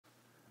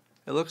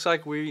It looks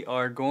like we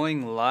are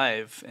going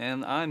live,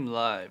 and I'm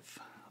live.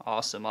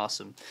 Awesome,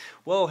 awesome.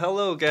 Well,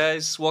 hello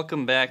guys.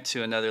 Welcome back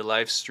to another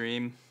live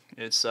stream.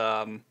 It's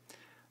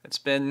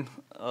been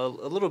a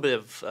little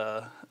bit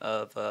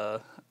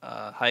of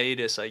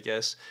hiatus, I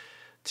guess,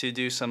 to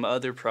do some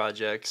other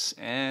projects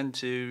and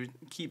to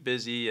keep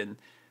busy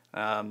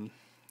um,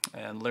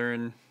 and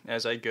learn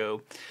as I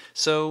go.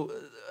 So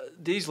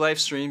these live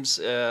streams,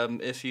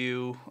 if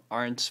you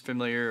aren't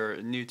familiar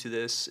or new to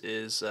this,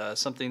 is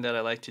something that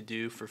I like to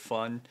do for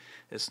fun.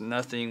 It's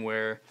nothing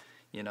where,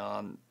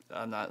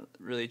 I'm not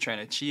really trying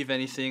to achieve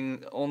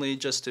anything, only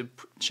just to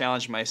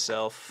challenge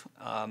myself.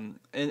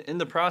 In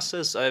the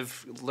process,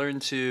 I've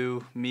learned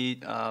to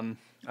meet,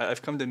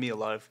 I've come to meet a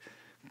lot of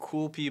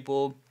cool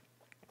people.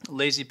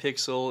 Lazy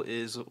Pixel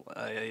is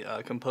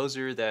a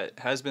composer that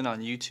has been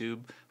on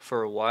YouTube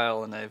for a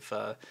while, and I've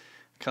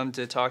come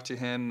to talk to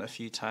him a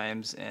few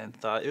times and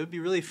thought it would be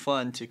really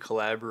fun to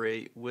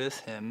collaborate with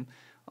him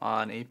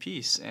on a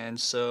piece. And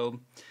so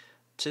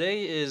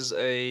today is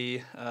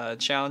a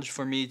challenge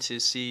for me to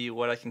see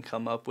what I can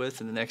come up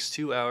with in the next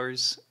 2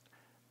 hours.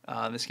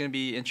 It's going to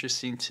be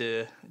interesting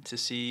to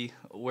see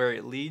where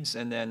it leads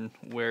and then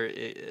where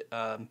it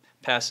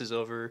passes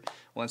over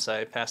once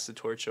I pass the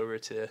torch over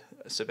to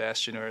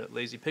Sebastian or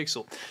Lazy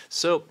Pixel.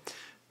 So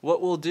what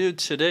we'll do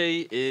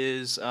today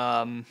is,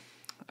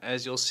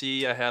 as you'll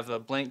see, I have a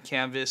blank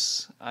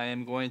canvas. I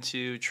am going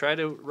to try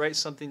to write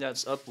something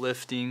that's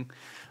uplifting.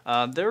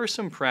 There were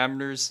some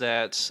parameters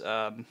that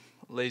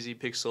Lazy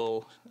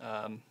Pixel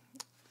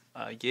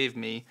gave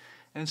me,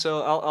 and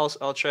so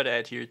I'll try to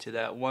adhere to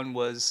that. One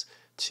was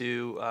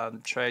to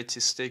try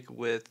to stick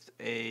with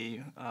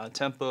a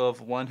tempo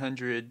of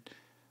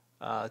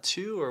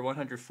 102 or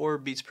 104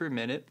 beats per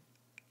minute.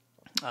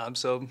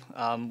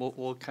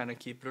 We'll kind of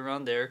keep it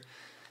around there.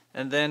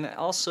 And then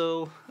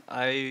also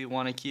I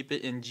want to keep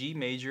it in G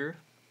major.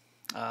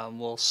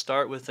 We'll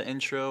start with the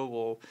intro,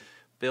 we'll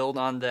build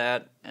on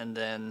that, and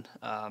then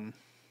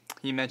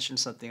he mentioned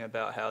something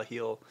about how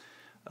he'll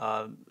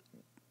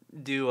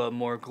do a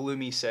more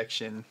gloomy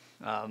section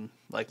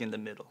like in the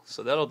middle.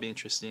 So that'll be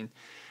interesting.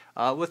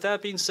 With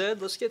that being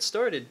said, let's get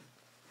started.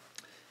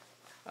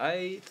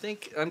 I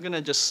think I'm going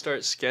to just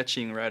start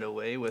sketching right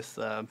away with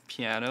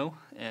piano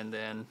and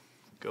then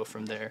go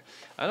from there.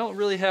 I don't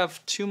really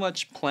have too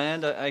much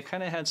planned. I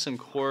kind of had some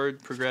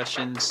chord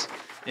progressions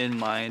in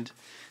mind,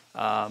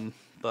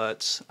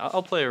 but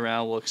I'll play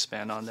around. We'll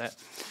expand on that.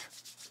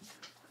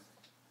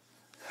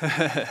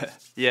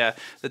 Yeah,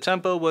 the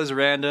tempo was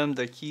random.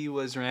 The key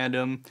was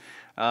random.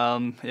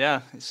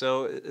 Yeah,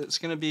 so it's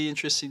going to be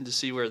interesting to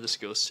see where this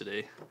goes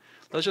today.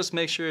 Let's just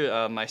make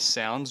sure my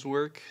sounds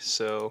work.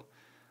 So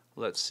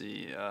let's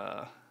see.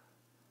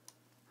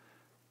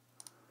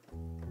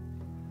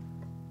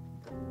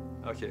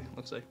 Okay,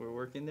 looks like we're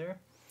working there.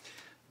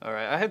 All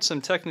right, I had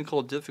some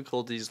technical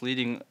difficulties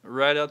leading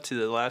right up to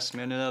the last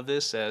minute of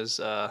this, as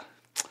that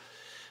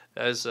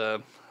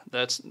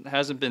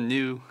hasn't been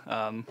new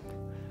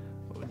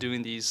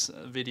doing these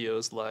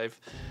videos live,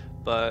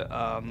 but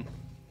I'm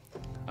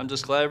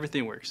just glad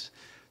everything works.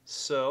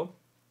 So.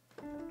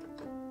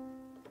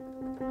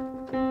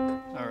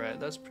 Alright,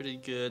 that's pretty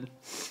good.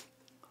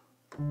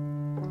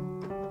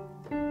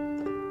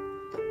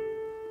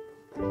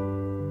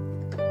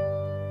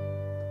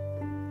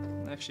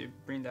 Actually,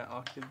 bring that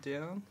octave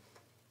down.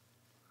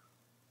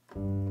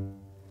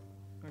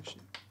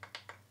 Actually.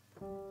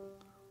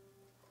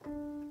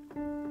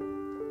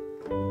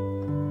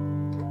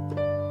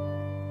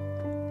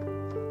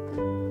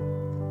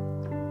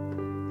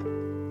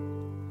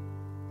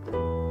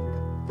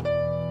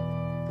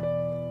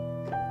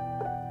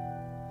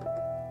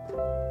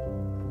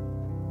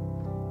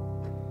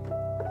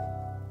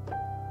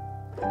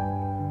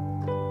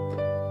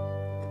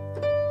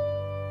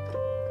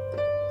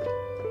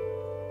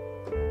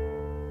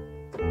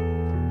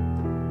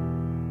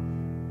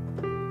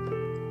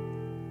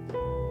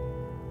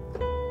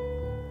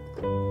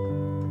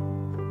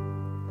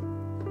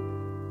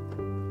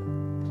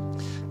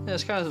 Yeah,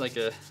 it's kind of like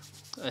a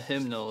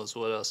hymnal is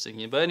what I was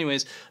thinking. But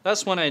anyways,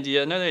 that's one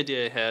idea. Another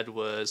idea I had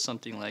was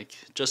something like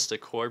just a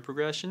chord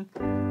progression.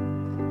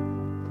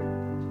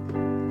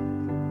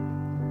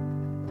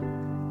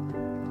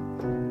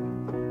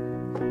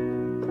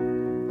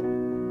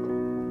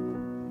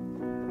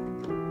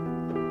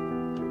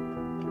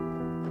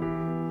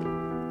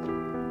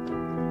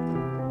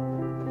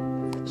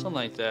 Something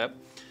like that.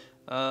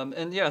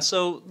 And yeah,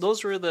 so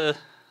those were the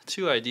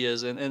two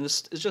ideas, and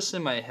it's just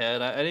in my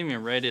head. I didn't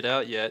even write it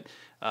out yet.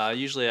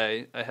 Usually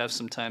I have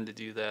some time to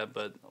do that,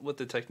 but with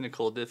the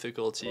technical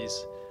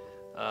difficulties,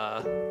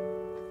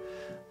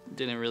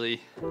 didn't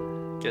really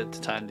get the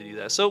time to do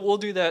that. So we'll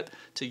do that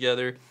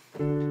together.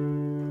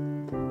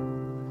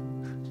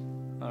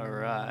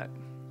 Alright.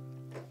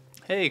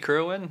 Hey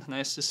Kerwin,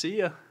 nice to see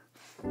you.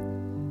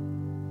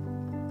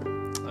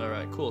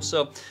 Alright, cool.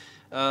 So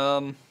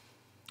I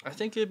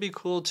think it'd be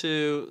cool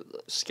to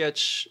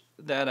sketch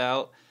that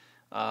out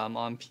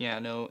on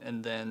piano,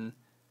 and then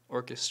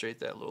orchestrate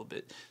that a little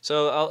bit.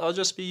 So I'll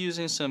just be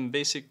using some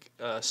basic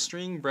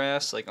string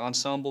brass, like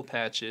ensemble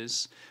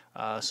patches,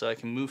 so I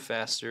can move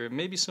faster.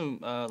 Maybe some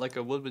like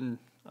a woodwind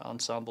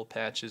ensemble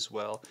patch as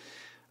well.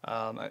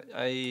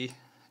 I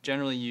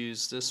generally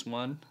use this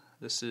one.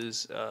 This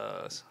is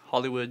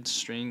Hollywood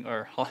string,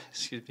 or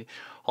excuse me,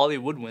 Holly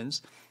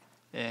Woodwinds.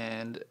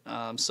 And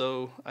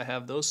so I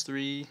have those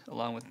three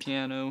along with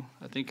piano.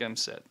 I think I'm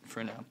set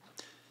for now.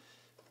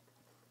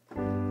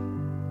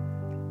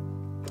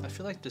 I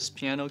feel like this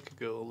piano could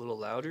go a little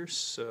louder,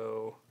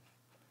 so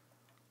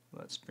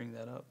let's bring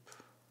that up.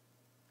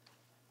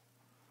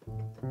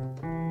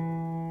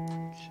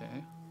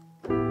 Okay.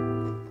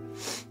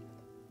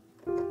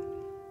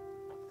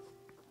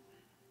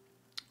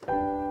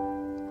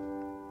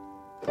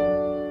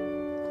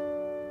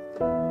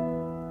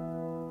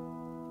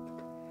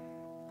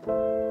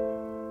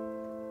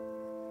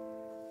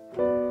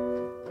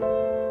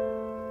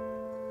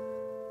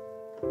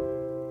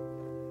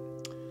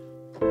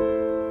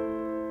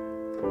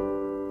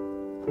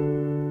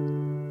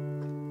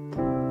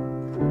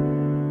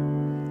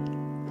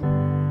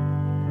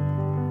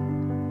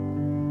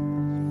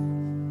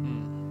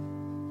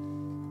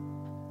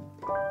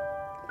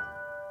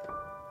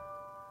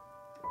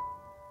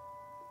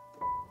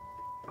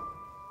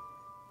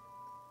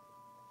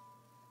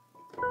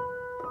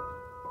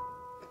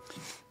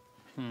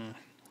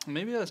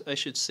 Maybe I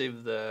should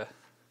save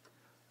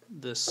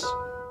this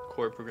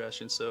chord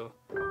progression. So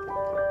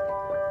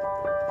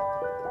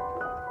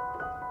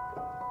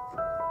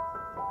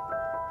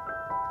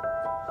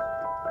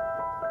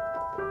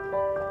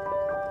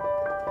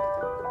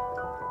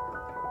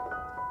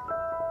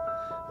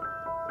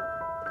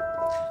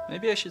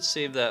maybe I should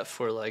save that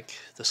for like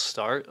the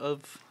start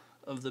of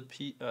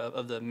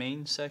the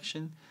main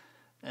section,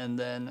 and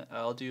then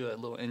I'll do a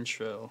little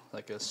intro,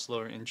 like a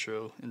slower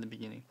intro in the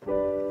beginning.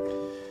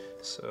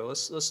 So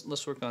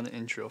let's work on the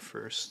intro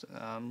first.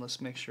 Let's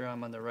make sure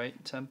I'm on the right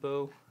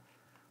tempo.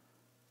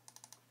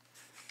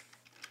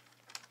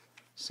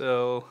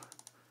 So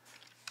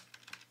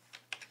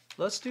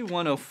let's do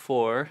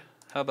 104.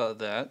 How about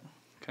that?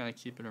 Kind of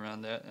keep it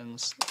around that, and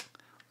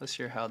let's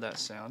hear how that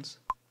sounds.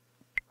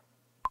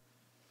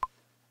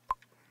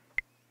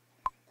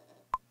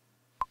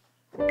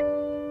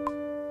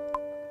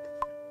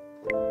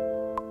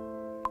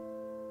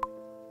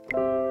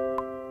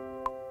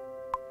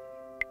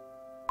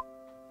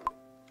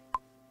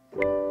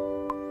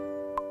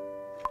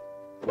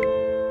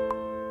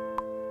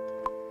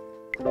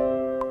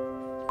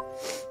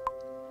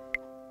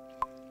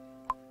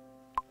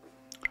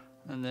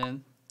 And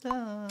then,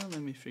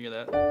 let me figure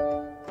that.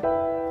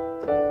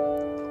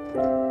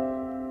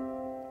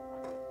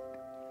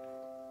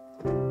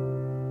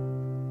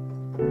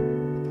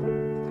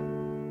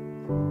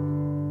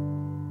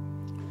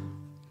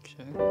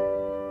 Okay.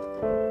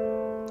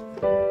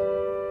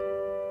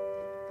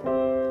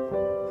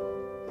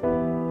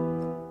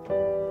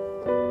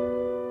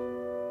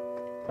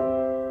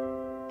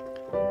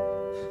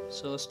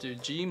 So let's do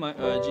G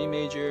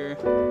major,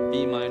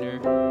 B minor,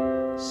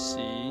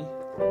 C.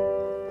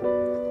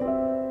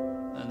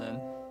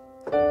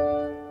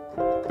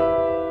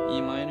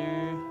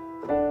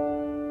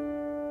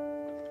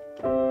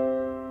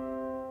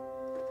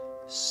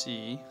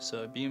 C,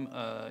 so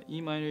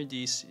E minor,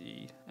 D,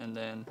 C, and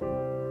then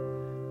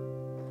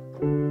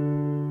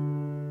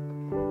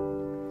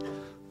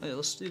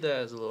let's do that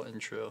as a little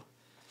intro.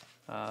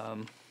 I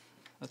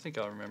think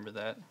I'll remember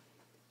that.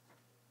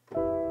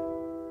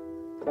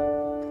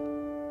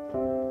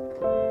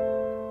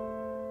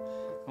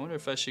 I wonder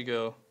if I should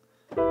go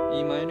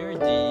E minor,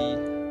 D,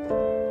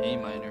 A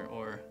minor,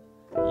 or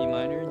E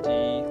minor,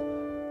 D,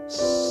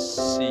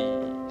 C.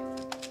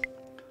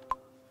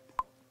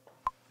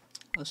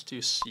 Let's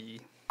do C.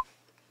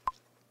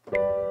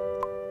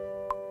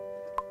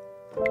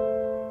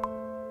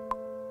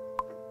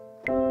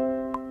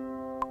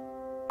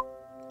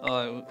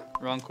 Oh,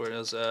 wrong chord. It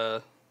was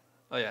oh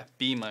yeah,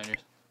 B minor.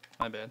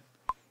 My bad.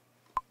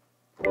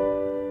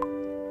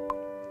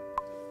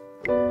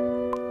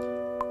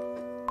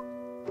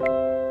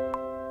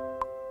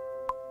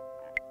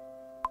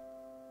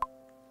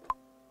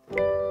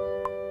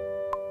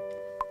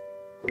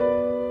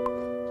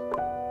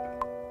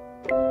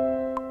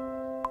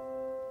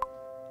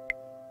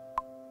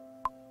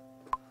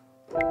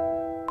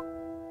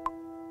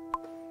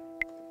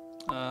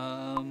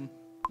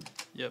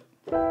 Yep.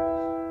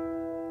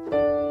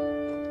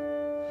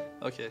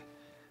 Okay,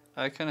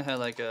 I kind of had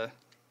like a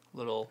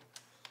little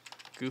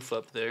goof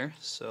up there,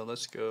 so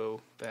let's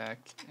go back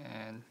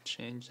and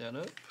change that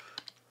up.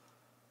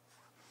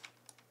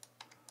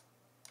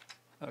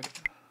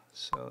 Okay,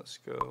 so let's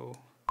go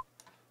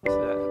to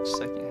that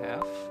second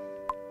half.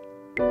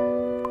 2,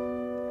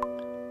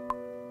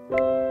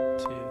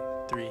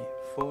 3,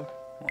 4, 1,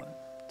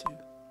 2.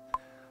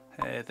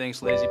 Hey,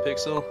 thanks, Lazy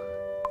Pixel.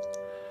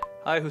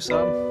 Hi,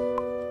 Hussam.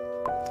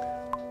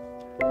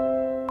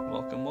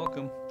 Welcome,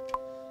 welcome.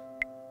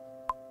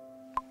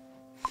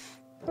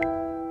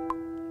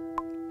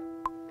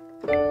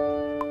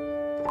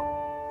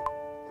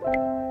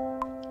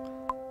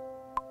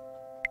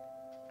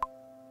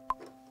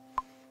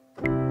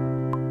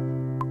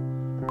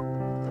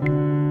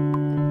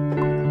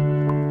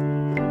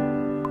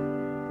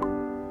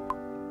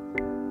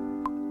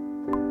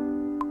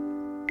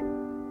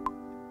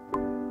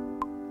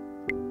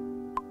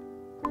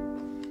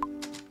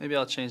 maybe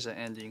I'll change the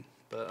ending,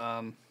 but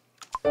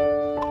 3,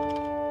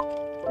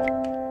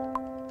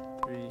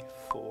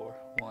 4,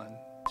 1,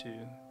 2,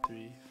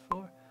 3,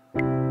 4.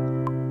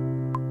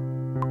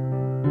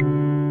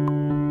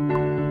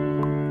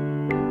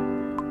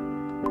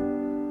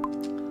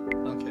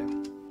 Okay.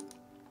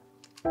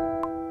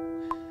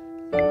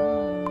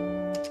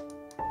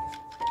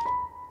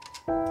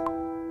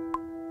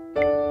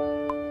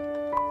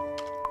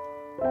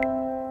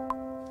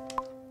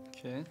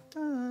 Okay.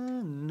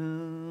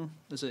 No.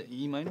 Is it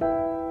E minor?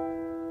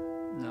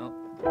 No.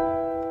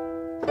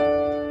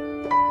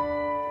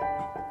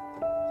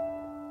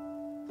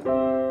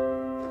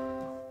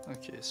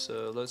 Okay,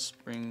 so let's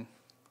bring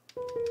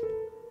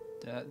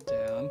that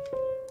down.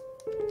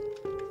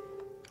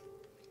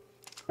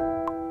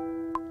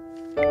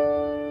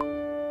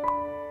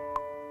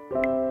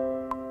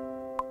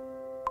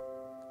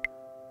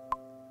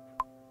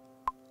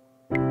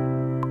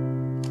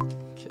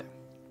 Okay.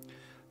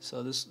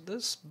 So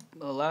this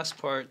last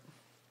part,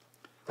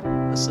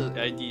 that's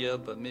the idea,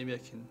 but maybe I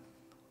can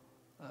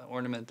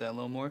ornament that a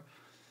little more.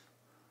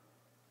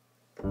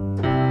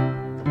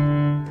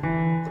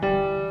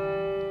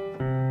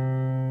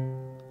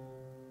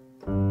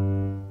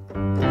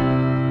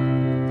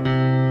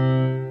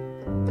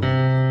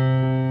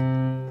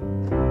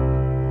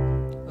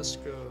 Let's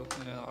go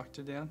an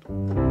octave down.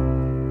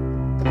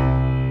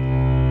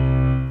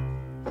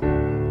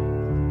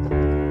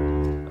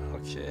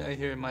 Okay, I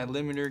hear my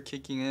limiter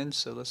kicking in,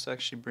 so let's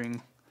actually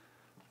bring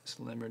this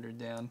limiter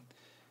down.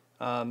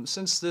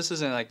 Since this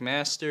isn't like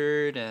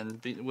mastered and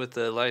with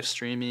the live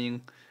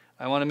streaming,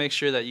 I want to make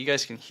sure that you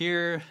guys can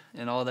hear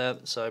and all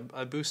that, so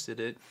I boosted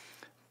it,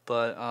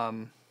 but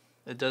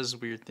it does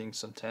weird things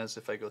sometimes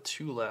if I go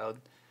too loud,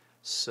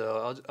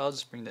 so I'll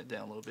just bring that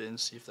down a little bit and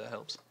see if that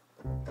helps.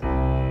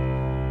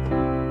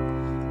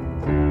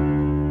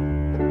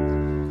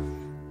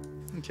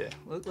 Okay,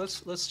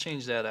 let's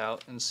change that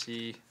out and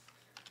see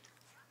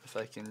if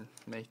I can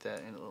make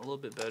that in a little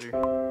bit better.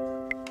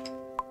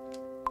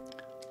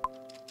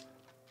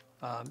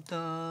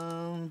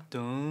 Dun,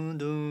 dun,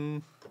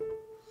 dun.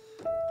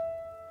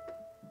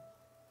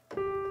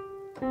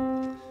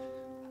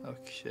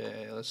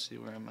 Okay, let's see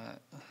where I'm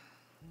at.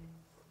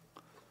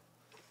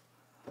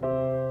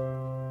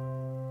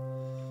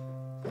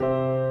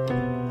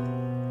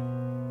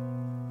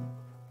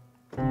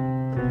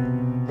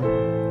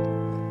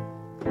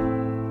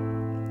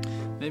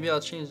 Maybe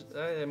I'll change.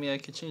 I mean, I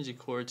could change the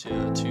chord to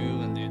a 2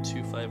 and do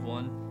 2, 5,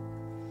 1.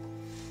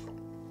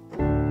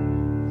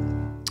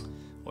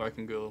 Or I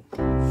can go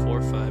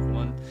 4, 5,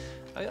 1.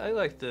 I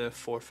like the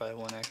 4, 5,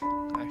 1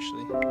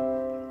 actually.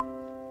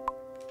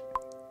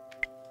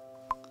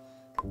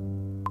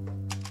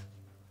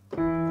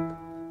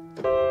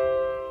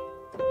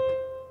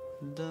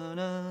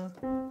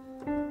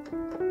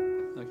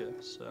 Okay,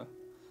 so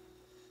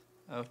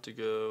I have to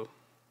go.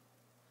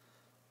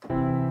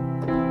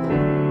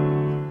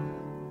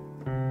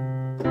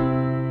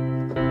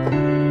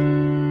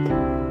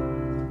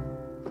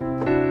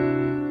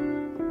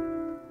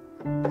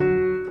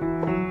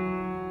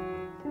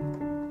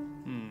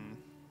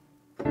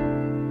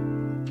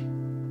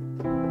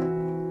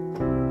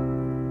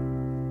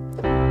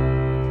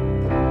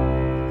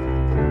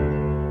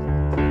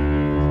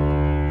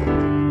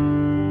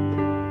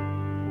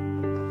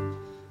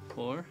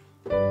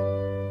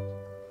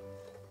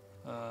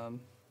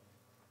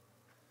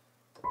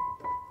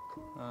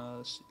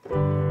 Let's see.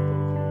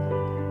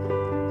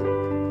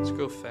 Let's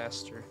go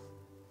faster.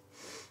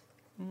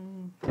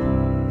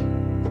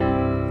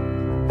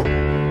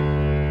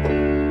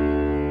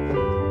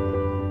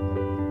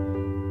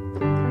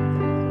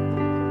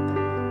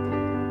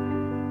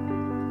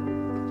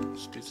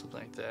 Let's do something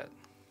like that.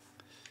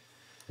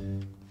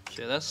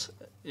 Okay, that's,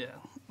 yeah.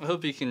 I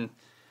hope you can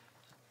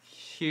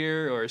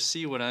hear or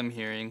see what I'm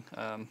hearing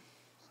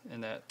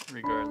in that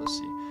regard. Let's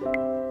see. 2,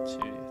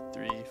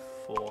 3,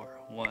 4,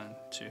 1,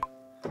 2.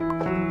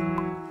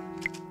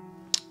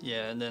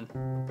 Yeah, and then,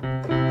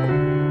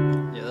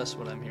 yeah, that's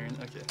what I'm hearing.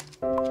 Okay.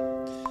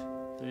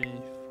 3,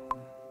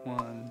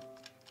 1,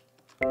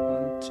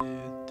 1,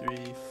 2,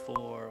 3,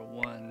 4,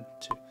 1,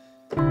 2.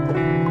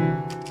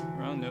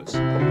 Wrong notes.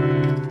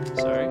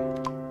 Sorry.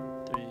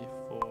 3,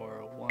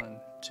 4, 1,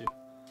 2.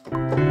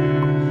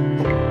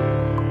 And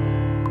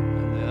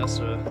then that's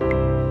a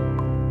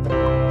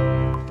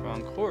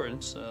wrong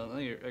chord, so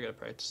I gotta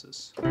practice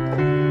this.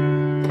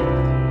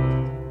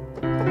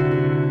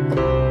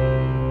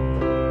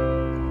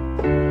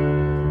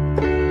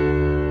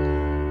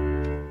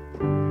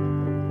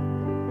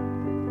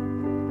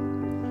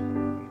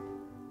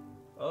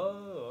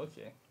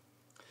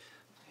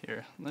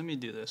 Let me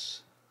do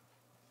this.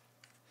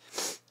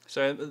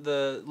 Sorry,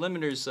 the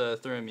limiter's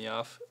throwing me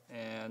off,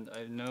 and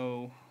I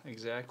know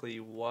exactly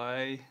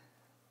why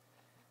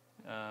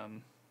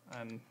I'm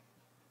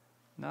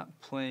not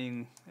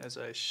playing as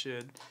I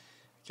should.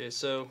 Okay,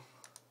 so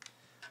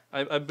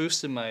I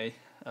boosted my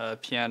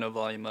piano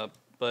volume up,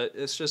 but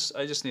it's just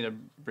I just need to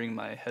bring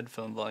my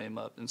headphone volume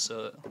up, and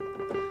so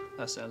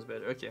that sounds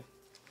better. Okay.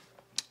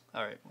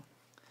 All right.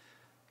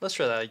 Let's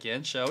try that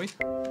again, shall we?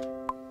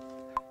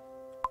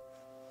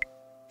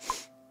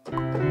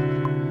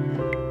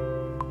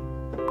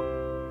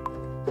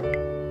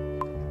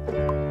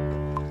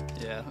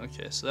 Yeah,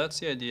 okay, so that's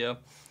the idea.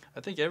 I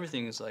think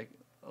everything is like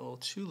a little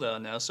too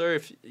loud now. Sorry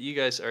if you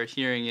guys are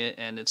hearing it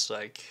and it's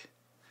like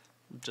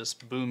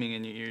just booming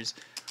in your ears.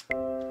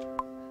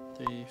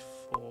 3,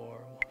 4.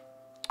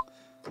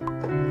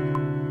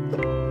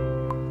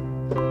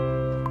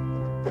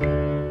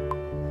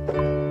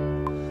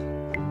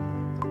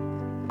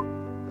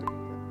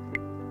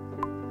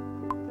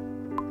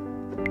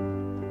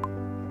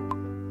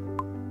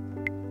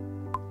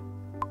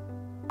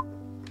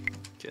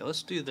 Okay,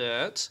 let's do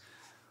that.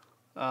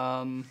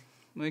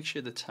 Make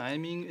sure the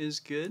timing is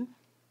good.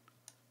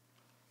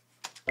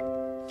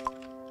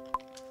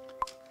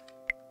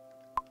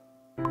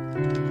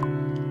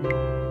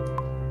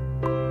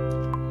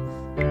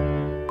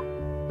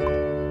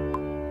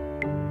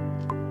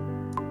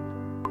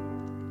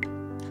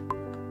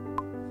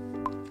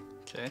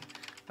 Okay,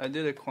 I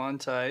did a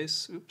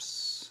quantize,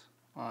 oops,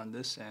 on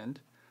this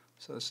end.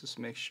 So let's just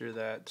make sure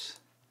that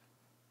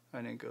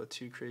I didn't go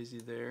too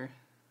crazy there.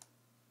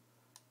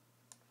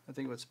 I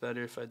think what's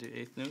better if I do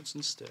 8th notes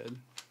instead.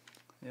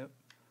 Yep.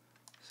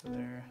 So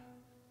there.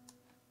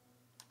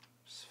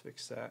 Just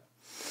fix that.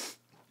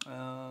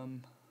 I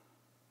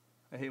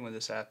hate when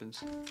this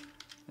happens. And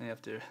you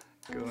have to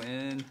go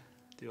in,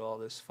 do all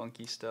this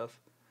funky stuff.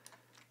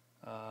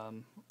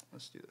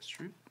 Let's do this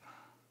troop.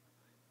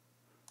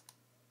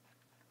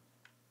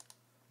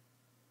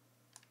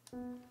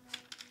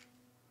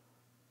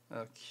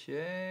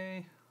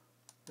 Okay.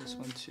 This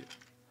one too.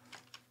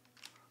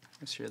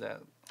 Let's hear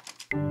that.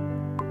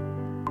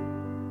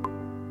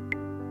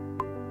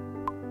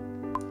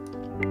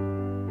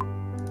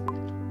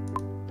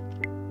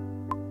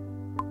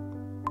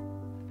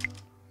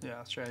 Yeah,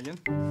 let's try again.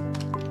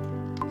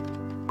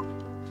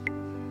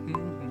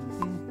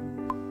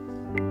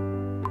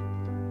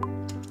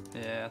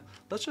 Yeah,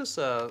 let's just,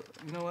 you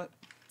know what?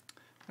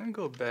 I'm gonna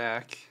go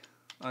back,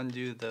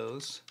 undo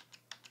those.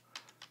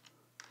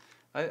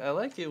 I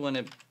like it when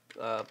it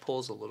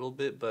pulls a little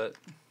bit, but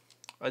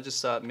I just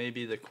thought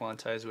maybe the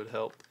quantize would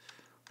help.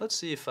 Let's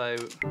see if I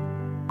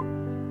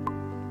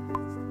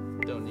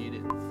don't need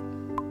it.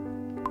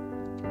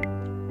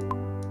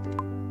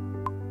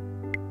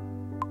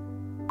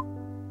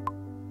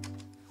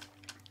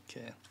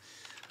 Okay.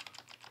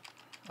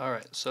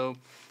 Alright, so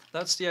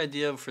that's the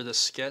idea for the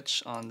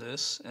sketch on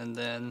this, and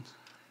then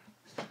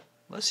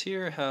let's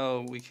hear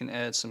how we can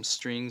add some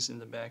strings in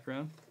the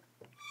background.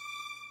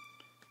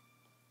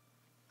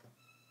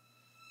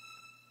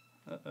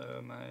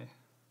 Uh-oh, my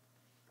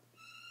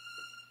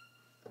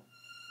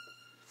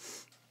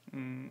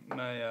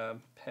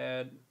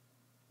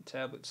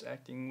tablet's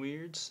acting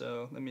weird,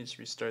 so let me just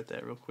restart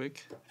that real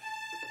quick.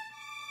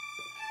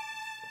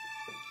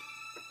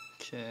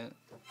 Okay.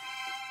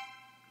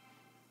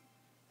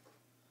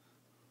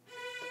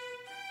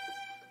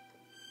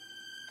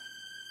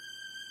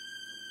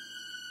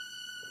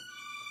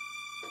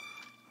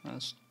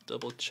 Let's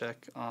double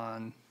check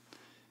on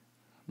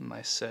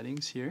my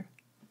settings here.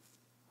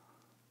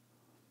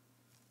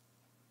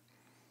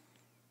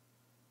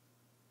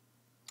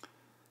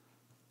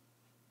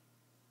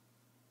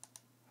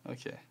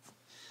 Okay,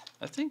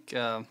 I think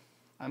I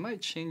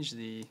might change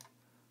the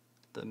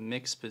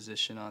mix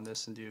position on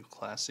this and do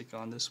classic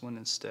on this one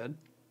instead.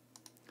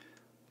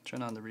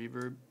 Turn on the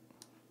reverb.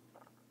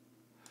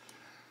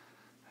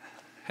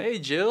 Hey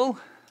Jill,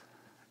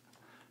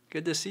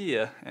 good to see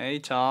you. Hey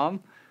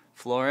Tom,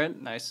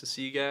 Florent, nice to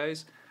see you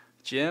guys.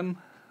 Jim,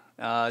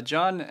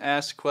 John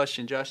asked a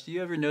question. Josh, do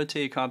you ever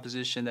notate a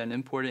composition then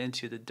import it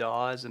into the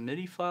DAW as a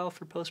MIDI file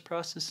for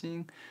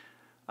post-processing?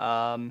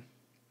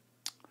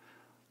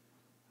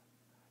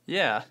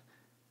 Yeah,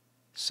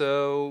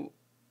 so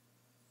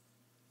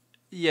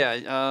yeah,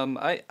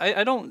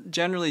 I don't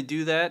generally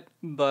do that,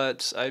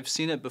 but I've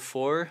seen it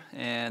before,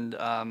 and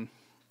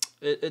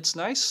it's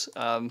nice.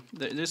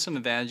 There's some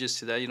advantages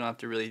to that. You don't have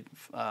to really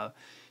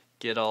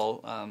get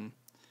all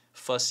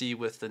fussy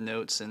with the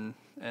notes and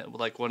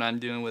like what I'm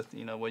doing with,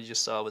 you know, what you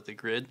just saw with the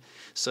grid.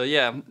 So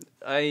yeah,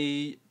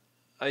 I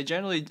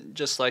generally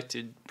just like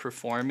to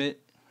perform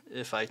it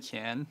if I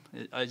can.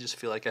 I just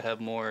feel like I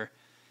have more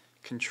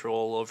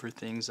control over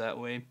things that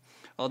way.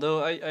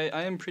 Although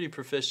I am pretty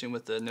proficient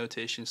with the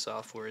notation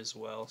software as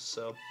well.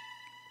 So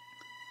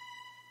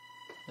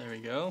there we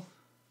go.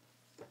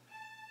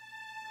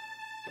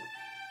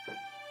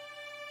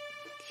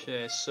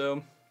 Okay,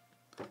 so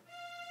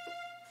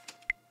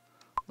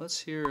let's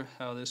hear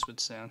how this would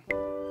sound.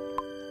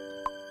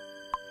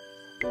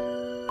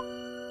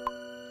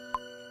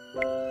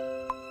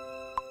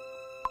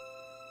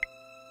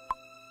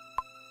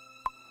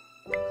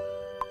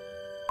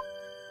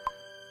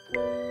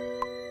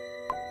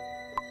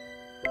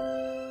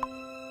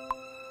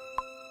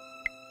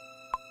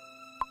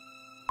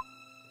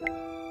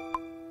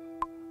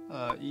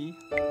 E.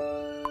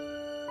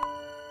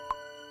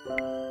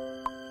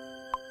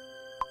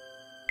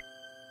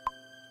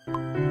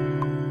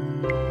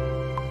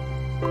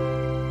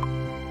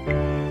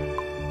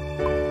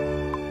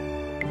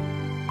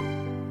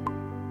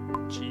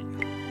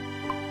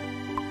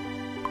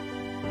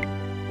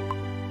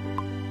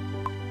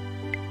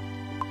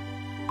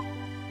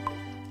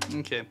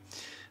 Okay.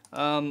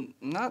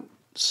 Not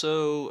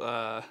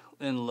so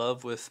in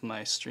love with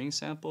my string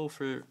sample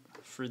for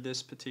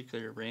this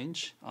particular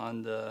range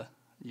on the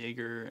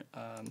Jaeger.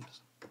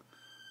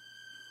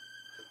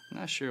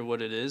 Not sure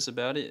what it is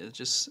about it.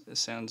 It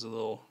sounds a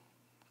little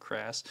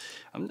crass.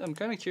 I'm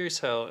kind of curious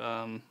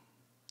how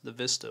the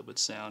Vista would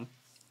sound.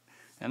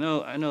 I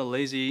know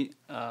Lazy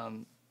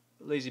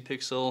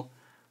Pixel.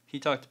 He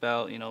talked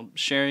about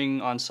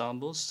sharing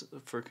ensembles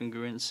for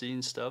congruency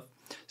and stuff.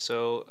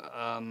 So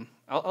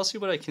I'll see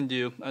what I can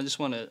do. I'm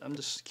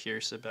just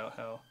curious about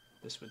how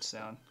this would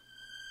sound.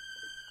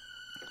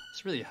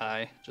 It's really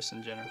high just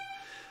in general.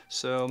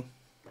 So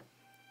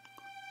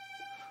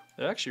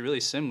they're actually really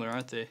similar,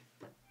 aren't they?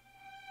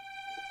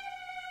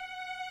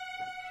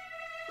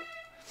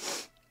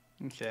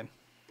 Okay.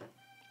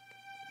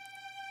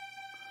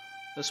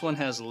 This one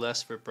has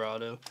less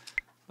vibrato.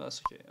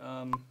 That's okay.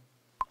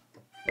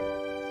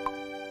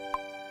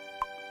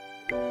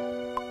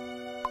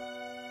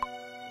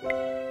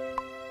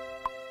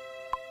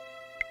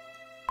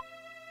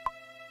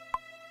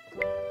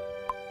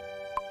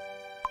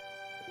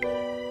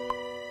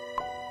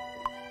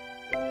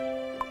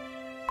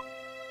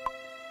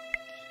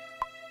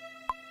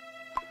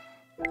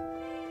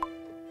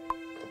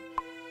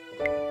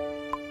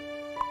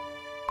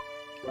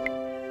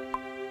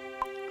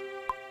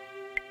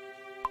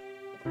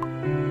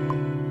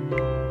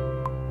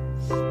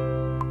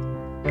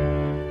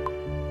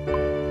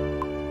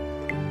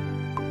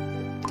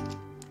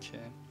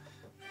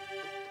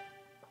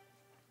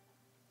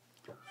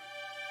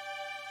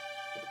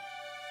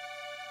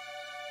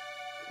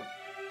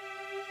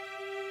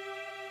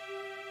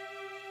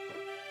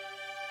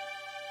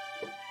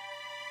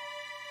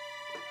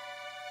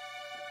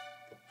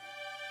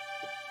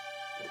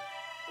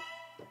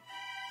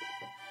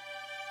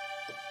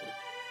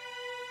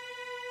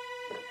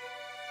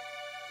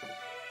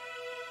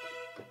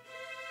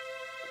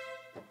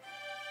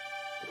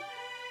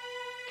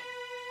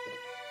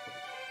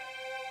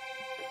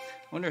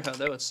 Wonder how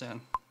that would sound.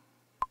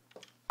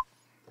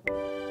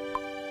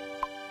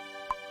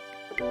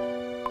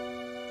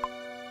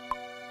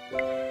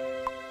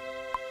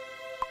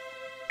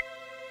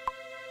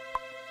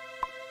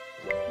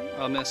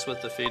 I'll mess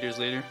with the faders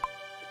later.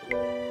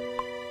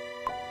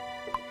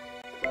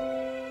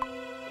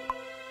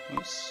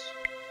 Oops.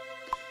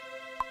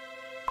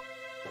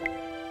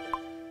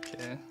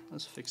 Okay,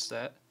 let's fix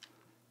that.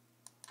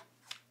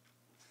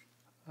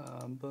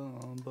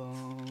 Boom,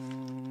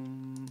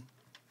 boom.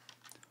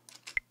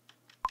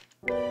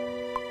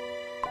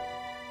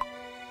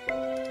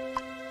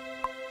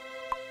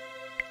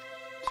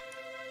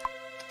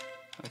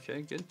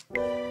 Okay, good.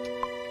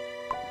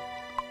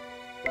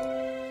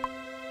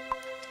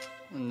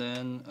 And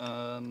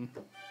then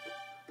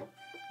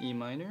E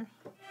minor.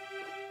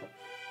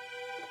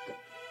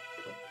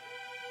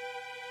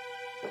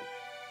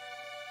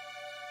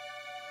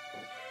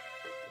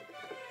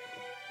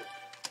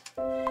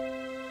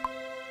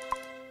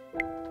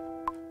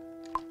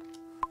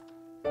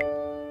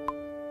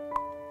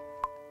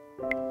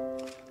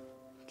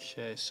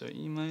 Okay, so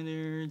E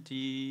minor,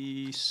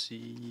 D,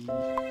 C.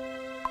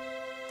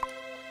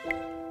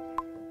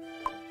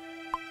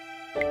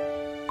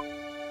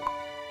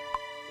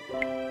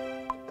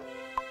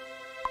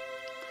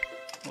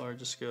 Or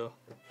just go.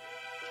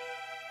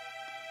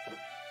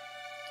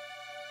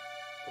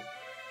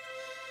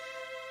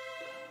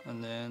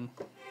 And then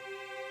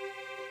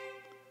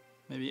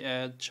maybe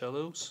add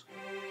cellos.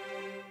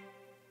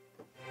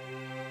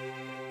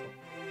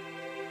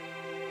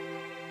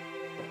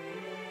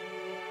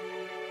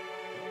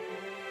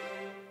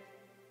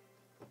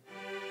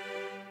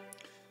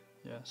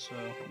 Yeah, so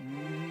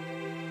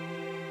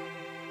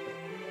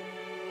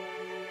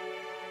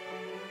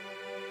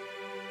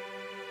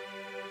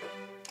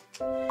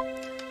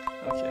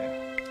okay.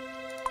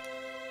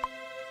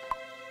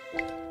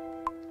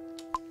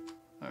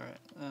 All right.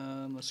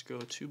 Let's go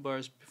 2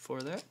 bars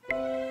before that.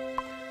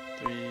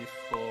 3,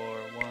 4,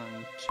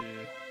 1, 2.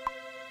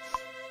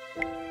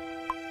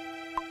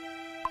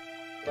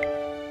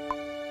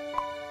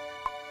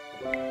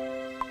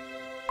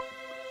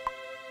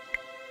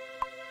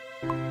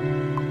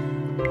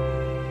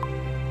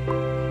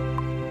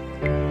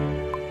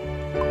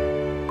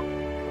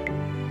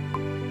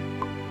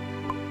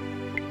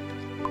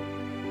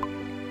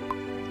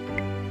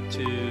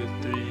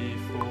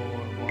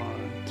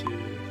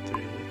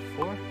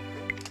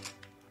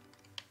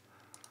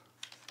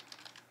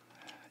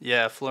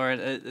 Yeah,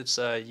 Florent, it's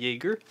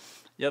Jaeger.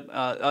 Yep,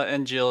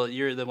 and Jill,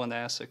 you're the one that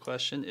asked the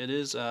question. It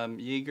is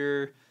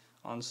Jaeger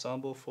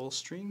Ensemble Full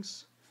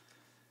Strings.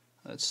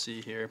 Let's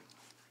see here.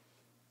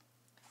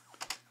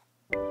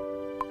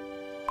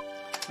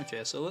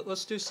 Okay, so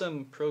let's do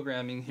some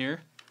programming here.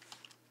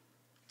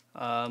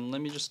 Let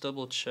me just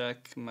double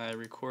check my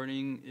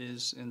recording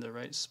is in the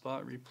right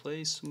spot.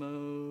 Replace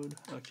mode.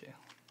 Okay.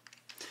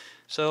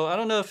 So I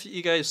don't know if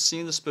you guys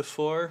seen this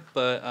before,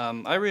 but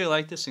I really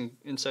like this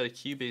inside of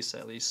Cubase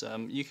at least.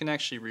 You can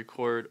actually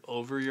record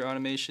over your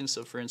automation.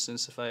 So for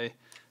instance, if I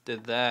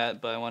did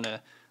that, but I want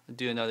to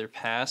do another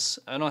pass.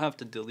 I don't have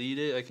to delete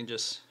it. I can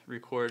just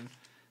record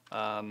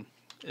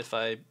if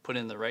I put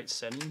in the right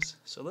settings.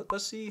 So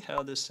let's see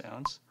how this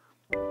sounds.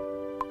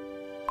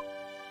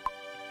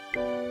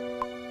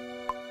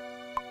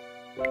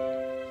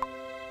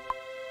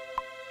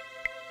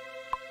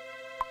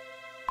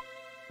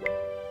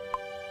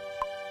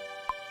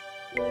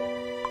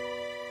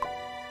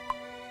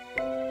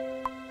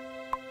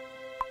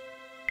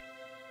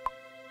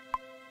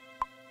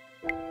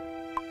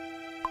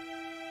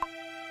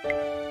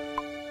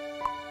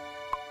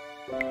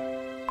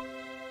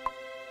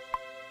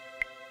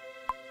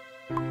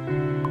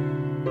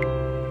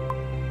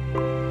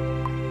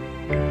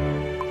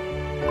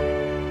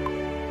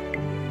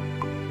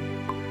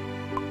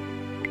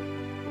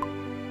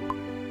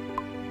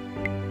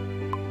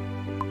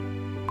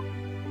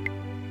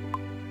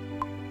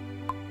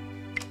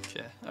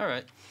 Okay,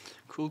 alright.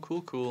 Cool,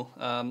 cool, cool.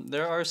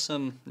 There are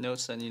some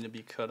notes that need to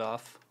be cut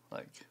off,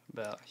 like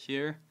about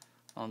here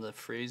on the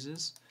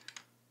phrases.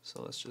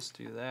 So let's just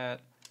do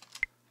that.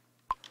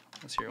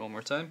 Let's hear it one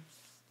more time.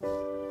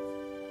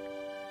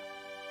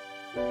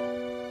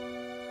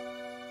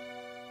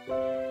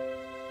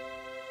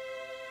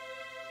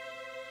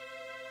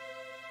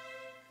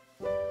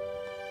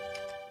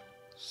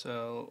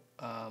 So,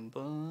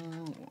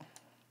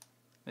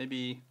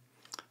 maybe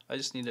I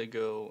just need to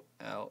go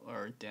out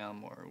or down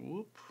more.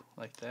 Whoop,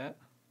 like that.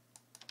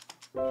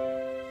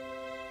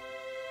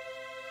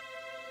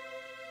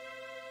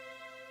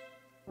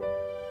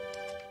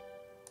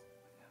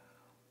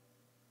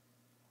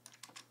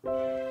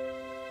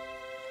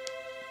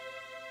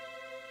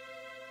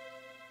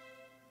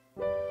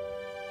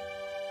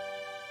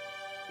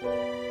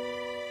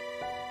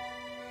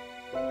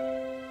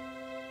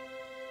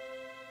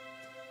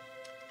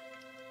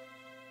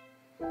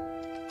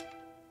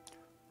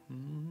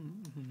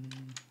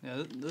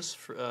 Yeah, this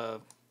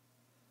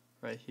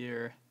right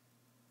here,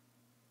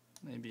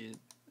 maybe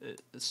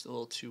it's a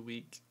little too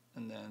weak,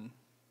 and then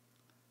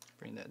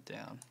bring that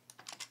down.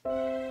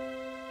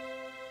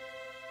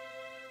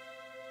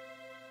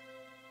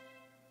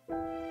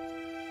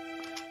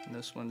 And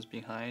this one's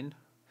behind,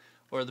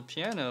 or the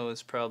piano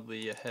is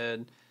probably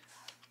ahead.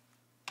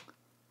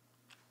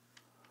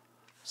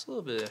 It's a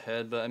little bit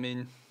ahead, but I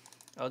mean,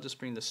 I'll just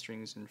bring the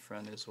strings in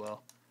front as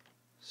well.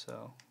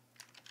 So,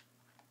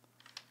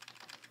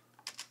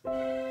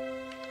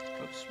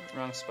 oops,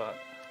 wrong spot.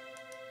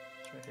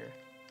 It's right here.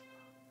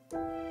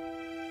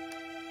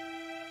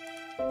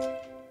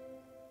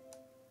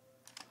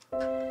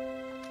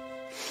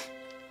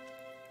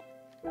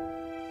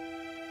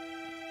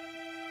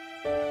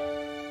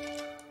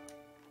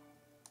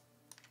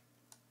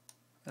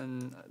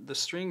 And the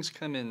strings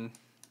come in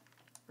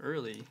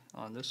early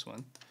on this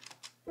one.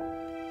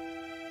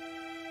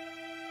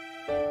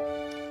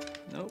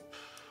 Nope.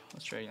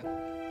 Let's try again.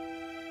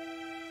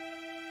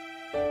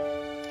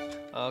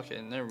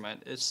 Okay, never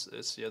mind. It's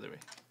the other way.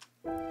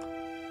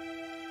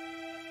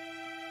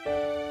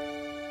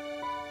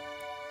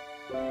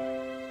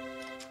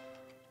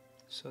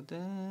 So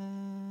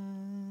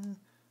then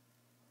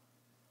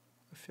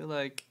I feel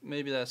like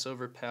maybe that's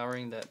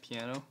overpowering that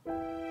piano.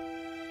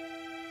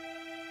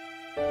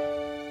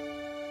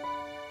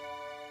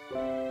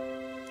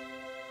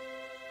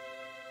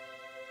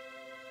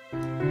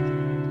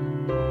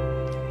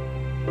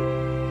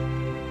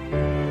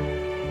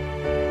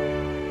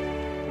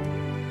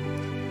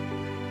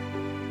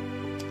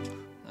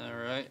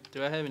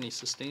 Do I have any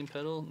sustain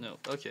pedal? No.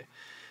 Okay.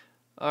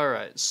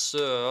 Alright,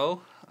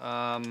 so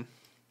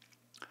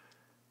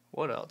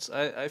what else?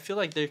 I feel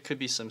like there could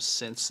be some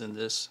synths in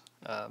this.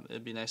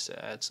 It'd be nice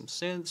to add some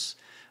synths.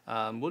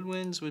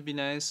 Woodwinds would be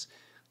nice.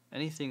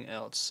 Anything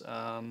else?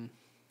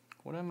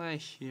 What am I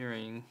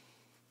hearing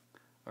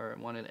or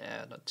wanted to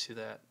add to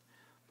that?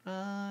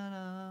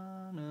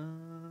 I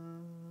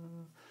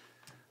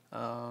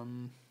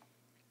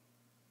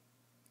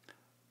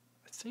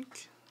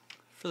think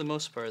for the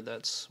most part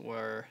that's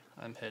where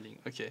I'm heading.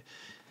 Okay,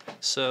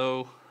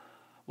 so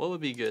what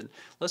would be good?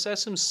 Let's add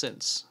some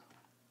synths.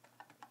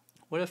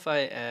 What if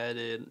I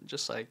added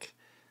just like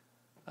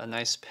a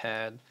nice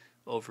pad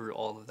over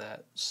all of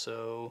that?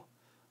 So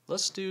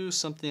let's do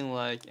something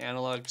like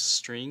analog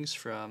strings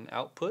from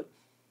output.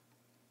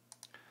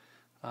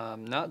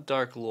 Not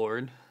Dark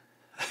Lord.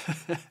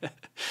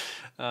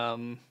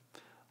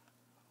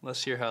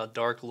 Let's hear how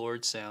Dark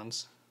Lord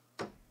sounds.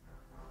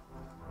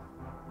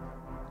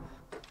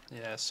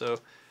 Yeah, so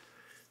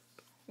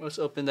let's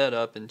open that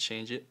up and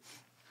change it.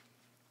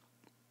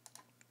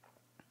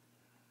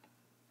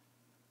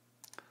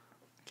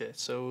 Okay,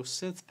 so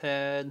synth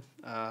pad,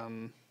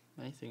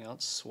 anything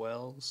else?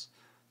 Swells,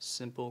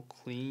 simple,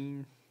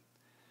 clean.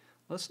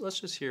 Let's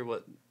just hear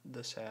what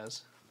this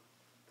has.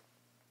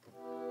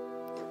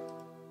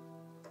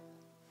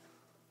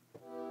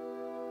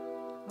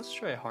 Let's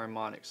try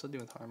harmonics. Let's do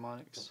with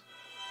harmonics.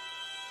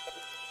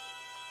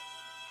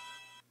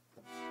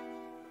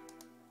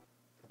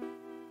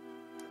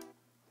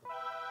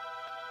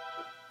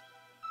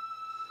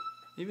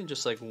 Even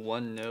just like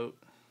one note.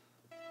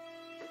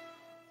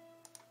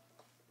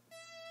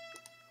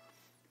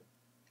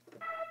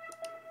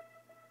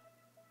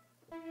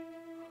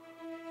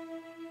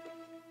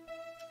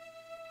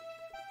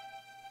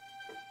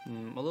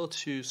 a little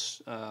too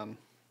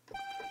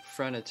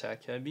front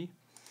attack heavy.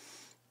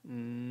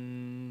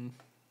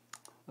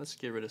 Let's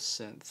get rid of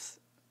synth.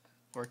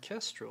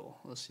 Orchestral.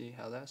 Let's see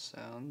how that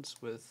sounds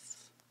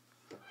with.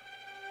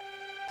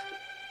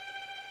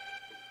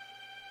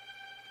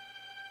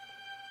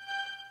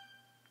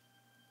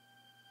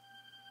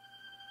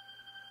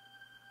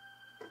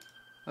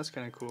 That's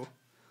kind of cool.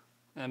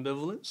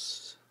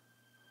 Ambivalence.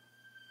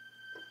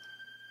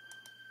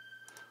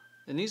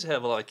 It needs to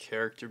have a lot of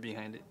character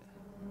behind it.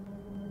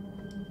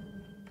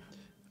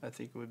 I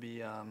think would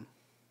be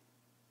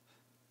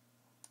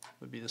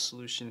the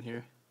solution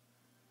here.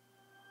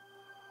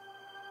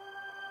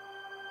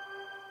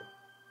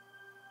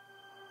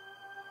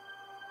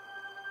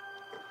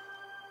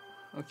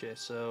 Okay,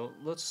 so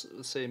let's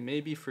say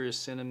maybe for a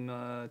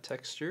cinema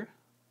texture,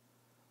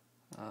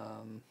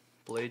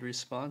 blade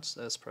response.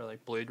 That's probably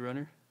like Blade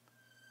Runner.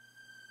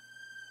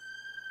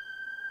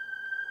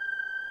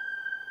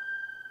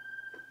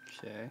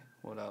 Okay,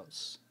 what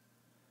else?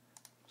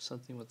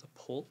 Something with a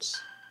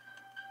pulse.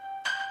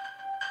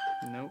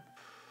 Nope.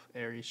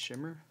 Airy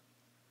shimmer.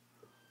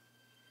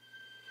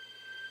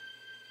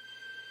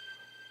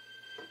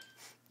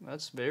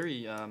 That's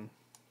very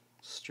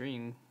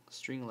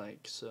string-like.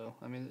 So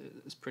I mean,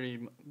 it's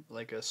pretty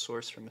like a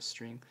source from a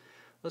string.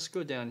 Let's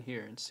go down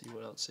here and see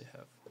what else they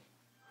have.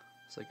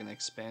 It's like an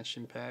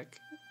expansion pack,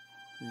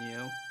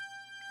 Neo.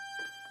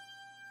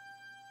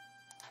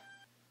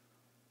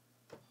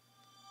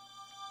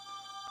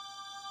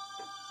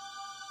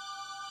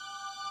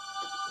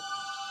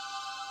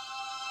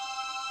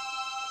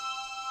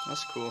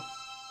 That's cool.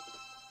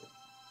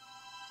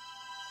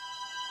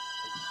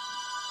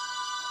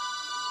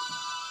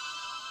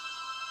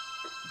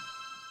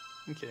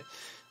 Okay.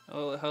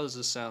 Oh, how does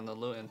this sound? The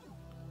low end.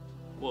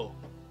 Whoa.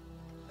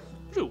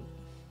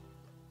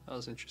 That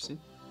was interesting.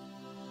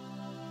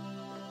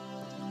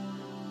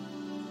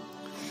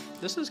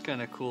 This is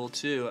kind of cool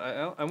too.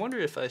 I wonder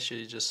if I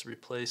should just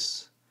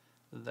replace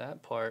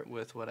that part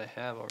with what I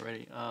have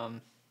already.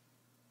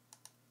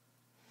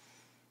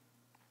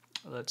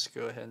 Let's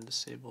go ahead and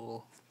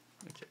disable.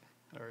 Okay,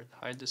 or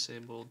hide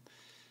disabled.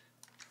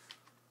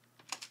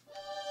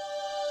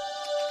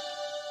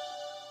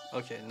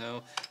 Okay,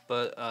 no,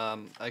 but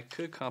I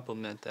could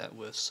complement that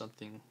with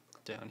something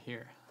down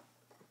here.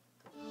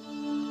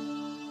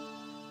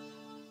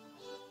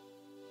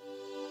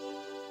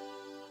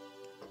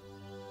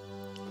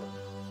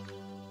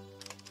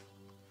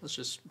 Let's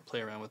just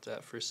play around with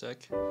that for a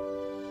sec.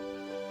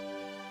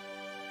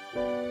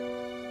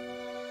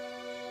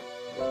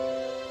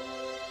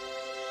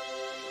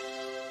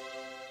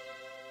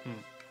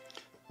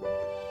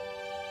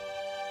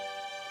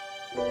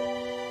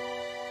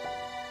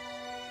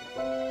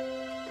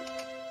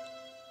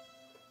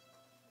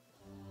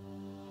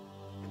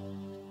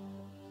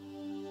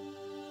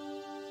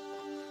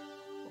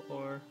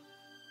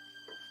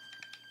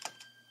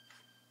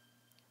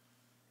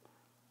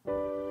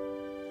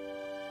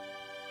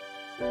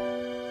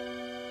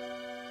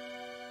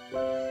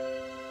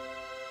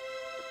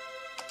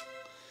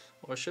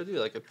 Or should I do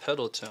like a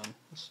pedal tone?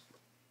 Let's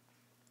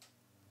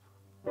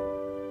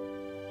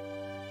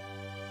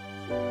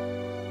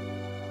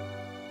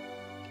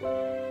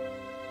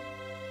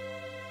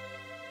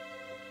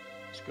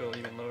go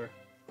even lower.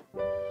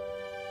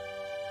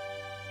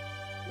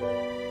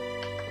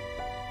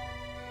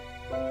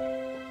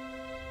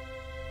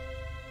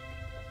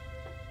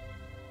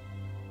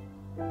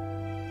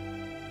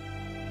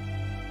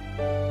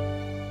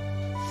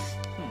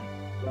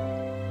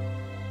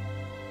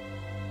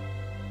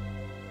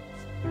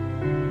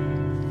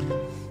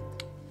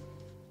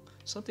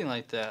 Something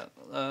like that.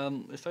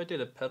 If I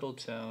did a pedal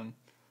tone,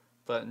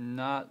 but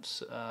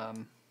not,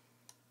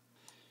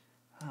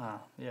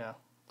 yeah.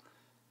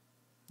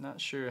 Not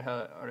sure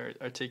how to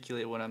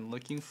articulate what I'm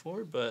looking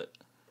for, but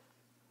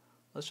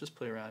let's just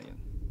play around again.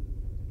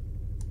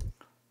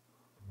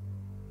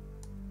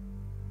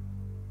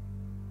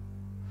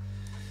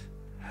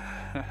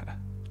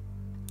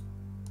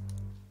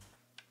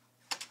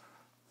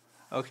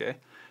 Okay.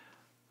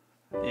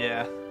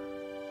 Yeah.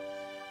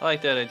 I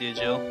like that idea,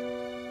 Jill.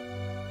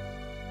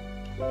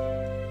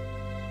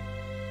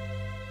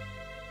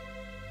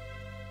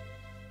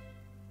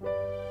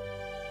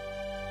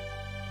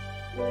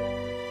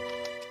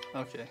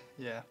 Okay,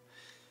 yeah.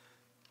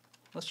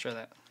 Let's try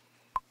that.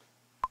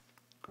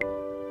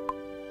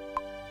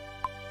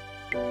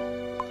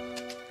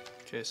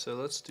 Okay, so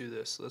let's do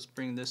this. Let's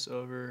bring this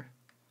over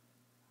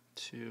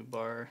to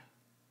bar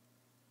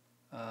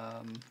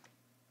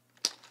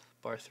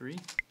 3.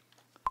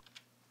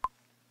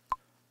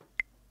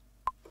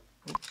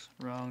 Oops,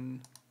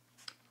 wrong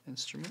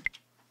instrument.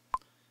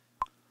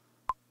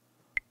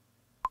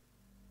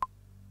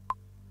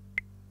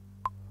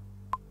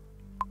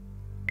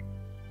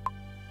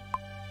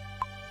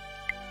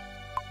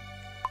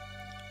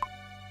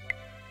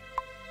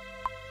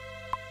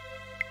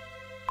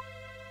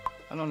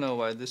 I don't know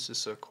why this is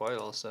so quiet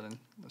all of a sudden.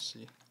 Let's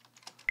see.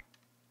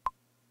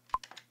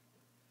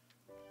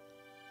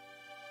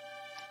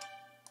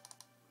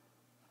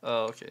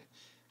 Oh, okay.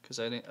 Because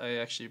I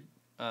actually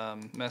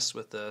mess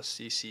with the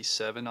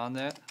CC7 on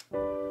that.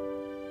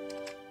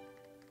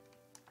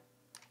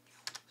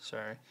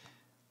 Sorry,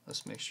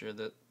 let's make sure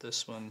that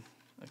this one,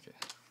 okay,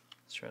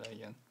 let's try that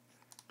again.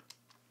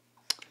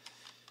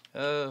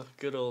 Oh,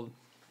 good old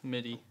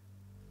MIDI.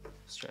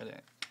 Let's try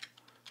that.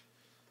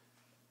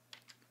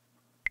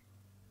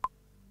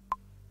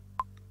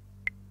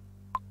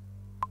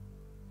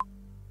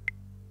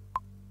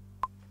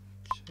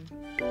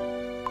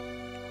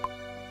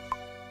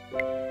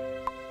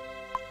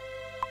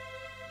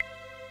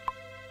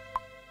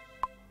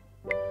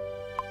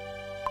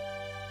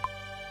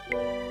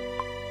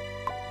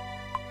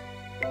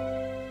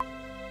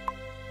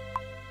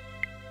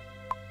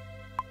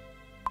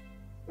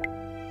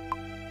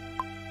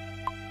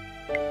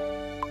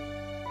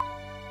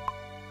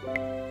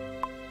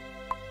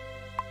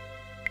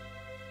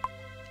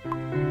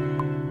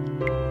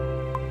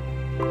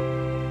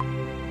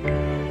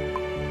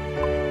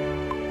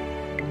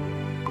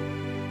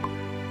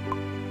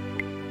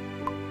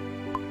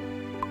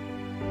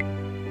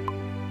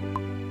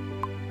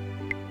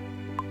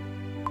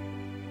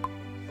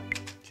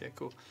 Okay,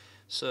 cool.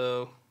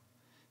 So,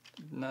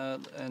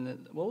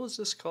 what was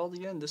this called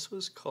again? This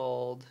was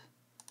called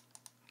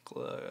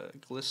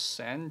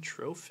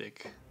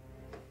Glycantrophic.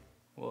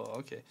 Whoa,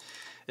 okay.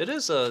 It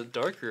is a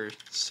darker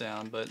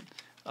sound, but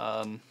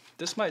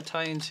this might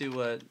tie into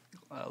what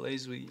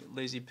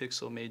Lazy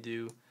Pixel may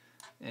do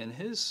in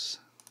his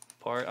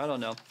part. I don't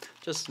know.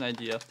 Just an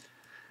idea.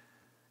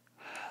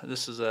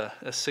 This is a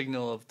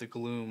signal of the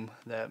gloom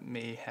that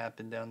may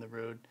happen down the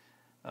road.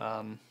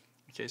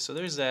 Okay, so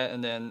there's that,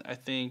 and then I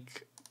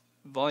think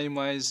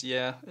volume-wise,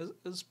 yeah,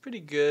 it's pretty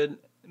good.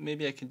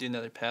 Maybe I can do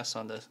another pass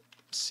on the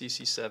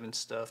CC7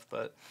 stuff,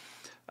 but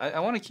I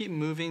want to keep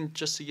moving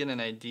just to get an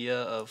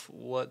idea of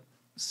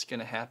what's going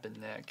to happen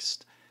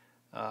next.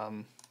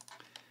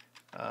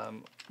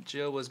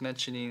 Jill was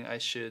mentioning I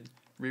should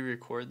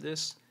re-record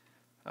this.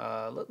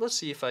 Let's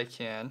see if I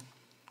can.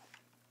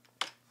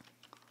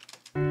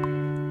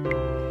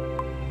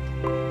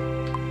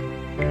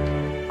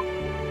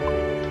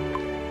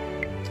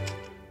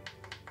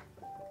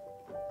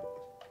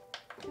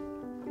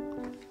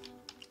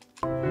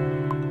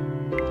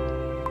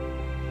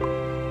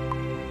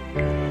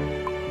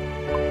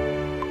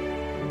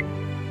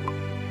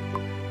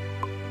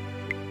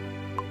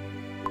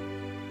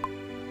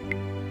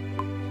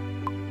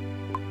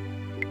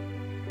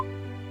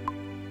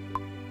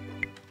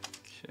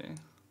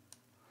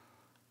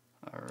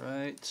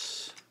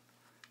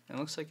 It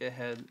looks like I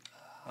had,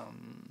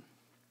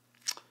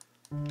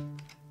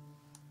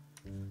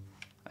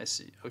 I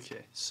see,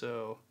 okay,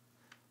 so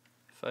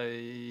if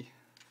I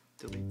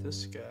delete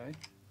this guy,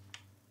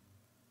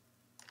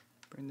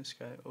 bring this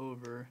guy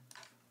over,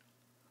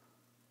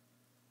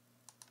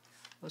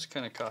 let's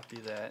kind of copy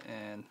that,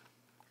 and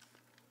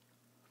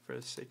for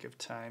the sake of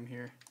time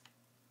here,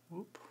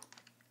 whoop.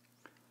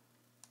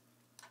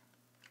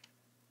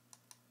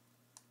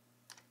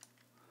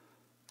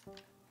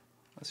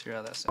 Let's hear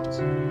how that sounds.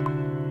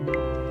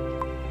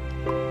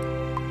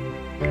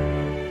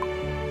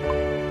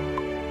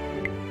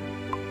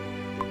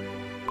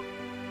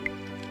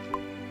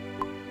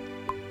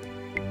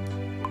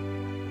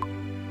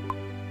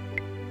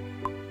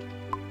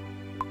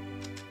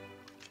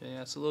 Okay,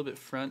 yeah, it's a little bit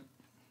front,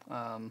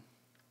 like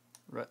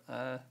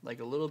a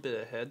little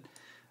bit ahead.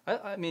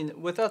 I mean,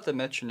 without the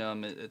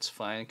metronome, it's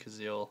fine because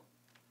you'll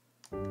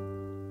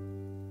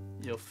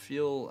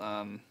feel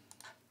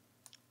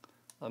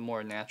a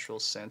more natural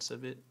sense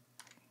of it,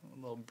 a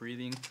little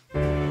breathing.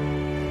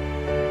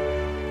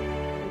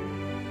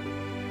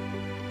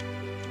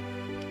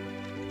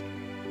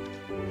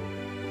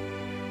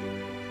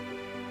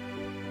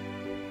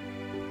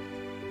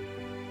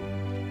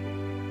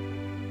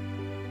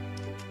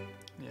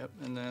 Yep,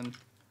 and then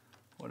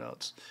what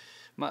else?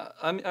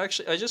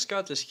 I just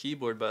got this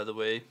keyboard, by the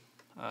way.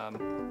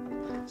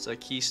 It's a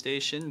Key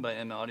Station by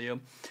M Audio.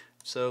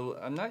 So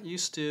I'm not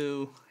used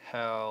to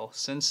how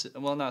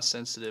sensitive, well, not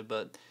sensitive,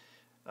 but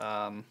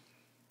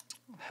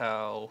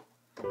how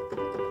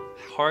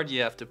hard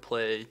you have to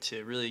play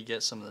to really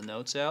get some of the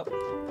notes out,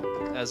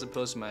 as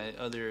opposed to my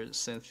other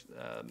synth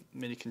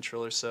MIDI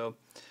controller. So,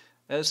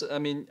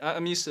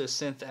 I'm used to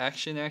synth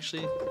action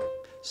actually.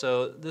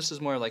 So this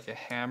is more like a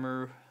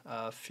hammer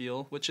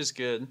feel, which is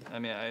good. I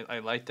mean, I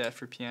like that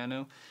for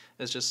piano.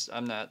 It's just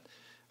I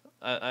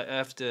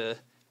have to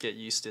get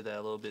used to that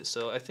a little bit.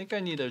 So I think I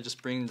need to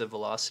just bring the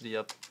velocity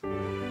up.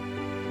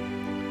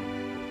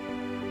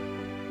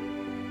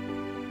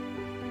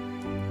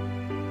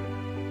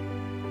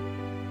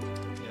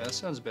 Yeah, that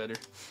sounds better.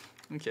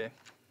 Okay.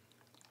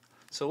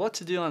 So what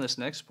to do on this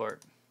next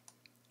part?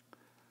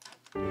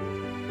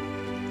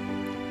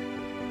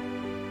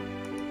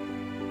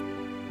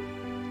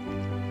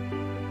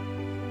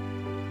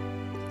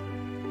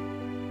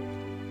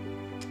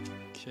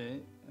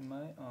 Okay, am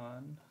I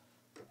on?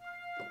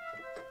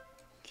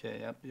 Okay,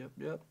 yep.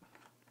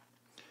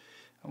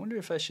 I wonder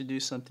if I should do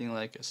something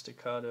like a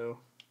staccato.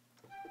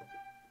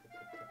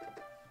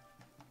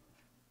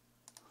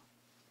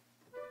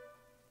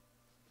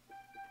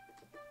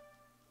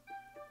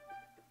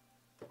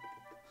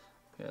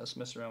 let's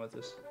mess around with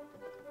this.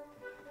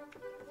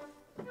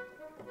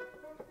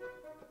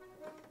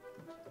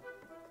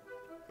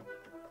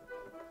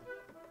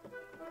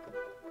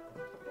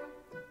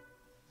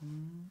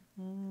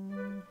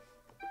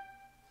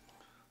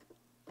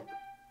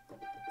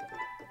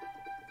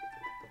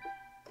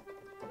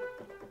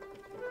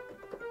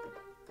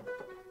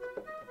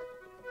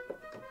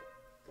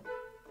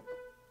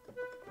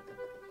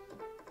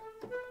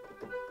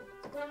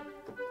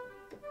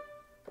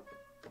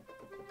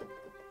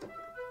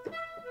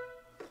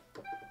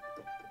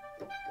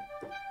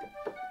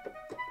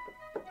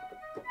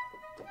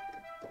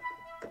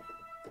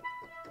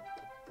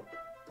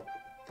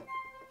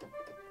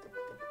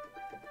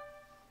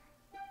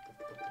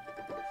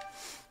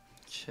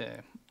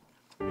 Okay.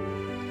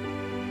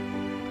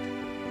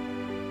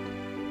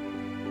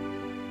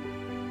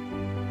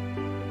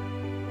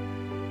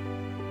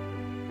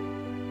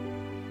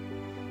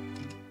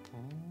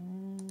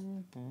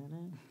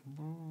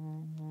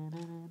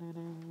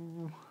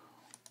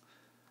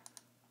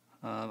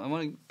 I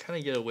want to kind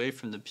of get away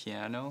from the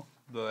piano,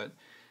 but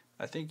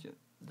I think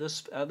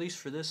this, at least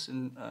for this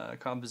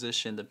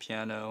composition, the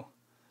piano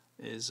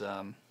is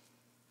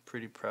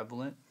pretty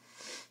prevalent.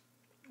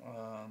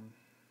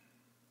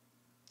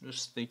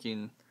 Just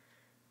thinking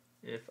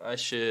if I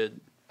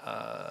should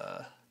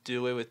do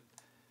away with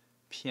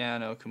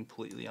piano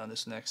completely on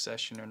this next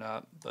session or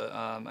not, but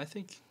I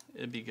think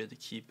it'd be good to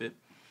keep it.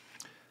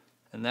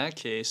 In that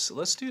case,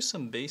 let's do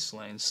some bass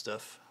line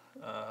stuff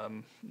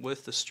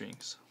with the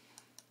strings.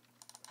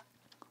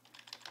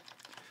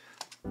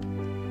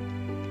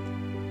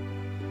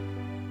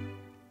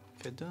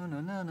 Okay,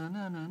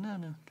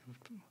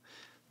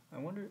 I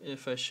wonder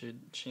if I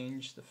should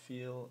change the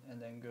feel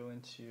and then go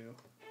into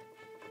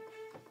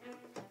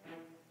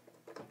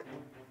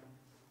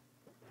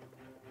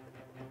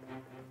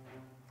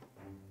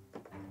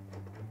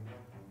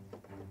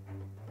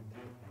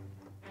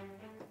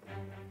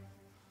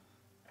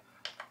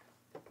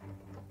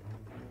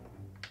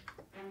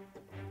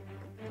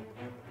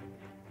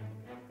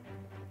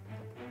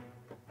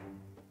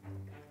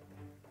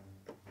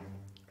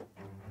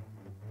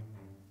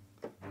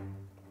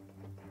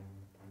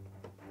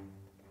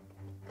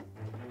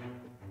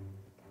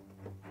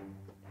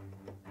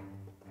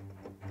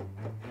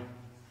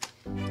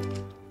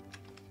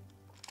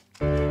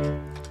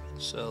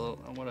so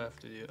what I have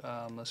to do,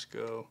 let's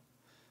go,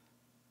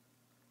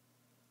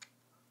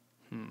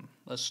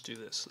 let's do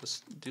this.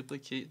 Let's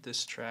duplicate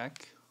this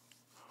track,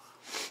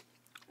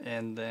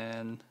 and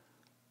then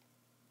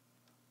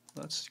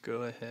let's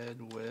go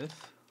ahead with,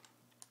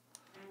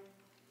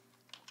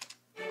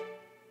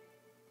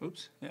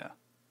 oops, yeah,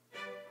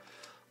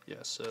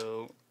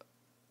 so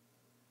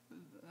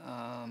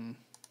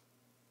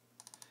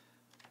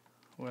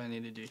what I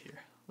need to do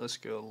here, let's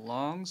go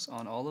longs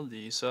on all of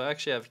these. So I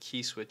actually have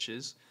key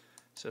switches,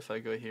 so if I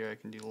go here I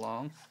can do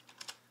long,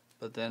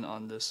 but then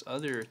on this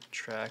other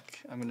track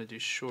I'm going to do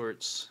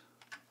shorts,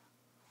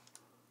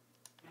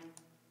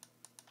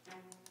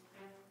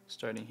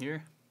 starting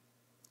here,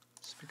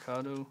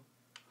 spiccato,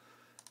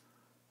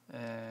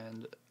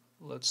 and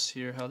let's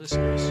hear how this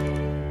goes.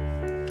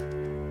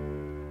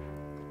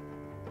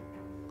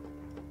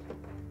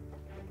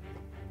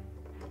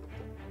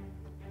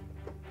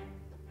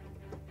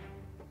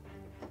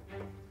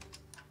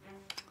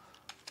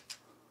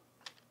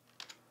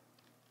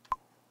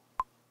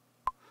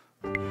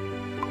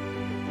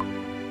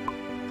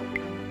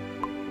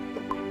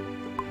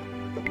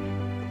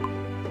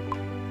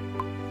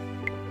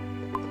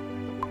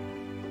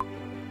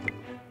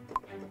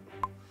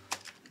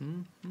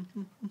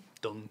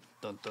 Dun,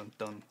 dun, dun,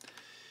 dun.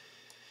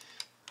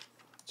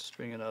 Let's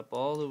bring it up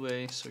all the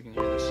way so we can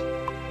hear this.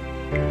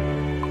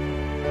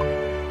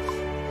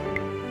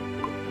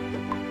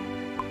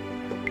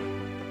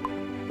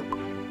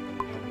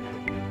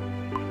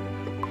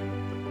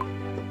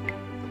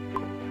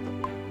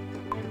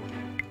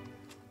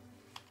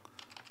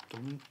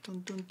 Dun,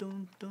 dun, dun,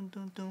 dun, dun,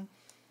 dun, dun.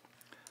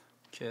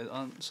 Okay,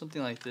 on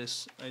something like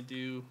this, I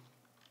do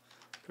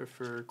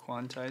prefer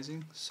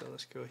quantizing, so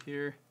let's go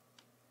here.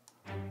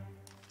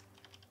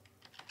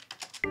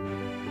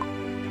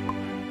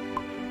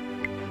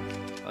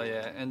 Oh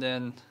yeah, and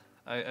then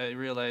I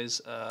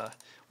realize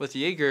with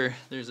Jaeger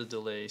there's a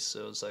delay,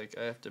 so it's like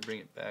I have to bring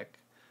it back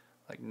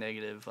like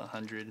negative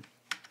 100.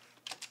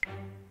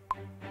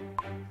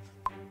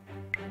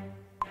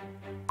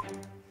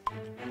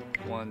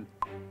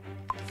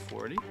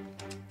 $140.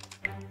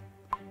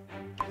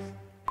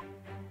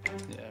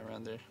 Yeah,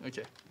 around there.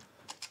 Okay.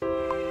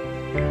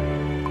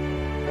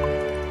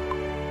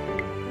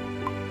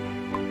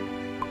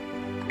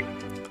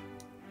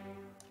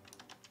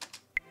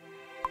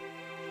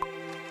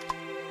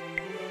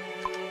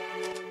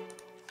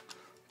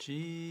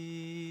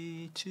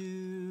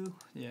 G2,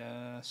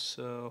 yeah,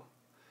 so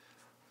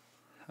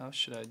how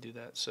should I do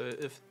that? So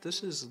if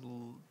this is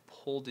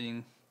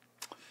holding,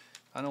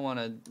 I don't want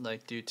to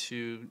like do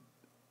two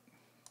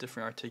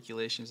different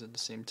articulations at the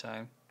same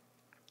time.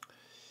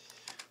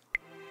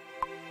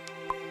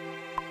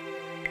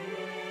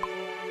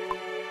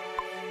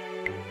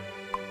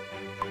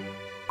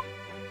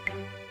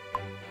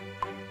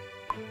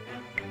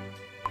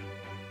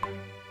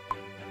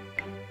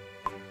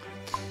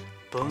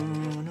 Okay.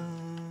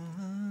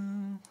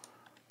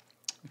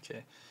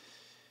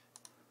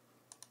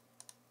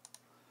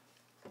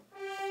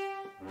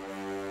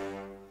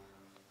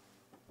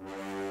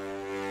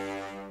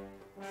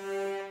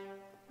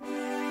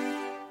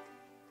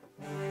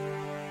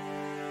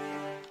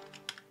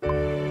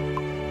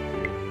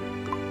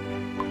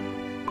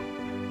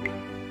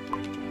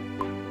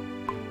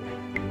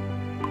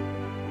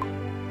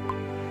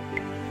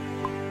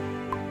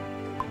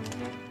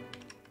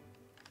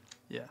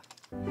 Yeah.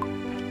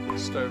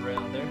 Start right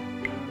on there.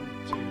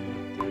 1, 2,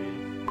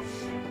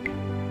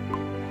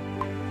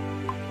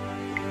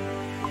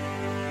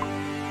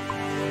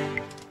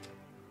 3.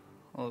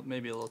 Well,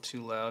 maybe a little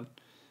too loud.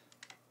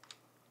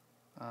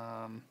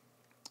 I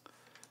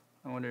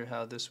wonder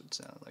how this would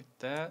sound like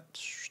that.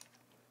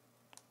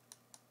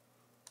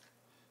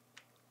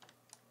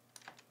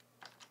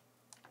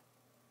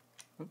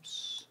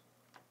 Oops.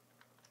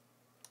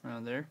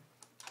 Around there.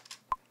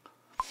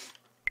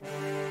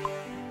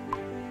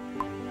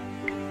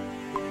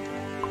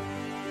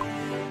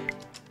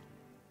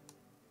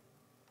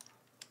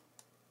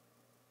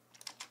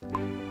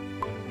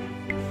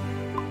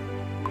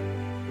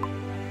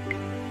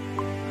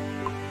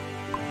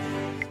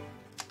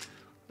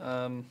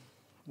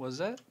 Was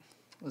that?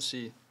 Let's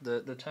see.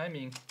 The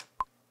timing.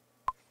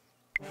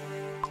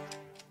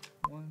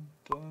 1,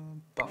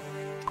 2, 3.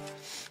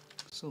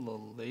 It's a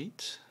little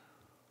late.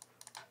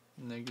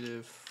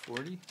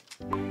 -40.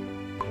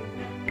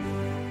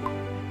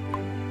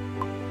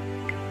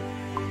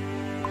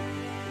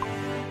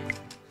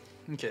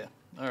 Okay.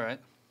 All right.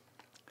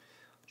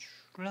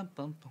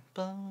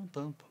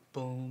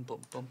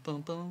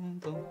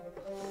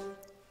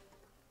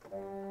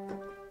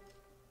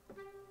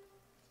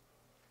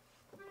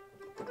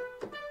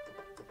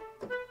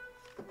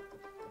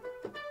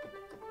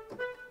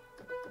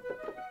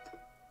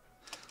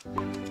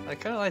 I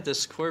kind of like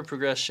this chord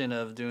progression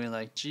of doing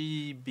like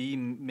G, B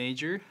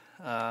major.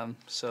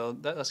 So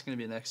that's going to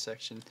be the next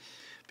section.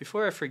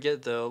 Before I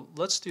forget though,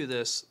 let's do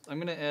this. I'm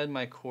going to add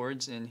my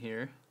chords in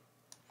here.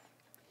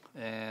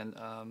 And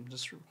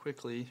just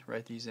quickly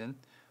write these in.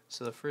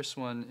 So the first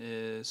one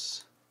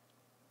is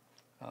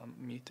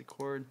meet the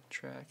chord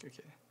track.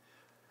 Okay.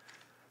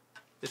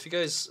 If you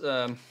guys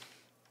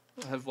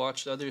have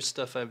watched other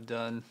stuff I've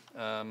done,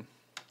 I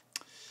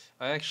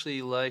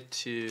actually like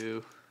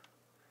to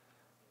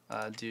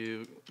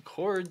do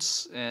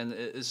chords, and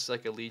it's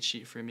like a lead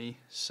sheet for me.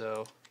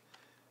 So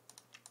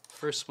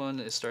first one,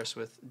 it starts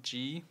with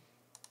G.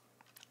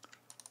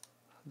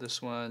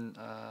 This one,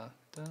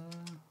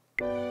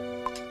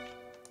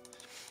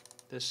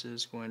 this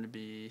is going to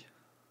be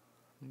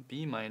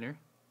B minor,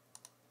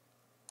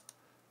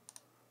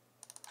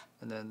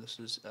 and then this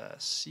is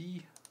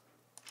C,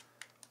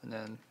 and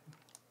then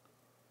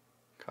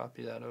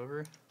copy that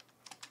over.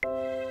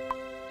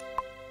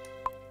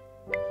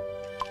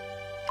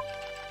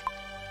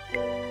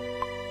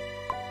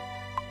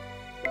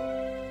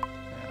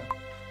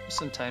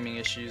 Some timing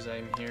issues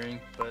I'm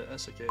hearing, but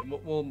that's okay.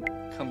 We'll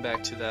come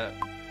back to that.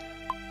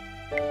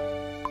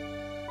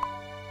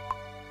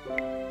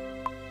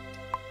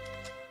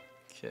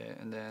 Okay,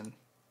 and then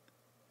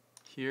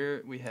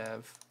here we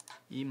have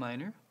E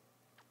minor,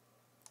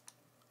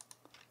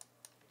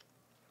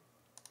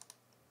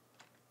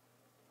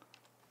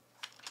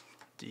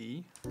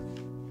 D,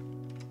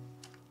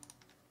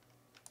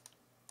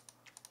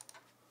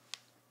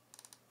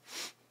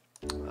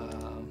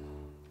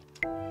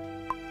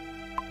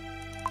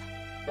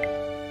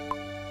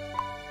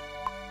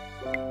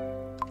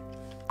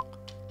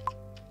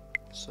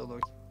 solo.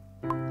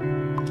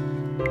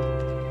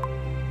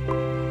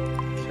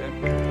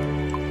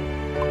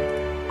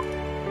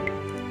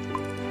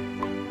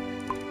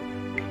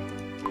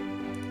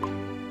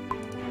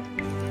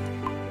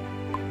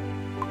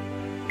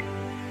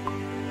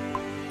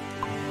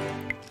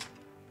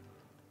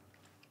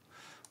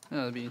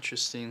 That'll be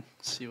interesting.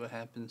 See what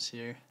happens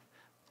here.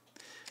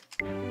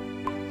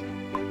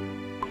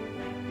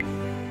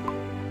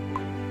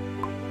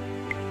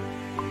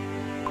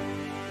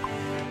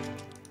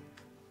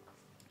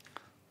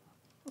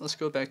 Let's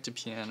go back to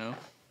piano.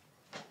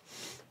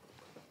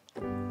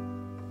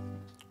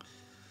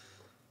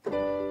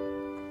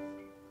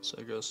 So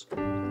it goes.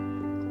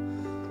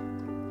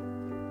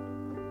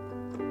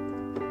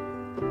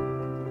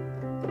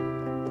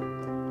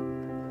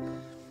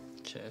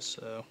 Okay,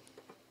 so.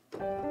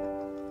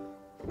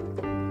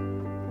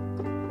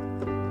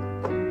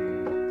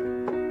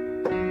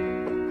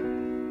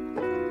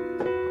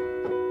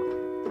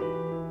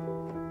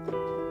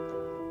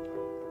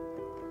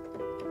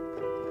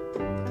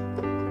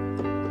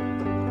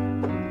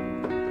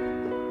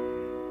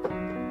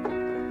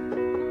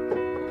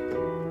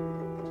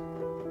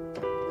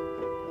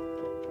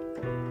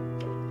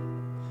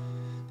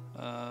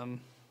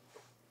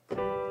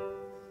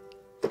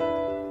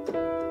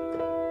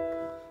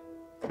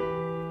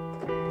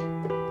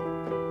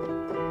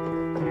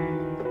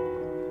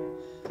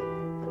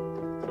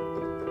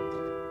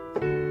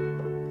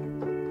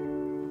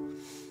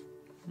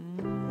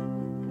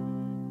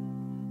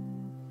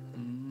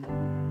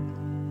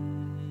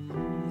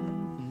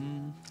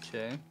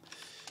 Okay.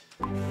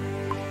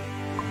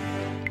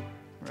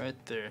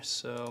 Right there.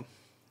 So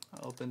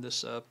I'll open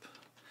this up.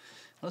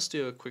 Let's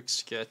do a quick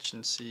sketch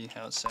and see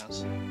how it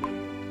sounds.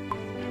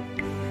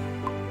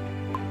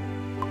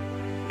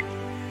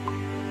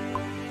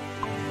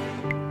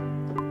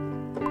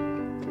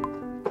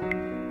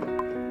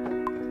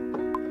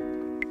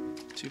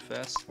 Too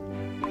fast.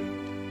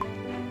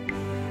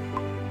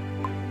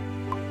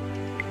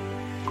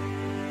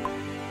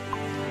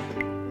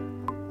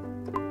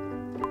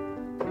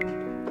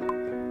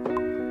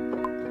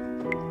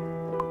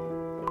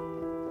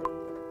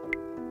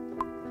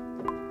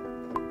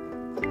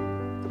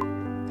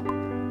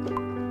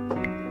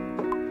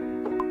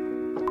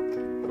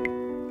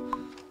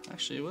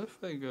 Actually, what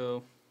if I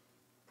go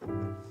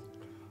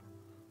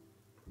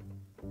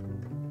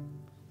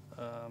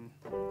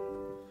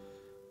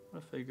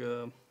what if I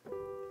go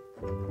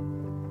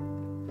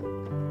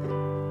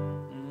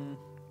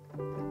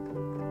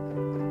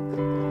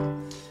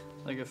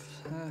like a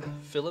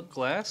Philip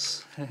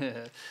Glass?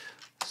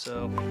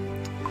 So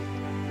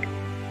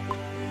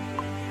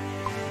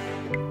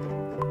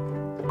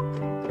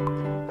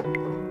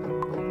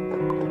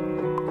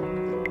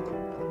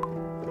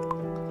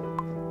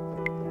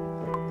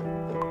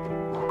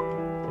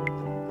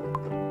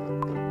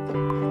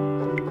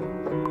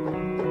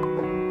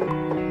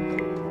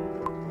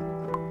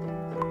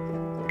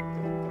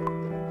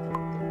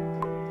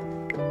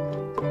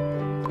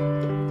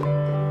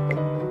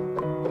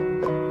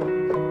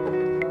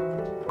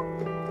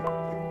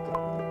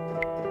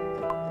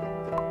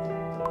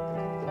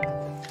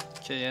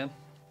okay, yeah.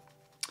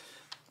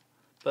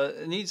 But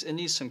it needs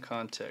some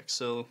context.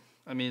 So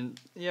I mean,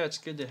 yeah, it's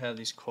good to have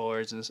these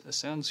chords, and it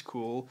sounds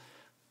cool,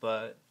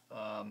 but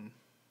I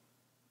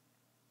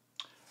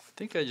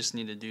think I just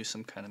need to do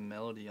some kind of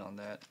melody on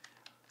that.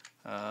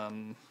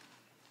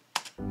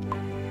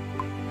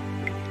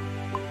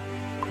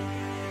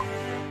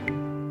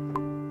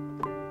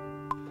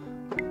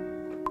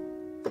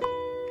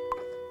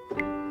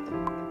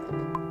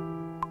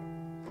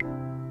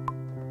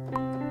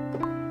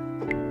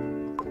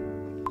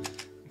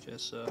 Okay,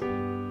 so.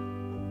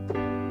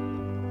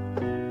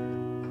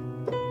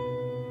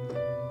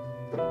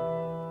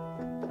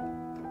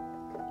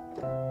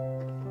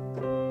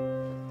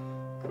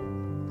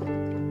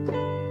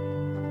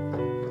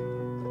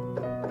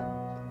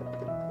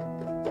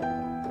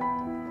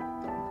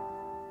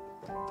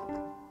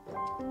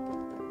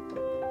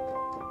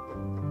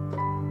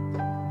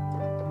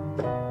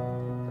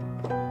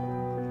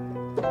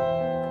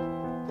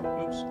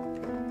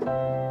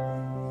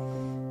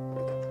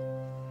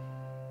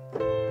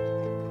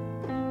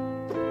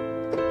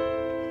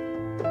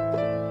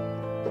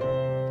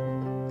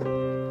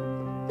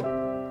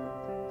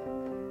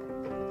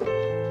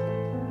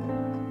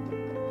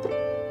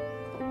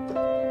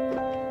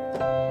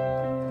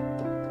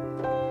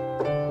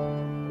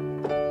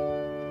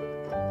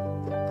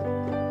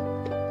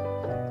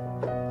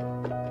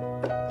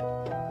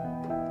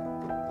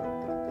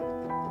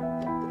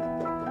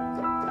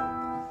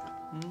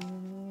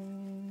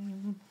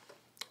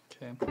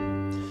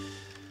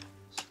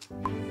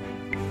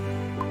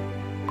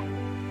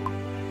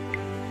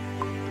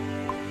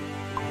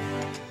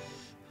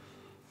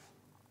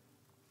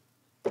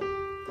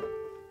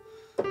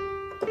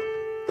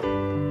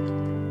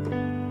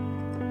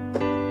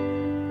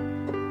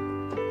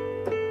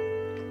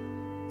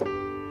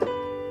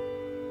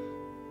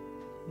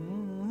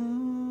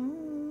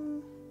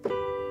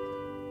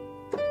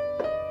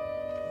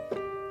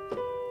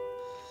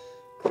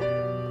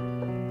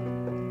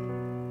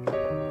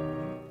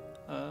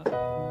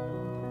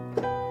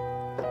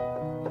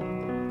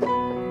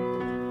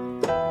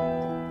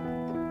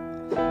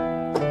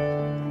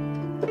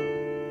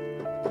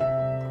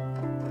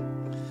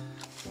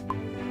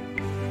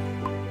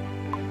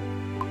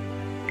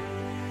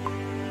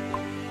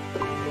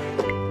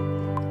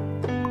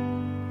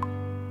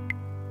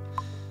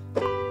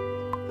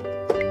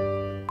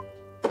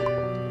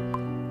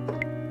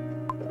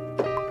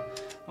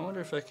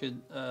 If I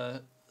could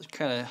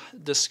kind of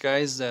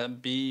disguise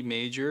that B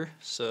major,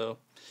 so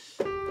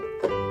 2,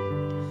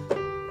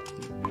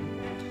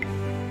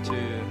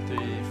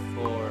 3,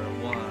 4,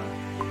 1.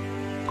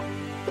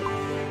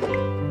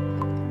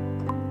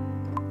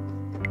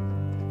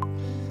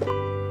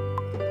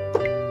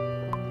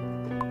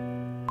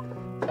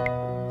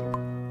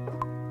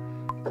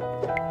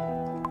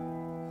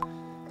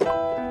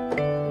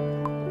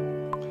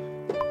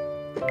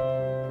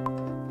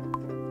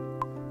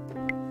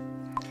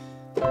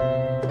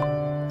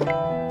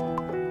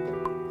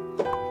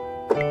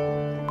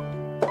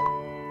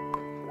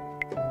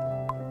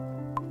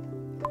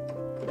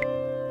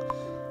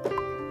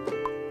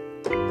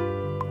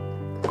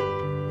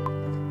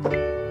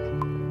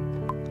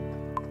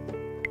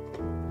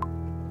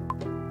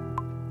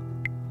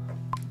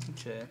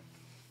 Okay.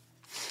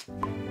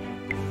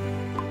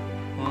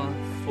 1,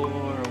 4,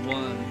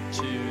 1,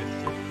 2,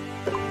 3.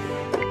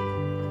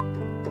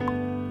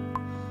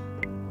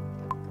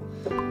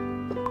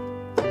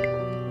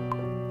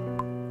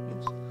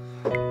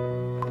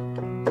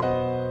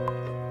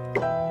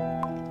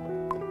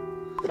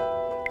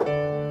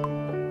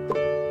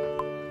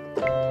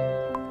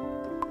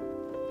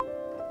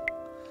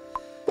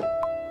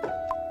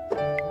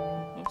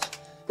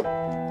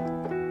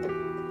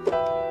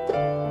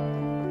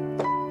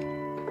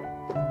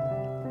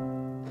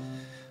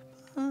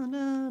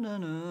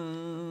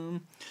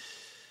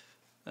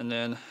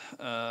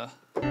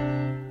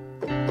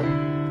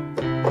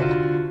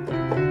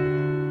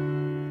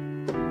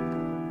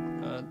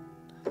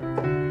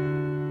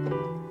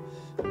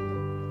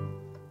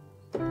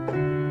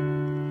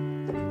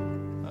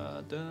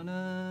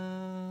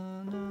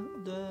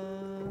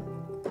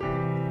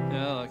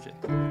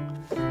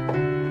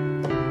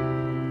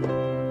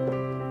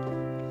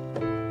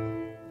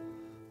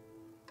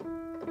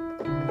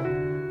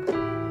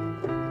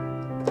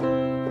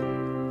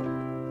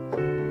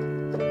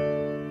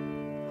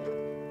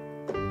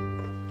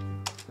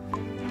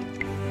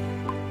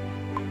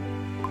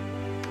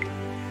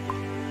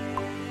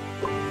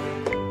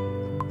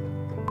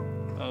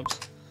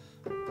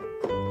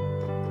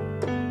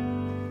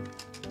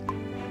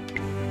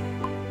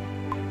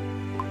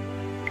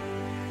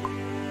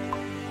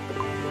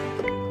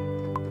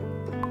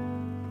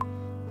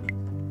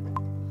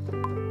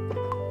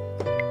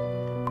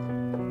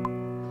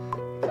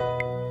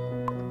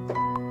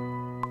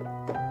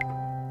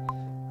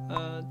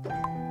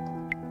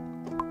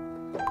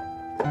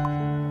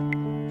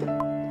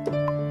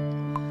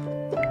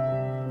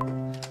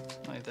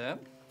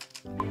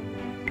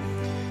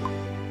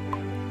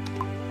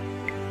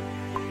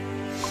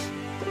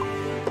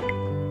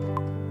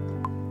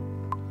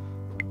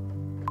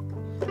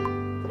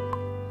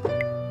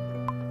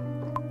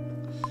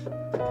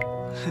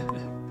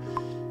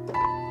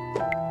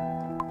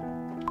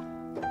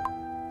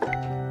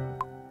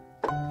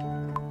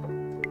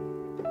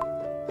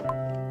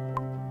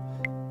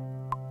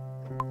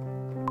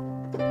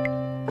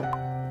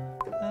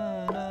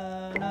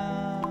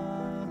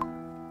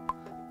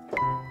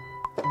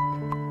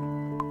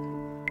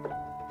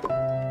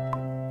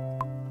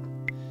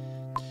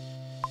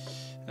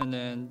 And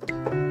then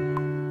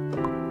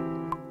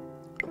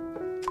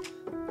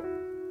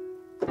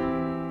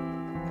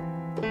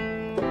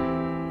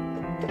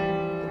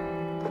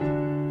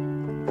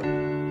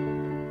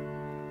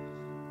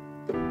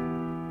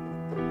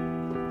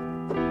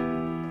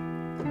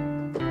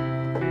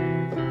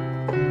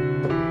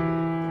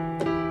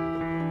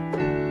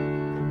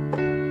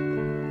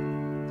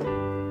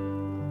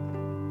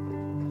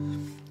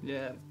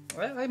yeah,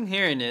 I'm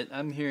hearing it.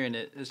 I'm hearing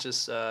it. It's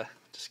just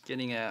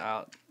getting it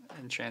out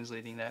and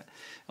translating that.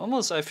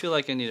 Almost, I feel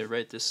like I need to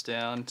write this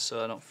down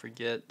so I don't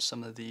forget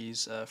some of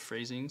these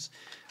phrasings.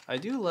 I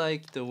do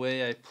like the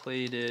way I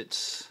played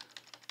it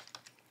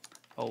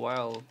a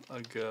while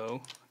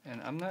ago,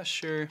 and I'm not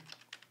sure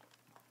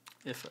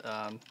if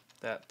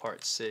that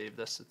part's saved.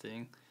 That's the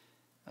thing.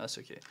 That's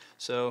okay.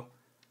 So,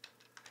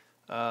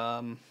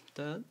 da,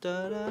 da,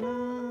 da, da,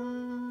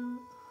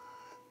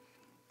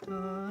 da,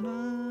 da,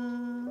 da.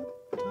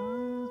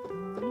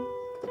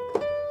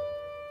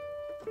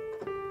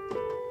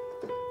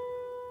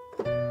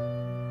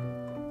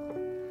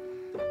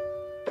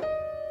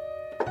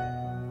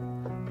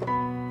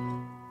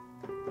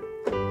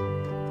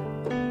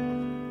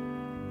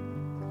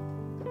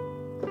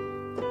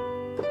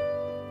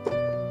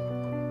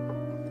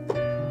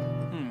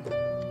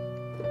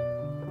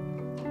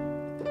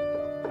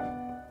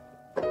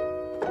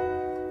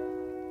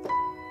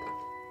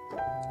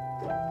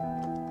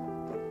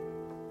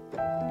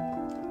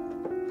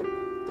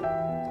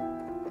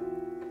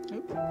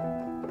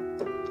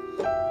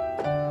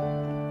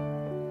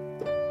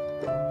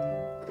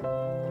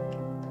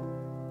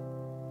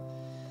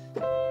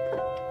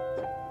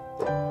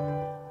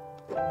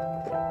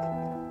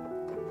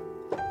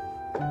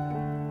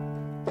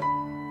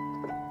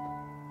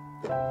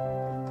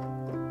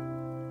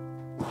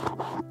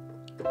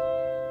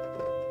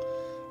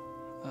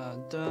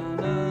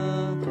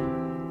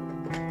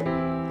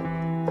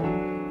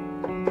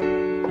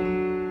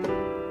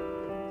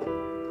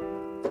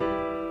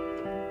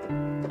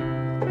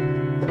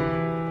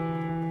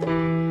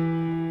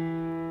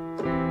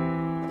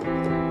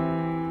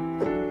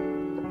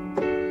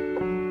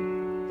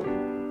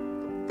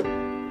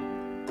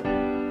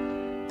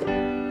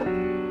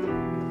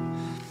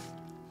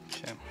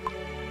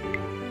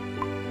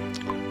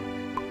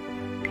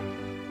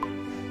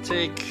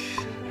 Take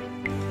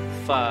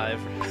 5.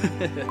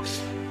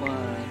 1,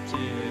 2,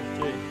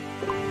 3.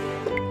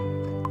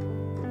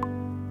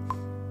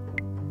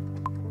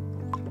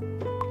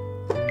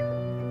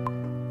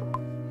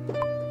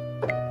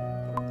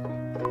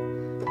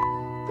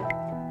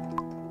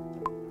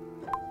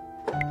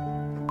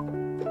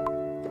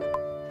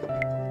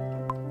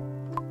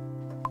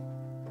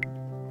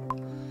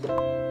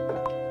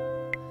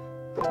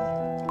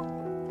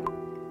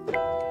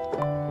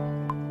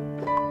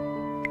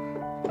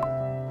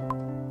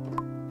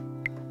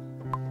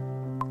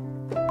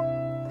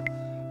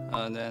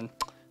 And then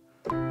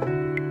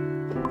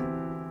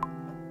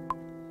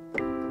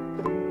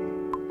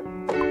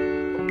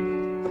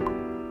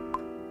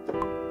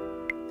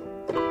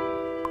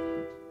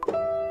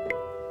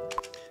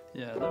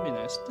yeah, that'd be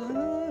nice.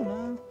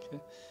 Okay.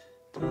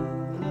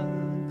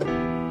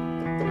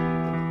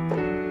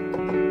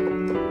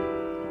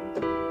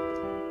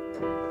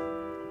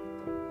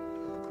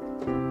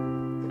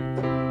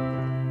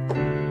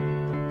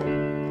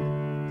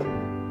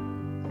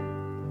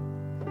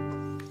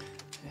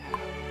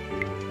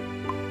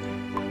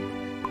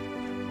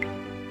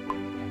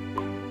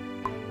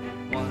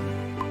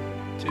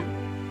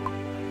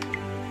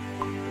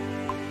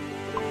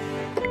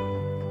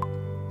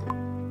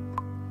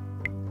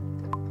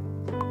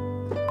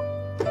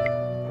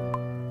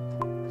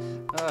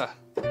 Yeah.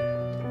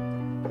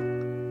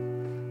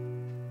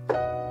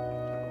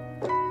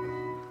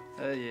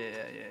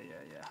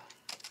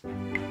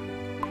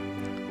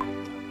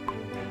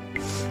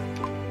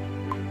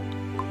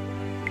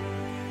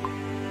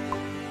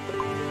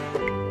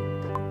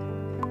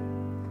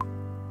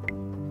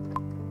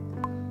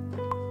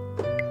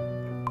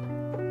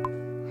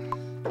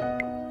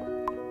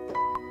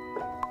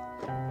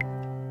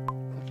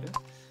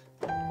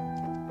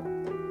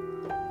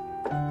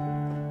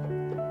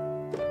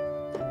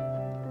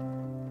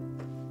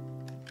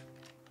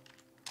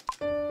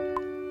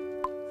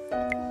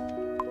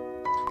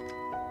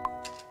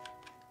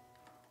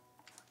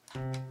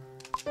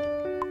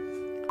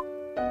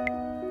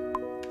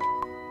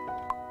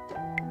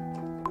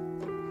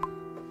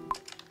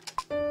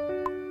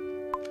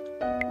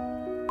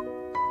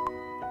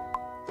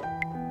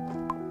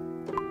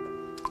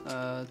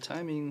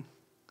 timing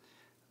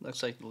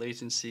looks like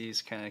latency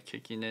is kind of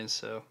kicking in,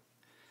 so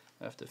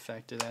I have to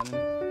factor that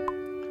in.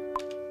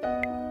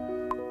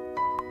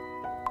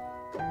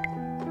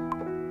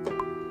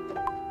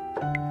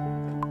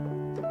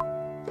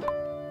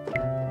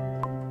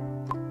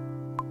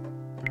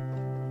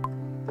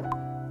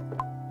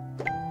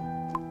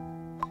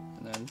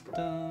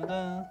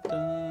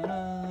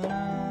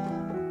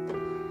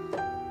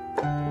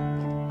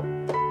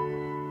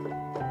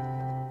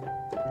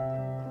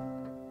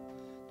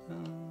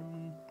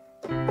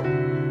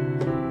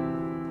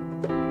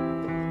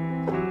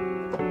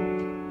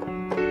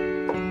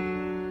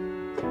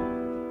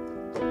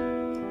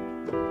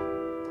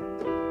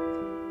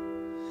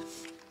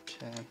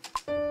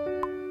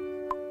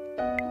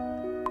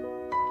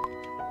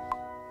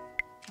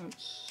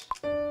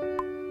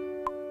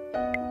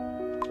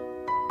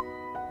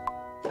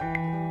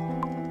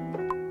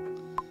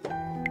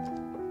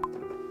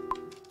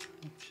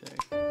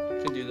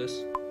 Do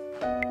this.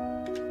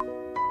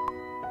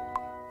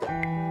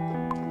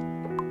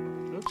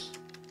 Oops.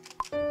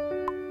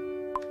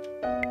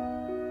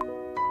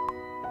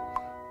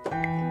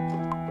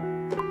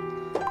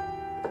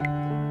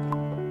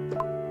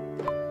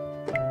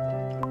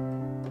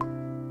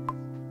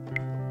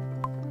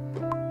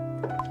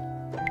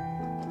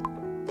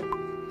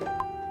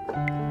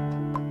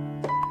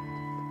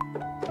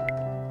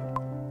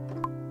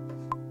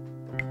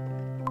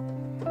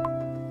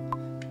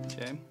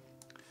 Okay.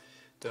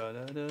 Da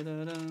da da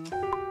da da.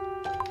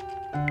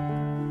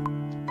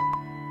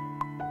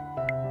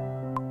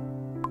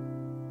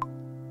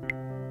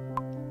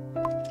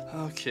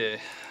 Okay.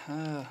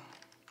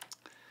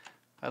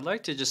 I'd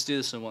like to just do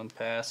this in one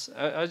pass.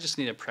 I just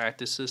need to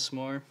practice this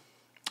more,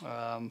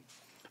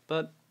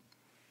 but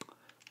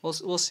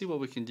we'll see what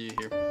we can do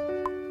here.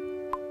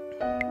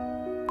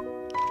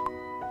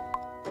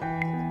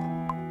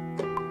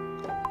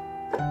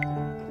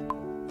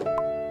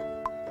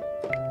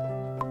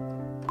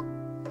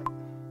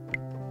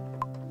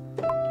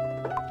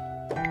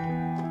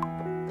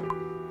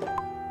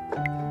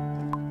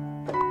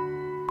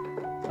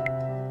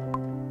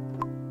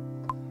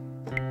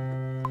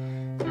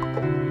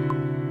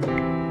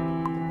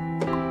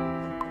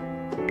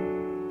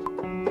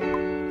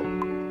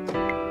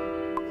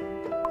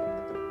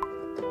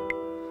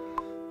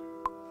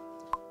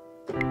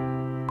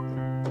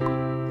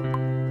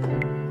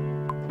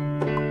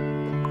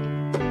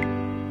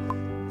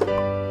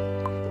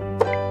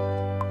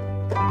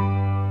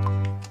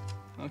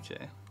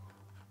 Okay.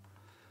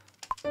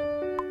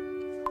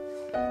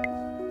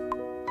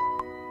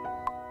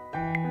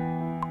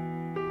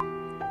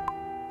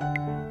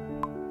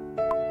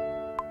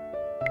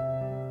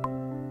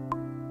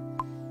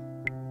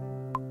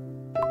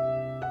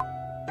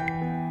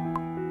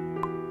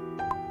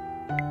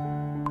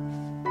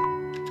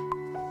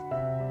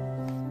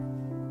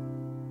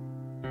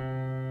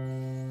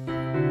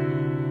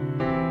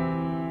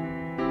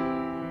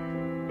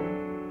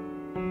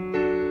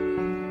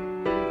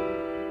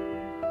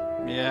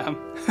 Yeah, I'm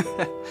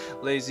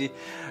lazy.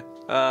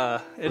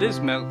 It is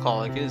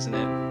melancholic, isn't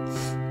it?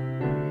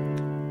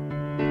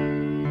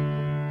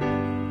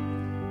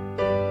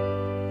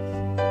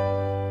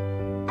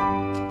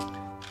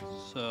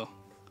 So.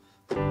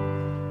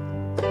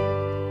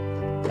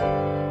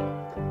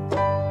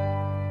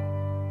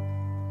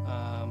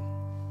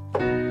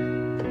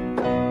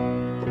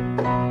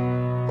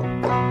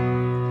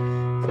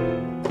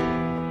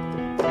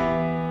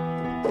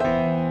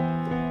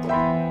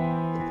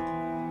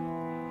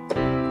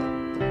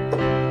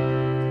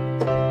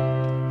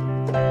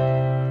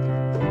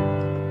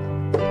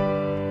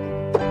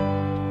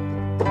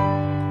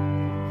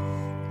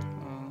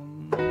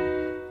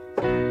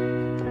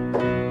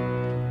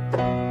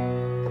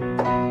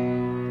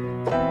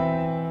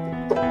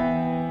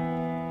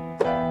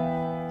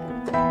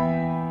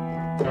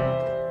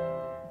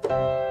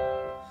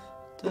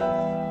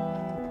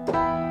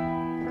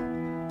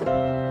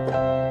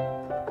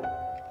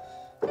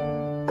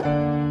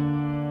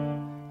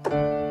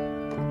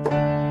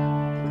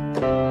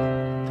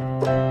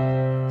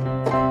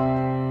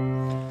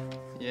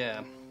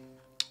 Yeah,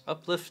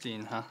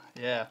 uplifting, huh?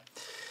 Yeah.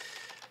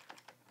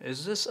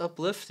 Is this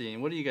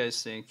uplifting? What do you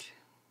guys think?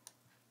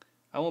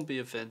 I won't be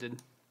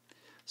offended.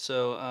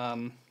 So,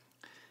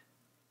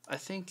 I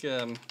think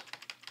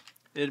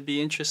it'd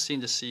be interesting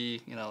to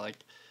see, you know, like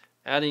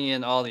adding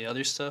in all the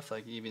other stuff,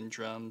 like even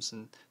drums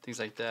and things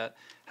like that.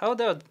 How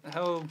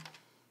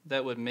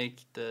that would make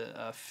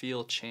the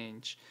feel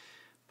change.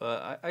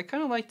 But I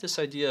kind of like this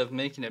idea of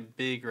making it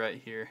big right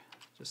here.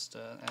 Just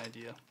an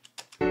idea.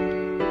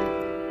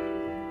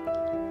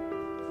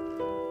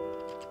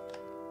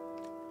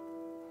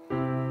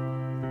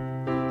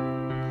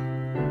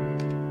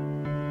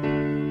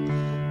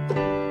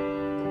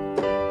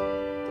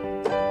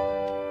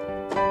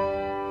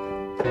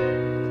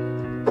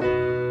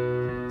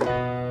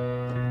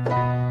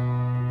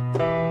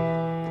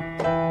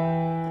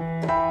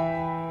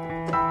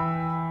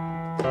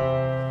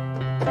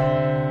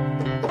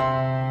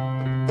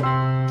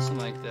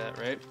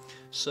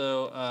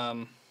 So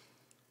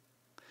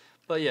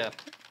But yeah,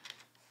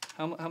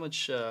 how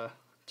much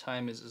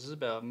time is this? This is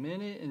about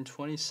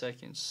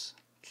 1:20.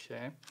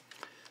 Okay,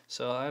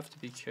 so I have to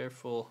be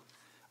careful.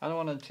 I don't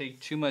want to take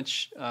too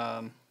much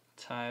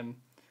time,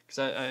 because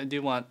I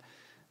do want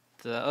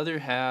the other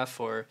half,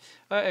 or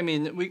I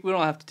mean, we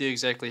don't have to do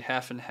exactly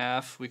half and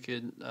half. We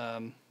could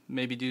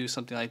maybe do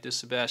something like this,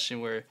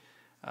 Sebastian, where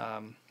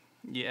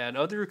you add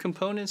other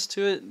components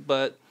to it.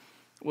 But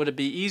would it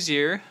be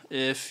easier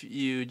if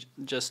you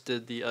just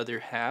did the other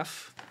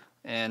half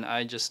and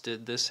I just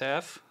did this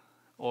half?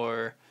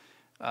 Or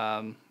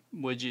do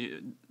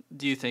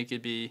you think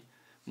it'd be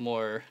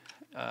more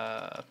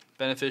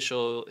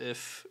beneficial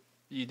if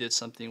you did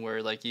something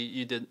where like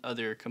you did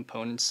other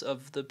components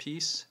of the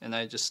piece and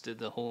I just did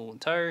the whole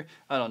entire?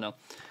 I don't know.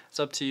 It's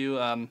up to you.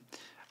 I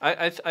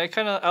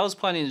was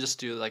planning to just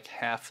do like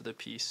half of the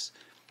piece.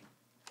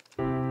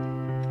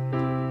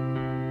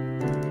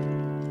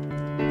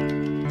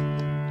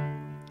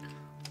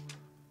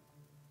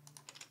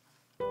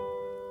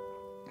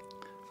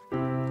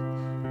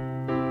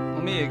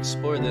 Let me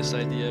explore this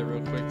idea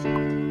real quick.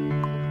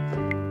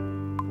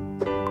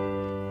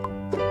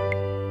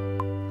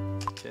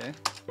 Okay.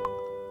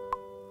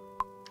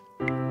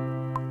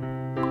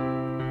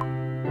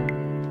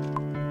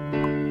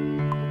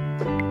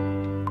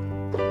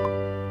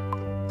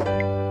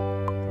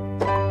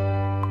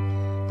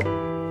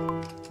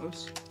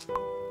 Oops.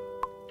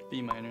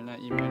 B minor, not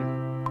E minor.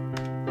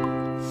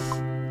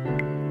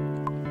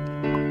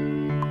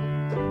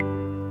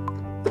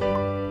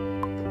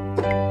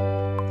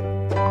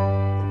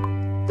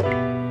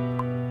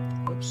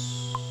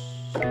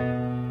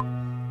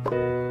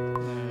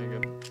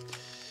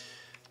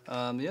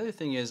 The other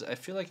thing is, I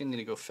feel like I need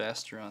to go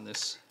faster on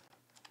this.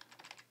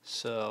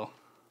 So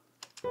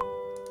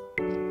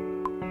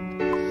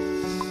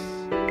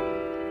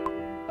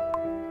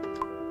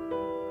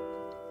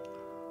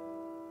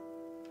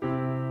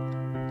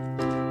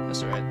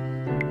that's all right.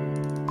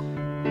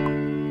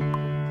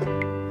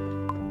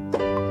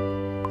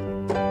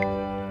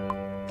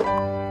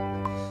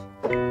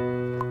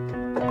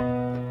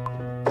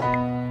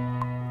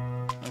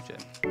 Okay.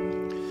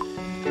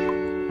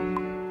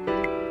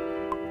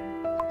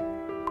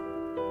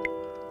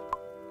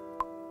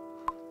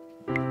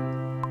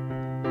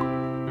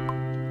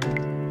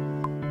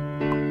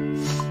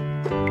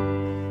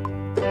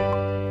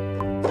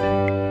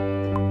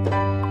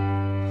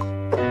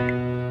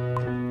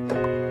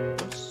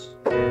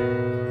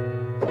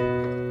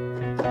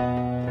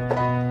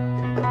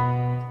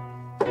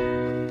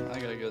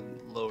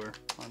 Lower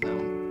on that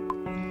one.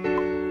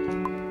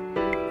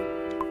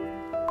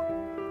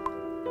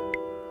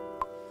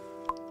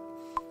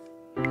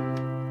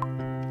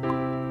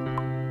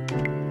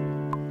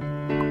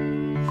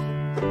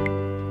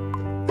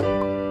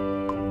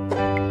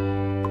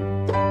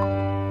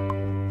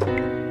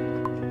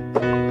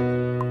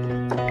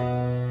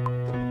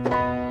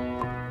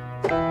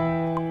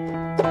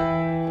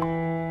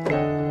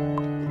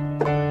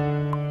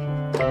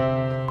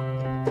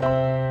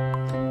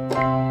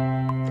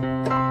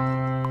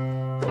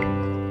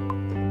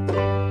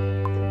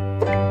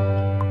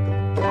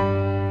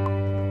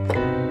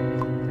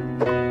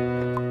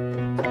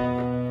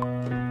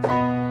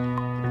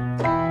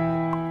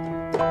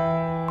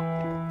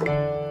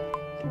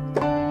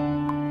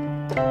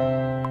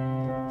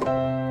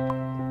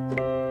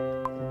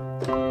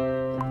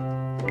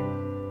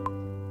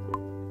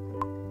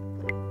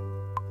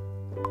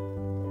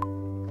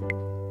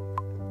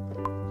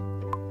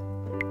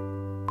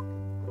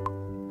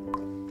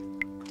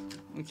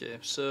 Okay,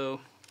 so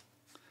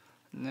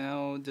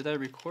now, did I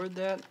record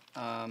that?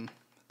 I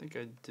think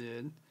I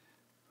did.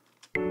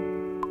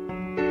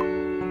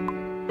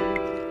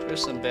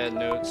 There's some bad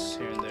notes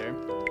here and there.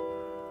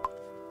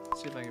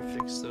 Let's see if I can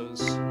fix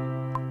those.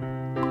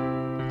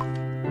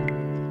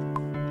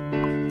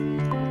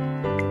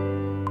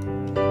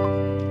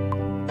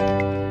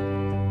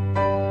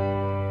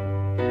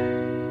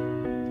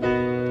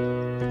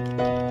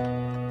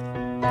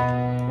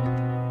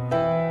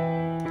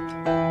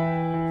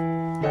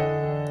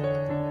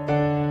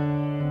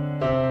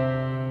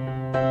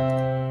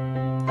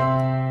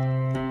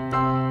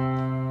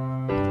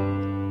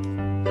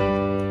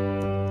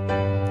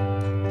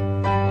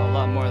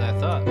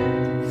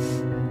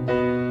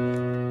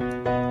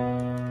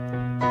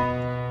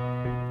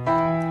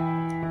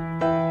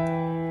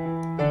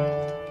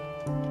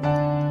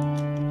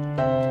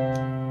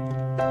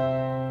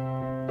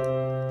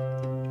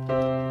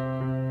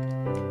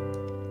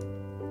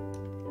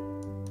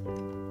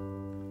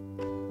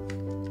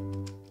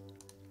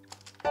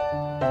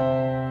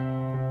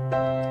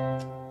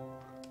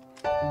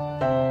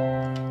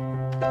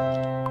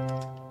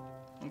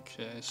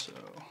 Okay, so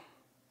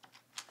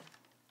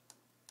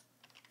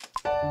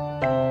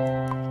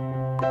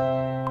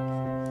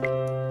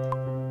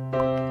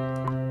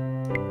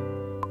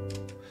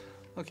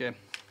okay,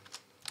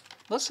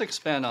 let's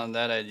expand on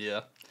that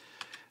idea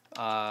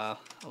a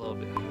little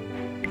bit.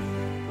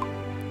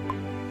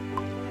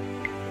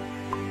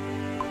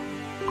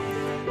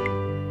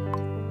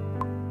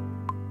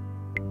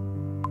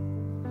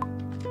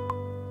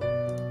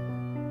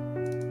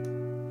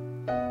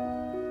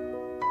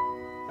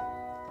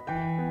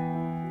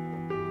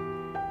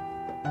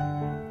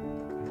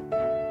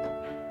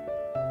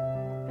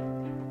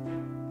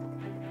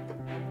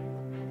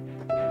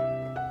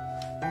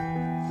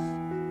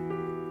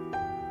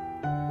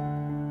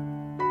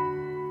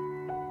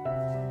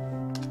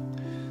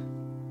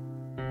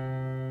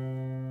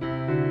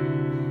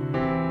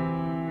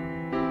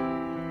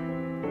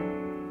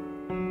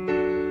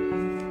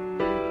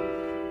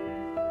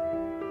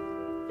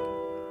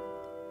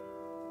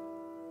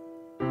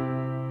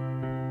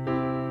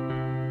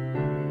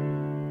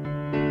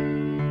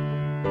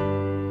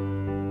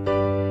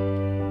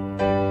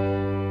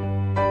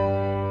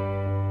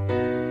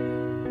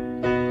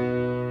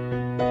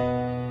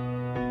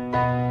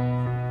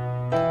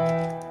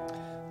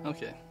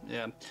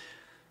 Yeah.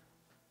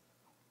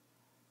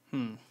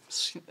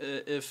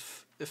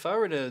 If I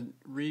were to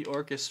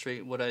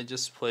reorchestrate what I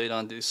just played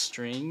on these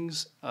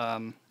strings,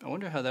 I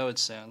wonder how that would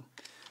sound,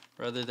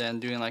 rather than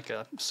doing like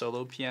a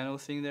solo piano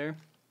thing there.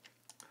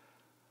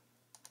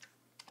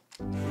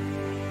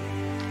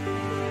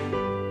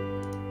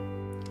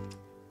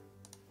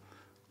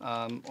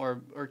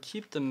 Or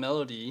keep the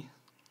melody.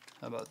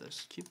 How about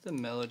this? Keep the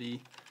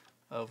melody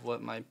of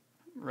what my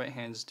right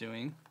hand's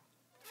doing,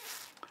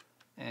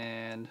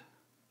 and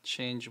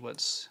change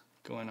what's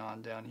going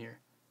on down here.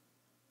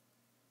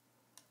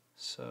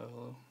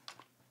 So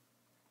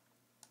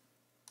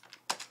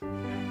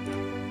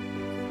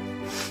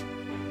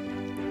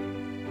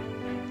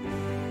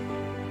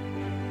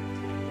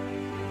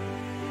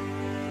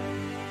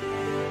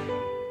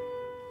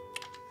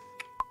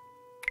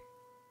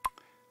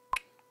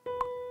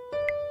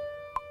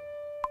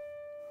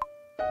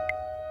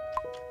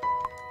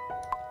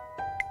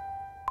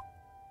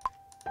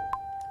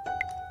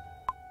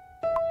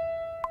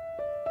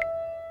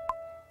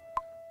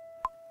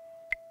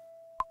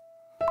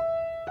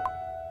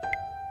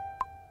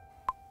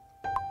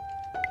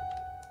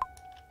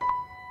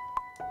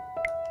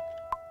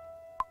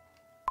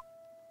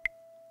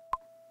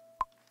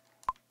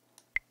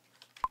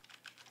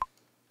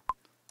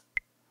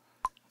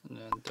and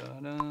then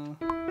da-da.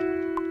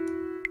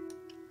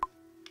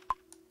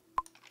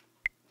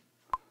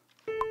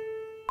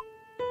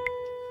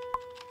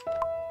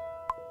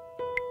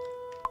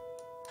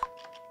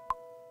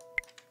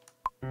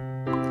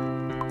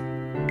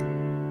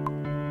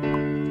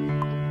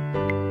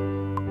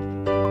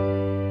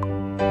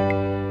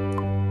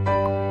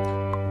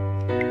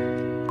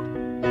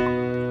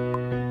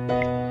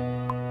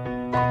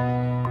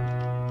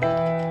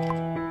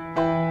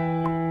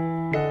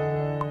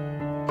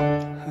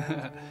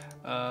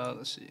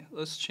 Let's see.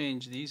 Let's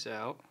change these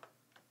out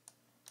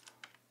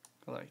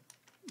like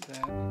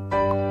that.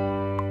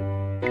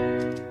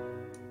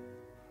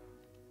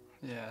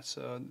 Yeah,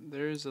 so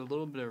there's a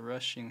little bit of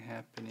rushing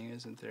happening,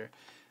 isn't there?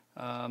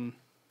 Yeah,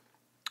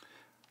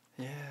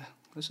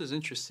 this is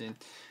interesting.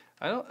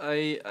 When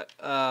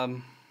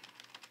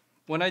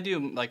I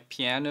do like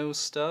piano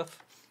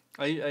stuff,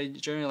 I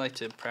generally like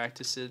to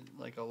practice it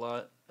like a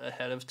lot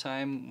ahead of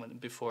time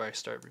before I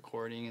start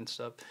recording and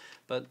stuff.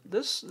 But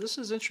this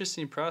is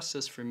interesting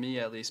process for me,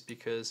 at least,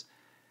 because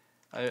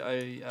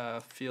I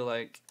feel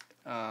like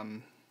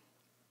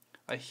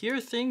I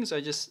hear things, I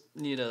just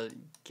need to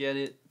get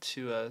it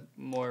to a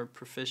more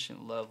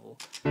proficient level.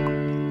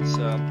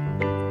 So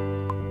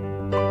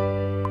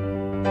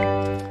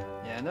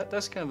yeah, and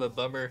that's kind of a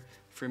bummer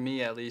for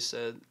me, at least.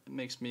 It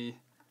makes me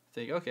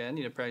think, okay, I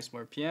need to practice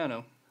more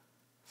piano.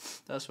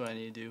 That's what I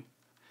need to do.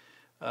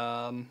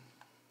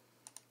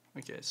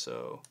 Okay,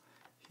 so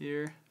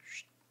here.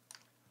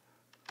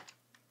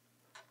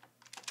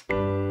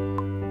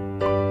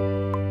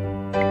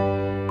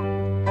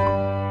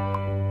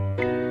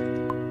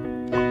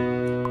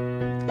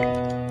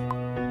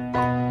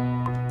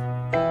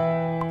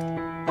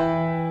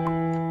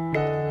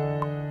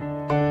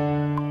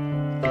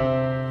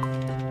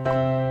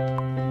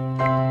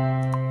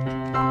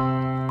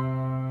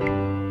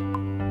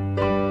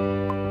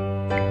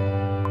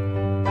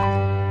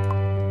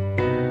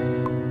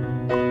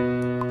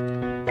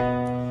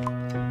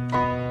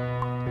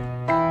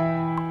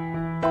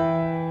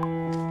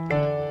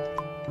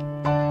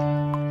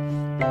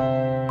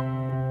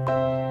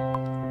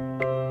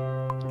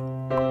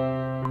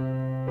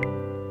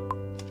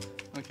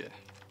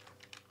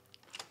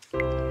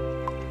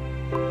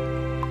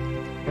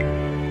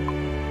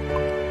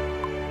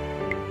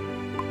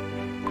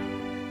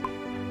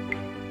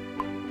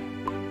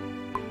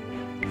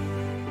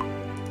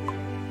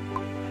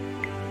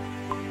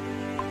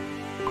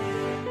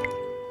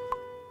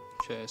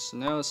 Okay, so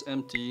now it's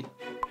empty.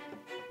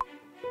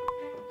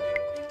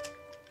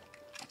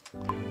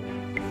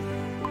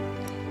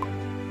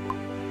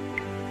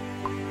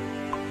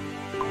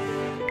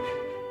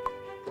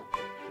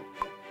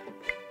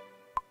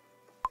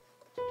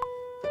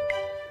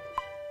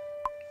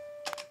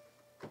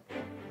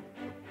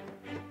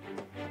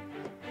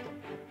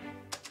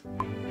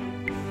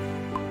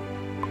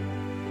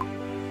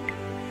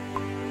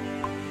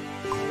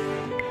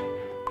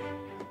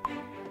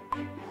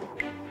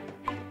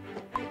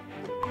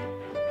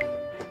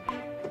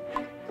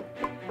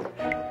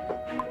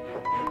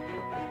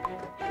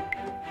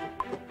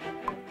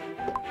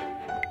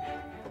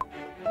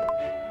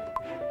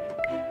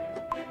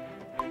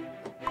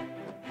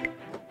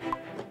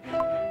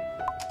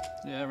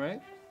 Yeah,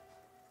 right?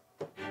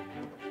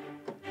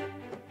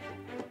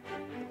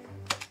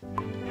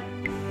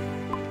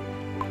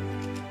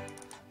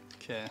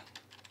 Okay,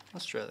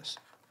 let's try this.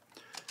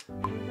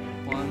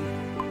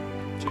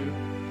 1, 2.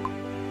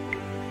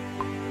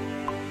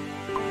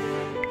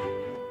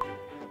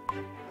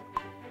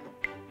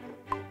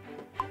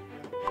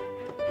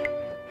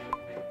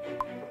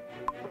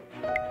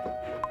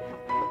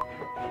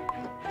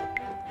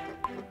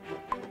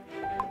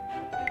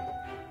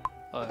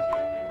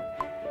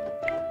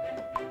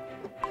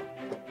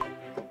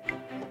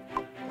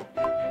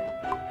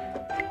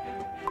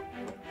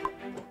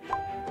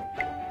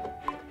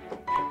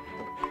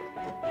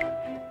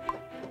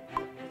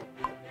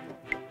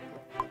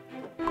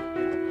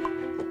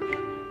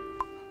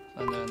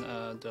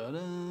 da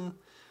da.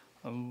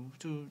 Oh,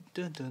 do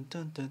dun dun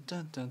dun dun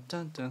dun dun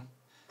dun dun.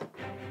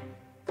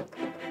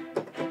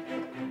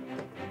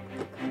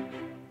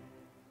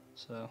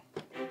 So.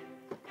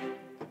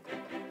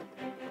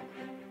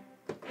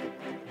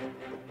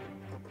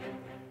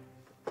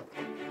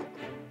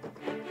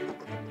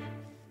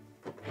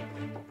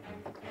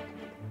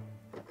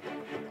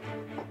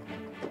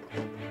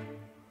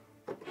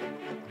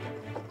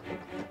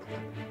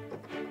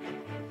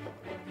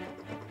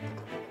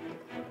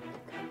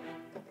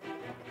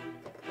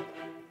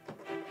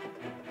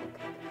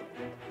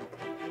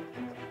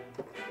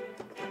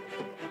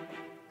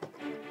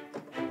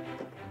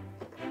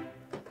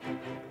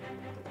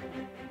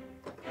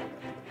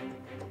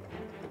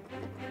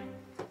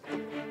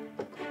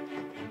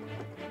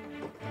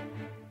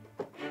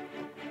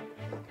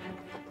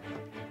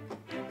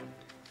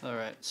 All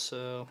right,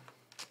 so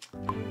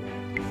 1,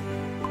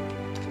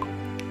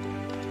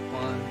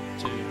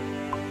 2.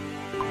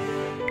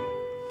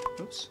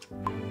 Oops.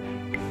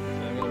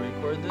 I'm gonna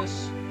record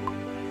this.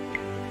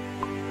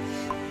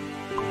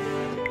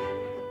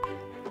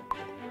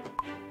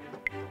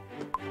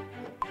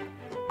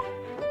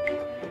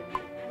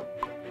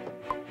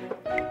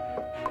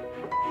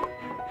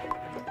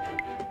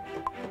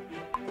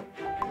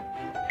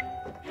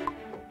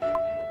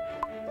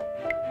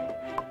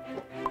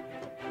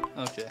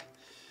 Okay.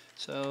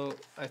 So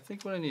I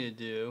think what I need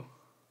to do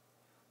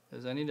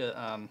is I need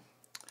to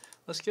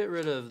let's get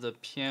rid of the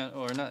piano,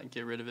 or not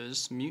get rid of it,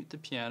 just mute the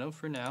piano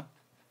for now,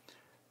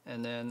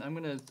 and then I'm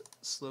gonna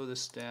slow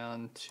this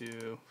down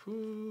to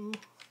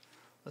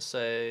let's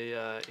say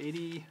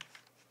 80.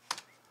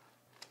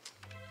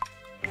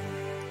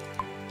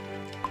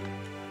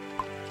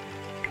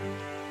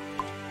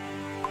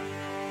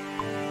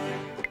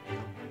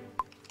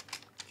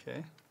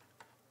 Okay,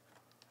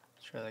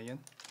 let's try that again.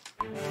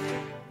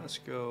 Let's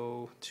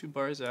go 2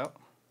 bars out.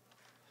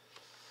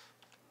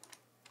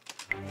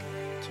 2.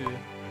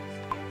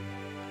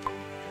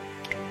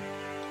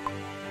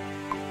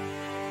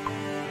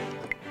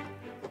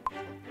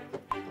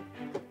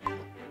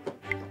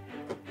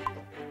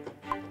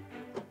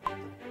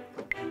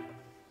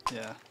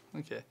 Yeah,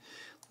 okay.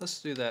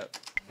 Let's do that.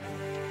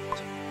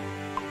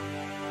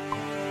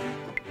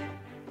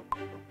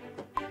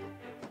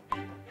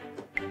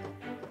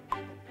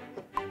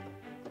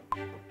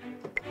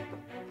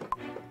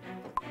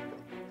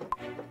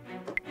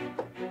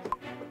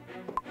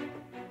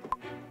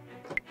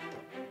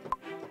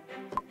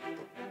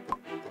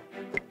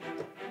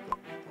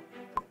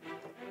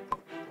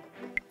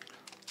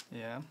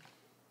 Yeah.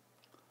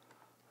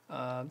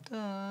 Da,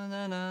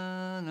 na,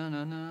 na, na,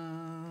 na,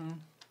 na.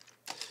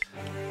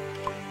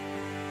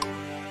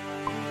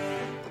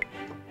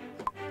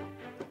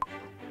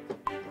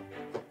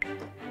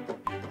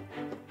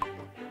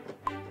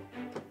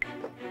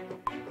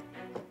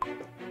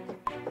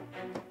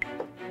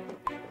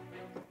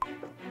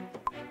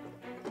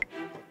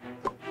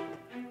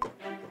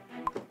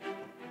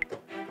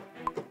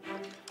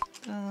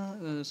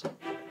 There's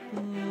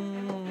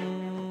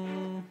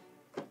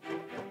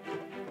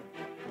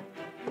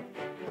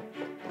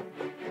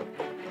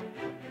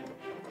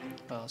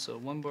oh, so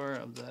 1 bar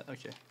of that.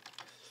 Okay.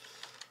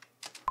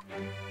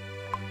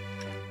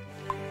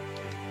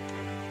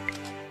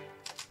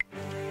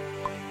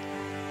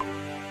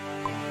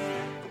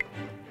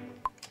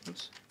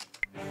 Oops.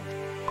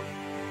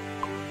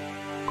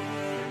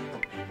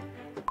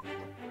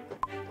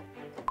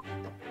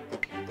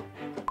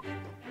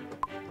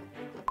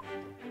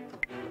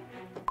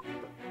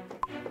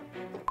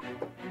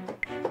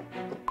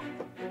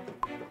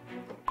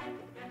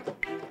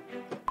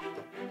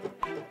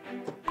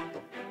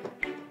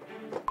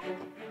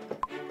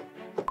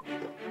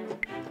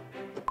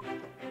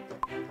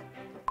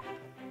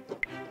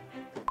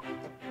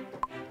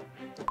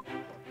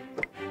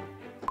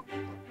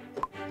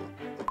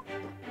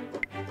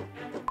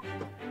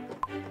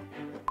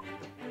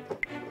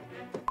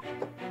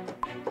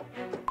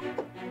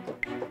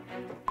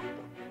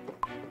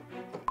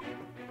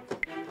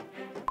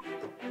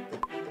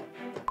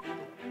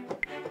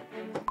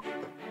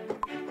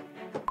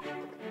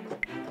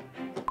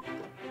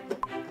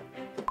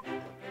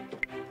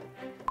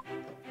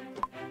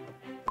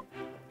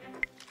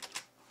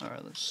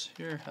 Alright, let's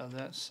hear how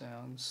that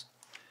sounds.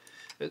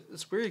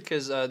 It's weird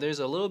because there's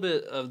a little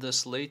bit of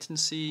this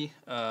latency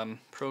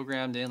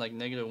programmed in, like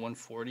negative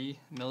 140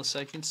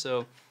 milliseconds,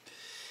 so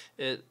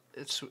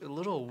it's a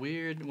little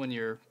weird when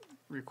you're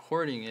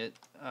recording it.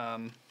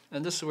 And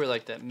this is where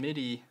like that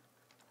MIDI,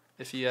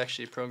 if you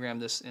actually program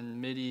this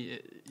in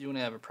MIDI, you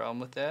wouldn't have a problem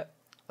with that,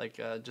 like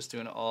just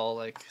doing it all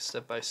like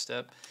step by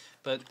step.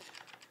 But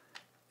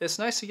it's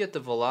nice to get the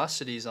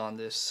velocities on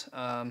this,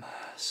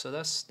 so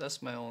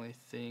that's my only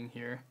thing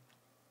here.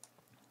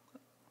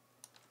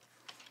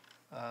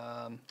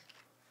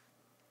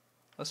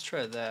 Let's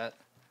try that.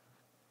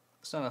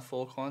 It's not a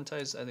full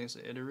quantize, I think it's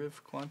an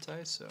iterative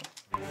quantize, so.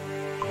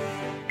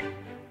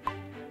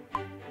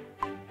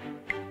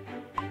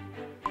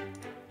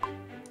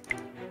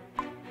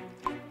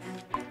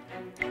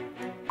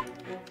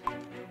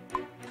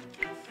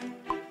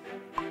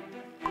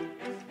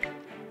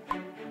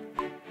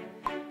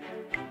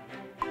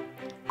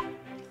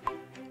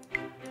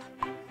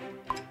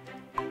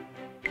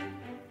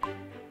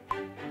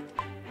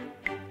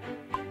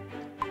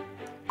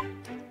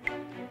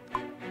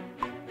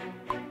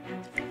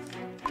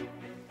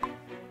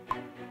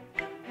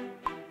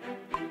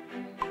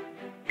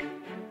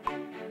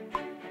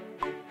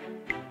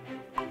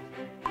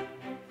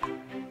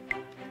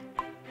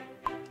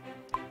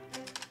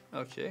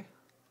 Okay.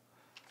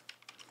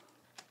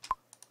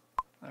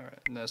 Alright,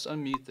 let's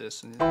unmute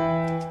this and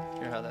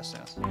hear how that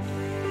sounds.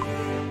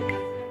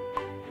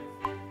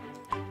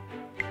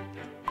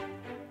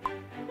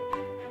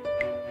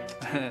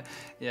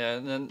 Yeah,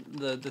 and then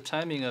the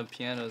timing of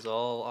piano is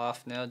all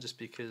off now just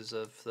because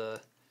of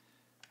the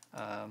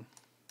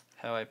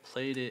how I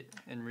played it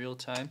in real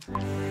time.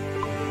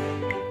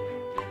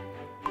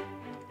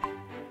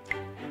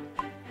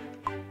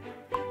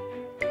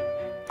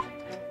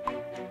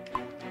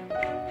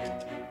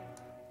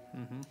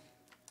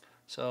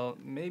 So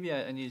maybe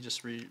I need to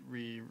just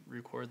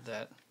record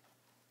that.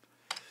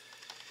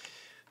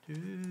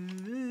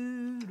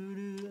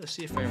 Let's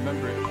see if I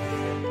remember it.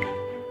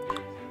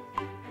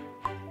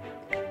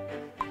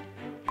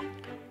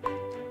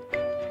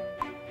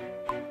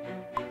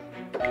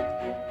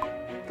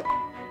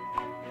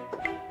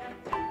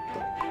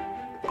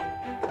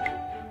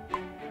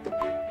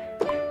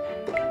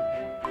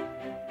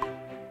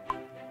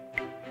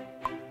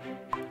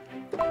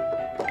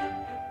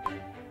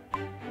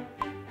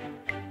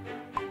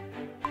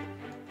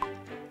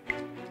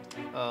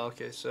 Oh,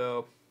 okay,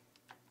 so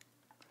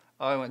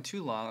I went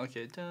too long.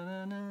 Okay.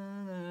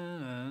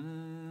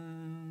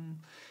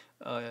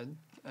 Oh yeah,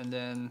 and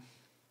then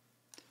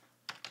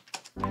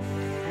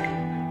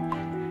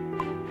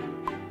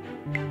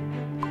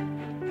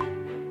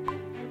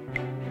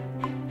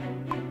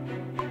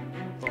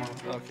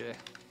okay.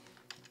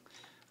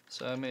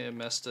 So I may have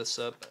messed this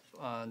up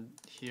on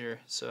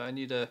here. So I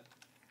need to.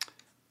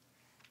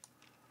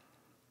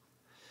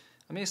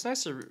 I mean, it's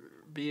nice to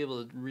be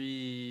able to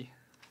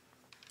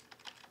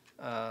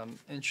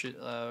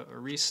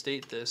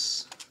restate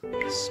this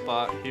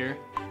spot here.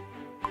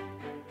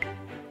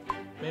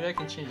 Maybe I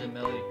can change the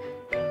melody.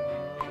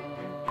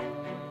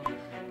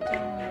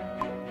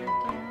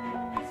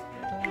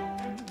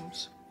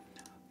 Oops.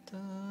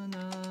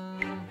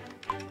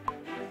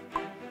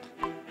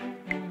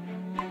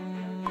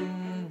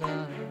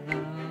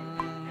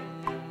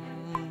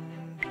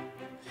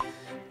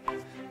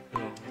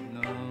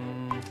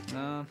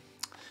 No.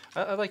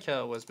 I like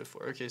how it was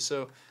before. Okay,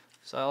 so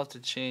I'll have to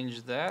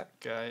change that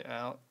guy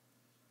out.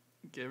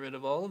 Get rid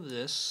of all of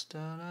this.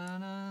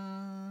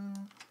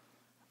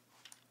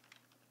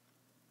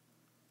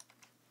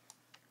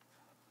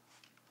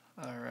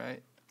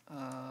 Alright.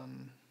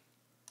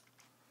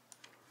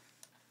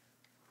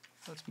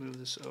 Let's move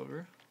this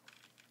over.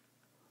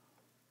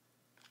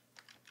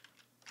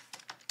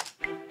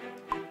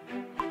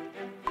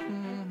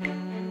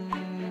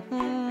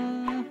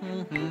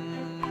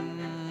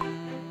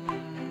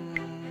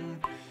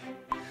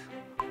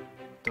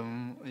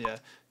 Yeah.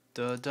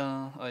 Dun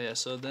dun. Oh yeah,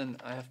 so then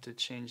I have to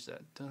change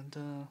that. Dun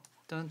dun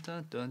dun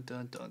dun dun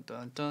dun dun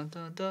dun dun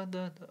dun dun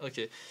dun.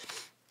 Okay.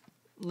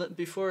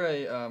 Before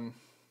I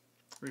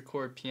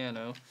record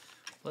piano,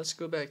 let's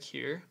go back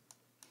here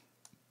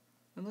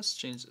and let's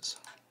change this.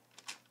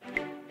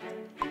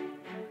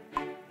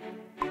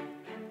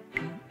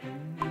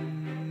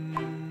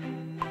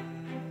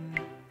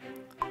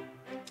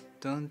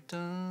 Dun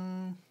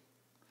dun.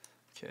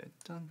 Okay,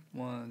 dun.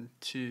 1,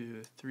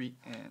 2, 3,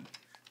 and.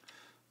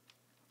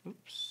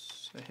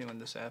 Oops, I hate when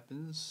this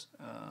happens.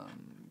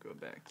 Go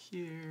back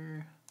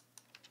here.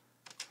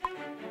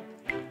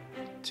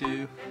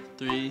 2,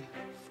 3,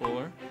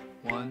 4.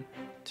 1,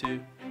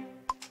 2.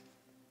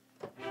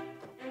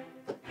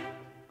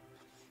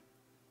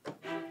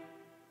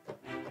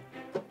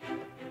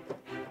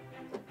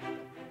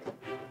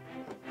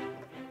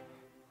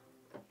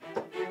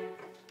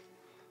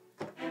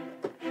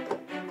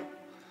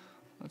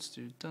 Let's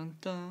do dun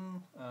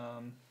dun.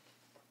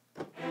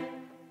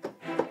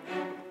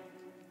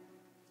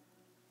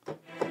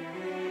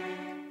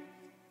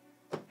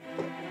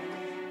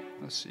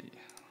 Let's see.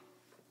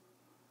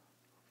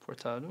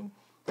 Portato.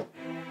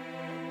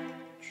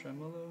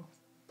 Tremolo.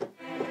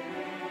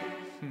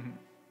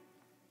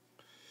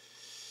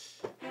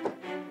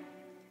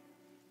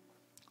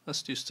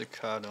 Let's do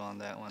staccato on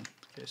that one.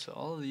 Okay, so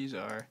all of these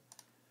are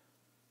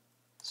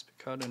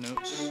spiccato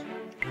notes.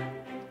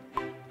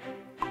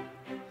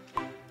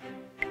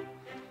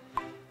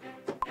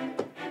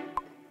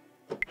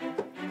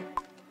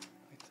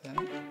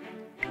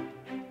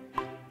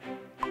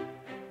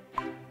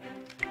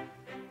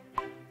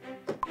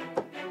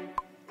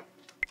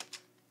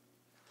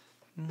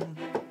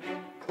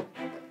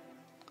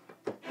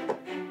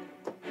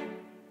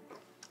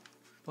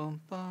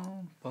 Bum,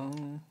 bum,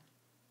 bum.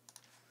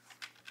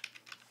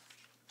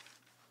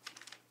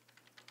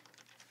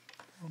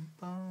 Bum,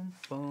 bum,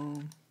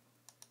 bum.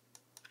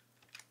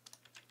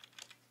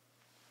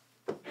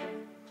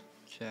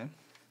 Okay.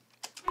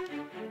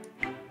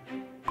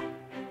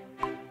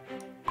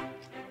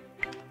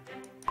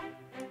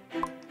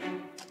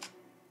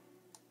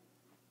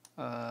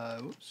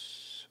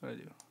 Oops, what do I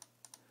do?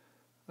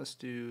 Let's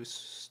do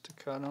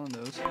staccato on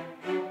those.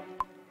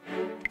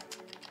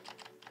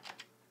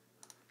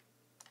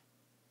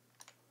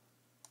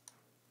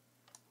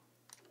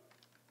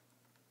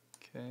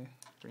 Okay,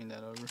 bring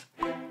that over.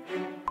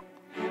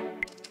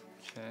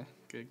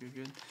 Okay,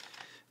 good.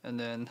 And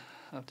then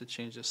I have to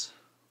change this.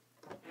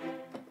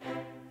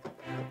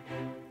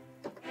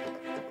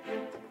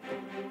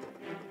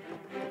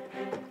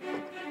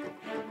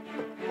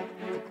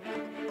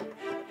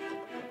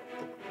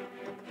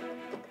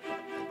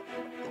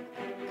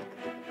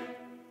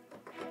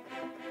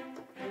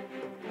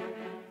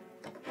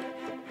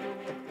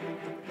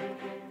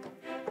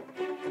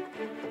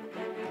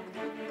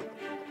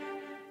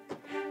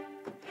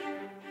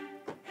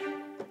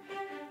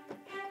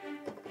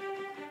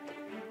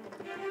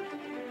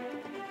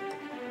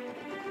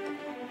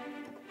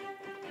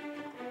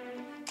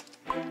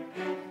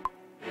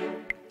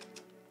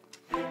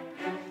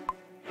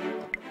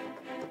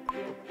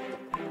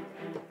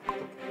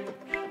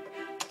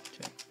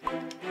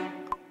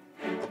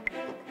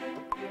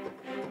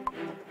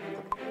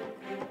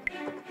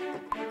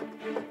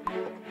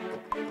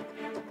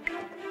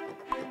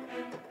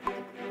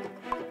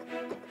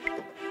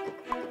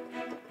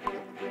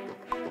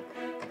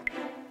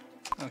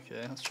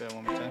 Okay, let's try it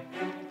one more time.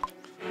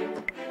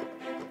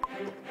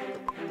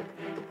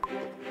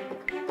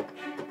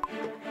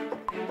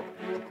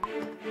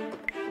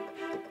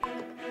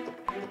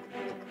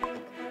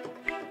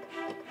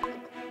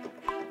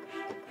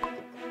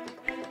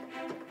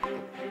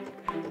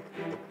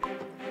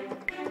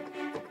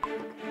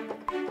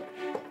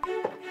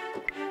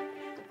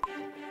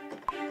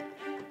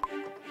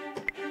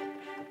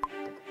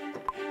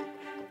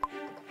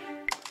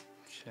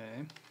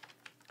 Okay.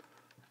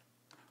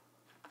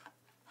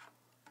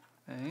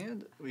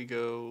 And we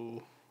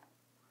go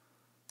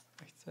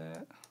like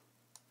that.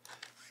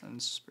 And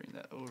just bring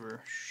that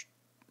over.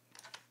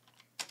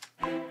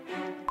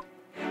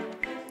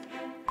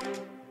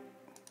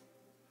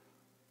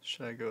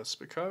 Should I go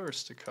spiccato or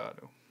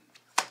staccato?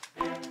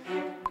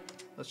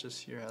 Let's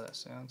just hear how that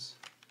sounds.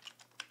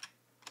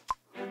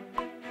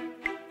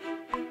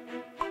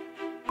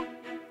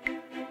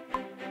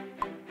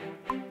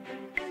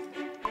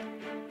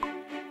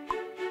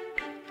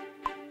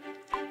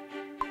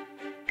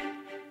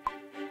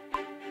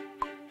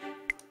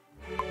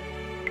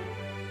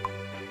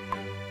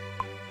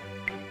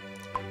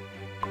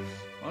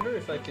 I wonder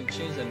if I can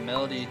change the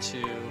melody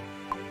to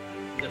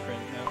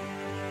different, you know.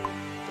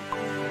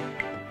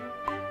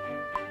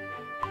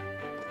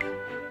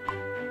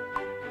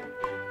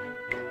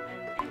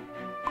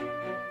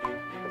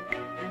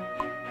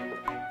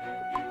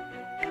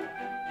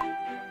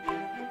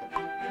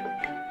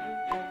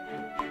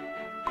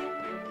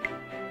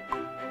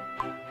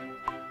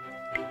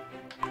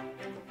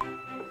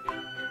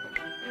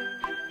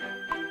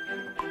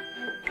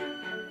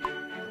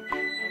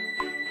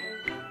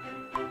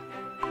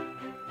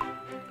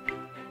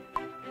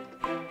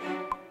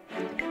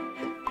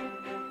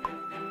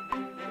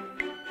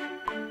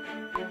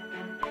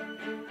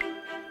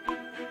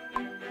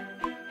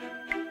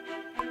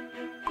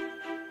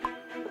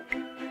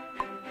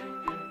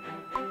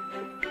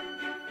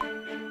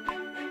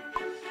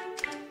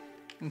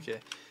 Okay,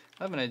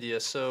 I have an idea.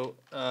 So,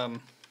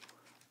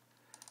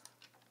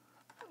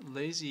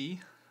 lazy,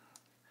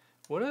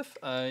 what if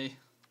I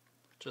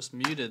just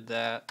muted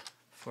that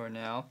for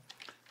now,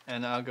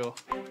 and I'll go,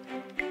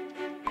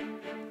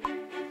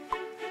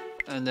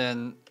 and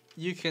then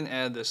you can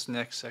add this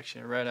next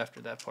section right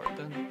after that part.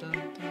 Dun, dun,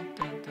 dun,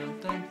 dun, dun,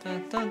 dun,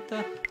 dun, dun,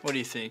 dun. What do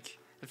you think?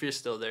 If you're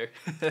still there.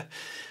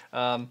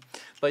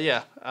 But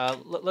yeah,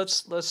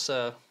 let's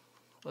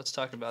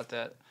talk about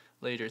that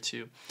later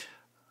too.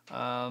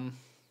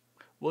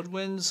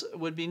 Woodwinds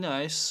would be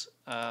nice.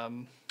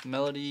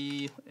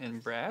 Melody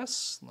and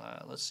brass.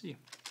 Let's see.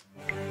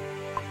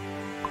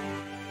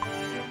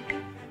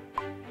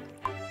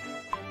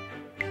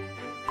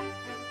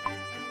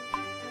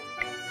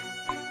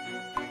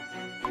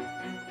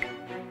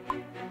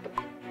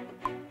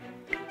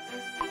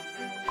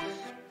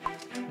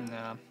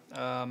 Nah.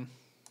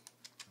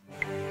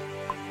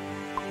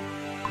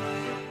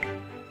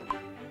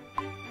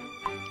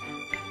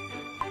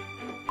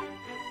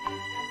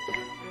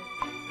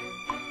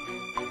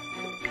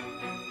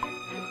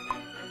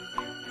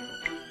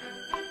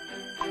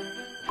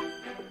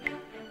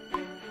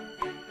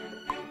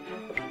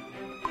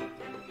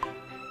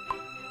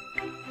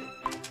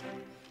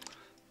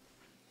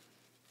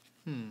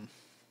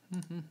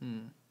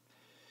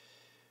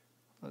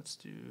 Let's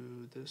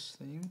do this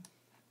thing.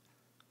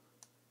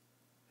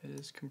 It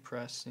is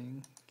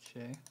compressing.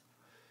 Okay.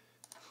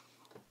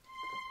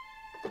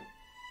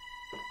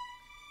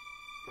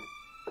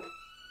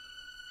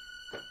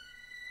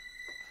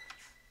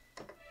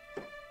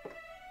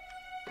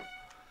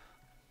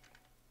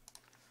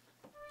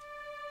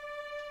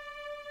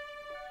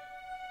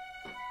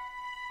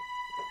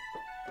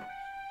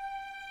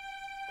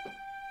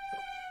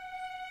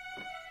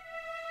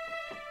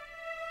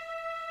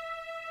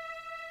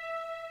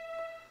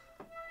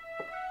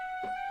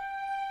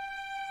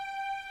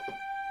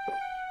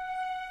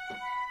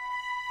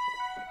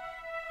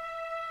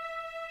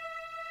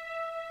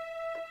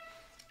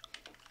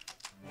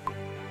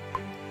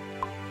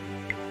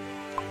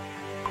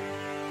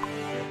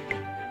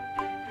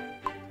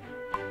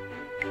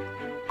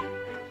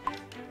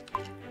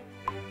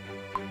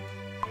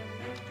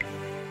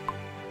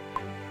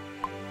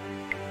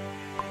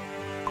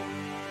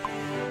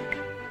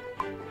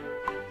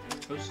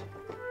 Oops.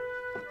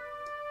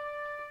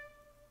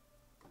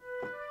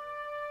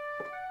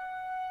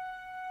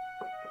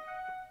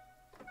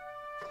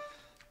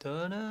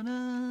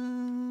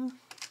 Da-da-da.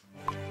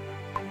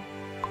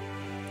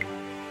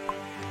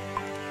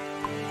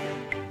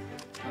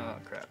 Oh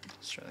crap,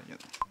 let's try that again.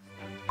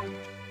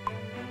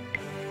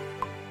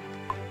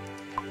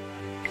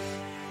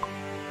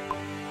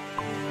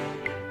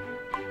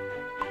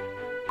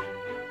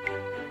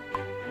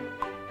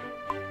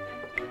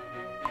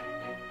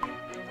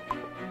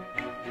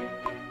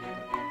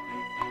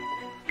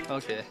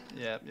 Okay,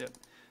 yep. That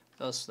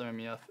was throwing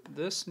me off.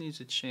 This needs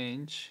to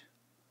change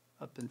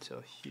up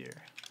until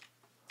here.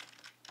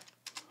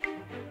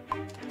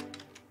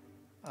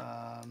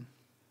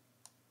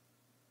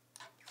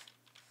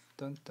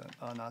 Dun, dun.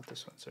 Oh, not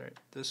this one, sorry.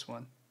 This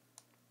one.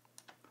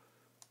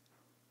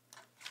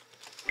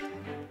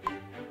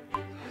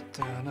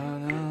 Okay.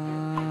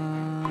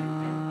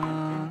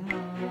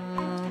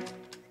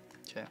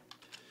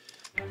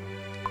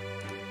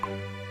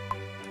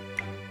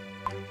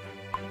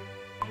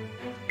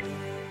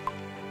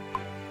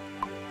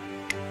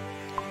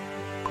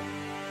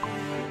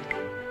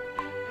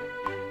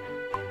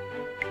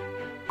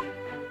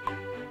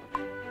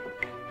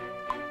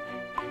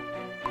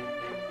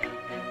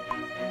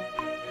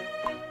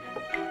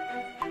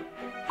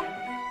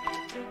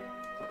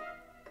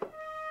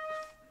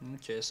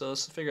 Okay, so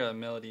let's figure out a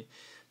melody.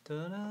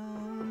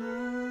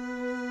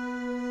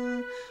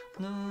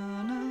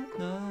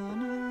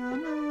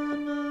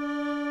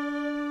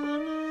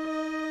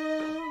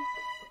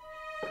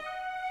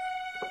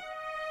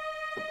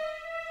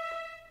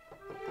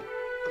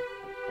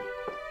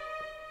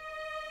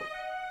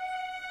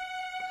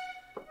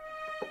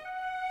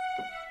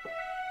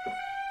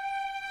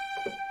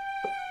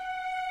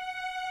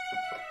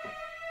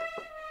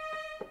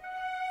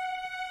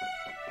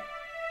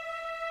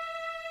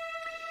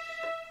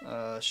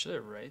 Should I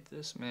write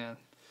this? Man,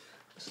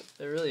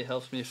 it really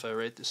helps me if I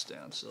write this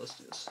down. So let's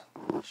do this.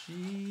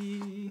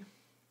 G.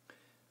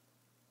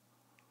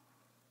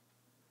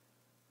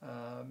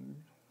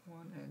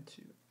 1 and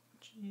 2.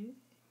 G.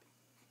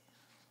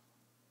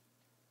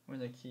 We're in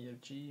the key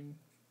of G.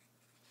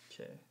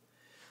 Okay.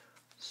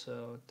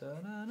 So da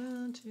da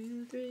da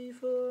 2 3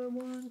 4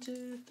 1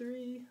 2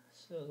 3.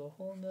 So the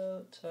whole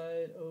note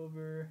tied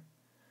over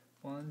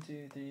 1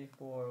 2 3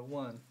 4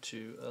 1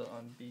 2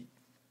 on beat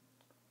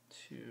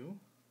 2.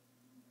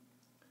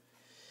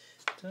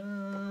 Da,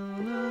 da,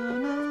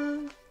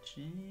 da,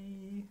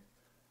 G,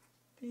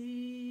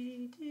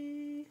 B,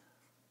 D.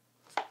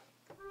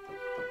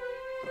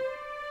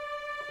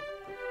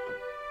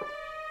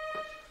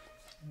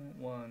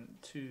 One,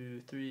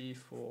 two, three,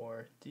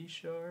 four, D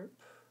sharp,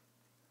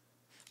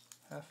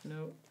 half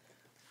note.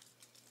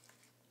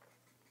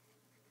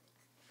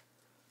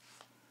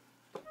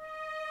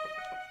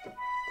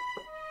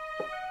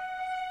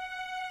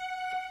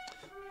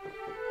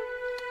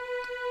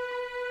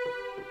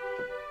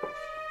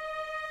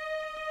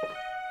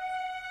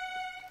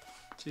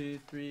 Two,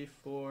 three,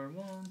 four,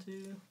 1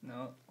 2.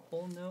 No,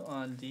 whole note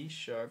on D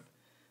sharp,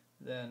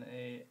 then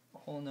a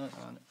whole note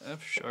on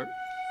F sharp.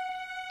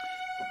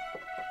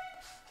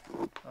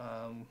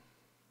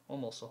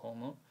 Almost a whole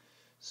note.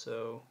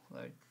 So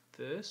like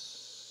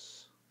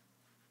this.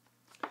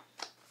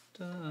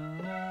 Da,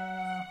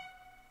 da,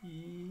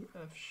 E,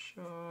 F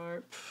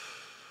sharp,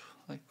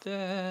 like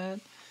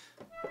that.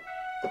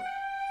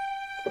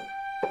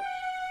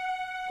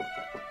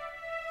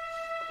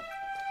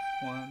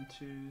 One,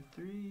 two,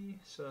 three.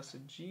 So that's a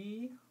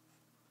G.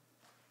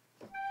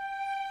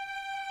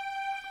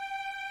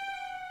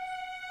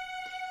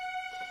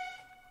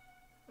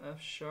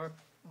 F sharp,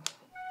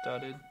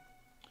 dotted.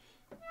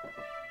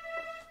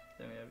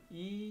 Then we have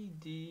E,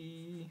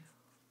 D,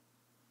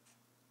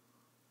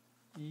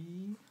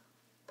 E.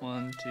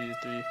 1 2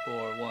 3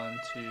 4 1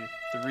 2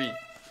 3.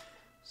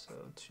 So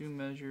 2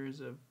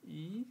 measures of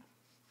E.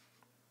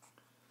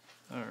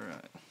 All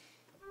right.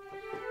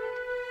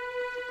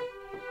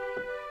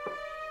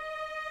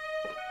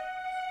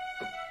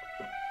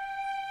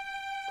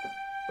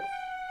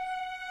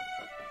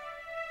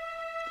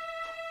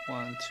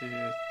 One,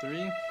 two,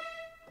 three.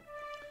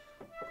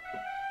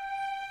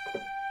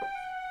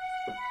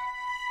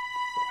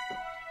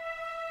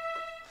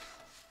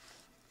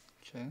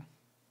 Okay.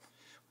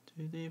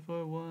 2 3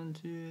 4 1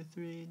 2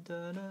 3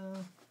 da da.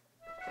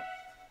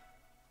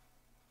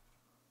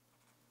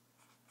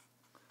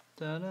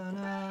 Da da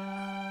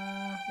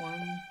da.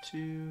 1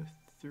 2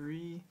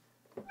 3.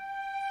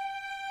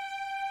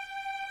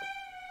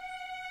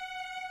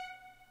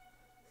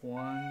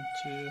 One,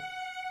 two.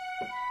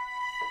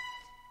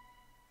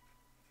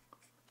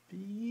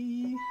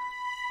 B.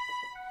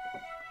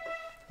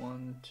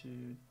 1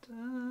 2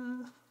 da.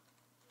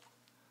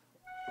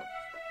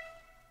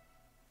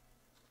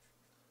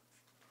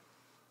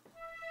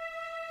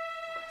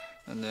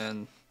 And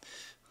then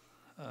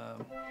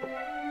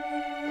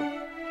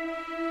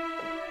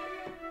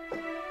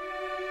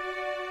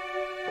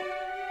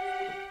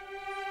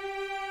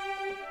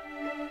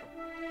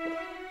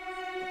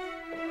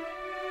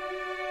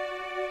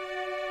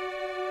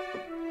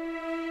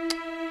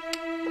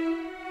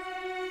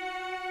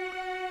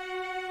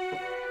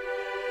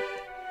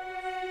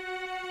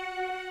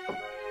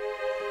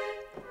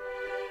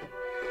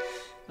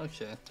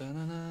okay.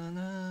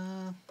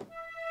 Da-na-na-na.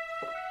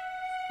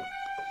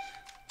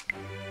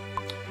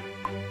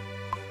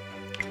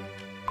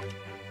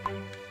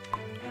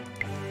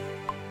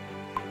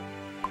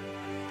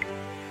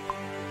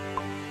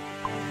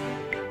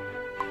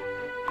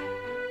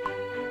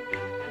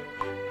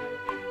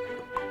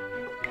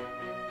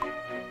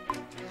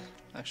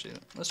 Actually,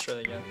 let's try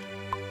it again.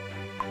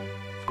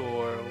 4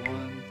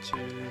 1 2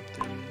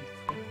 3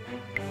 4.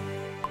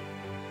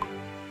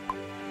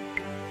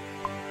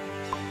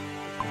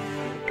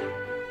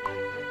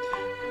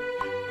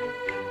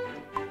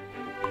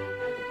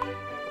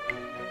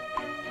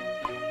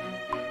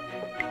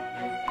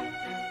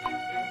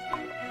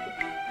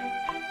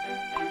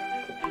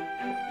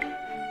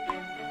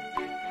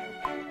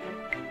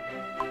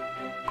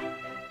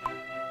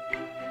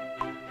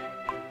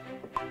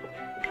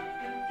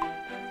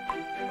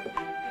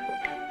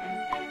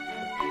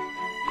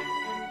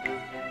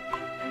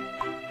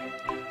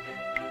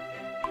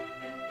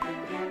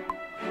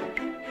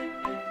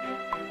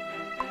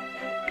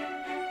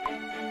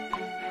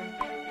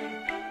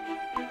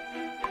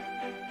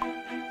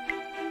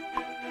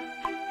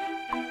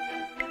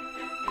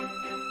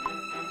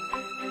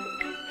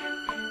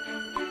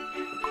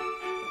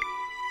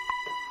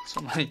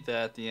 something like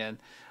that at the end.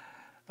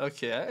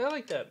 Okay, I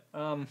like that.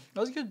 That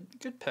was a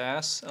good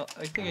pass.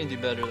 I think I can do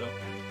better though.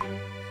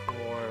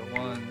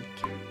 4, 1,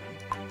 2.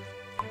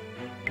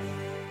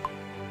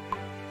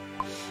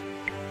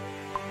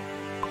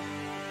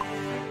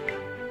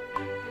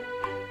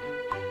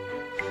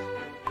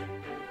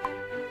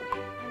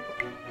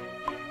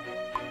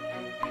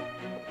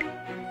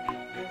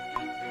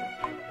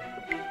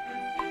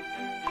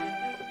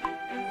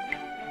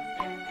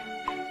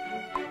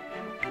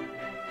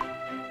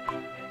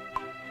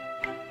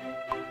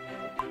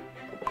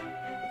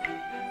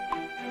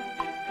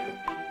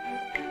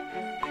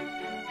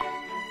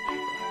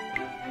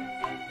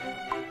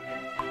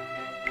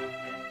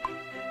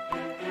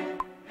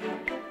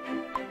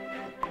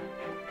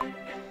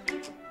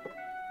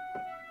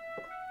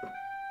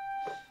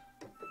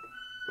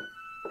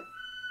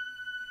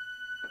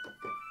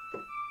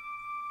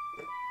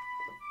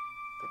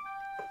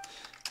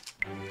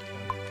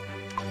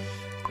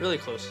 Really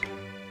close.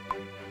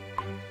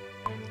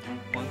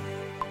 1.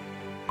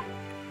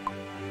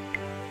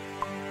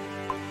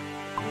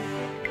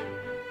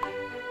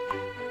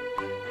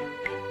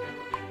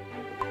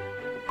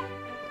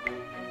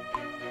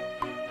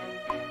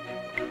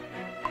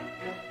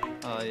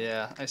 Oh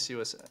yeah, I see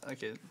what's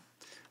okay.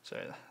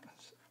 Sorry,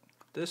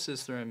 this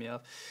is throwing me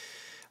off.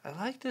 I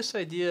like this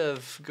idea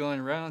of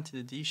going round to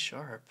the D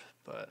sharp,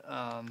 but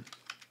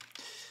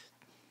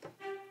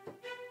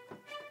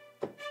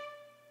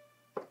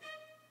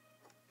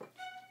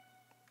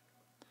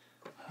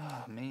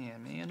oh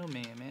man, oh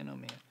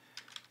man.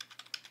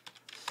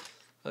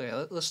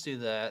 Okay, let's do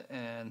that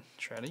and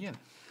try it again.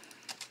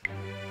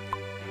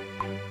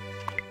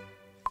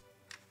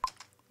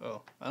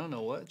 Oh, I don't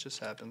know what just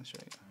happened. Let's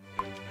try it again.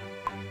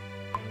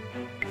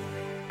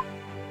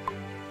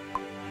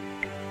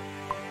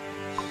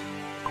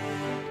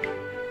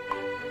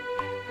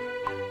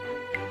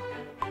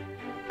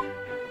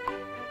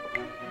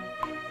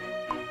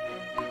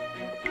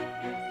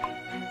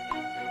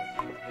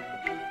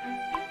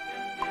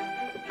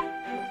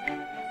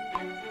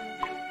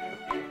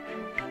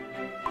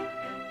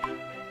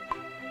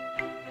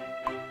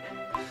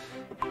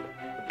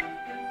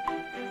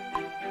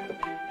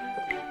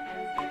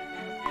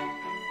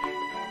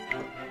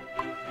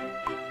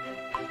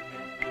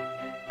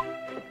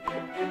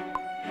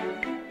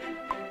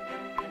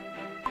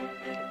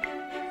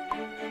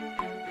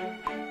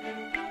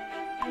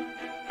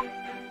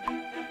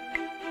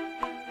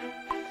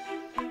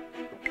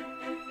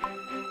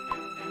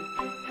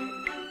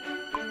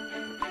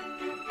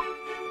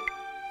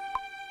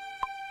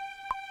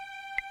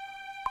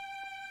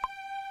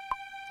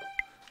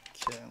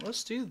 Okay,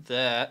 let's do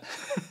that.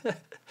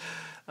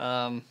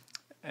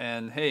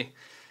 And hey,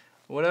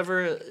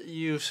 whatever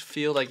you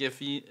feel like,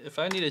 if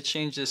I need to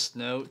change this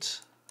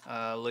note,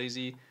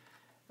 lazy,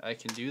 I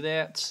can do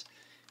that.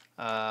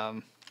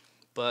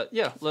 But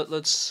yeah,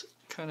 let's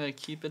kind of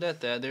keep it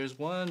at that. There's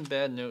one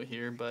bad note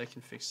here, but I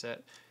can fix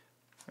that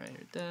right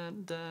here.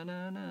 Dun, dun,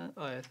 dun, dun.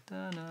 Oh yeah,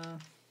 dun, dun.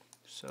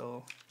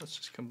 So let's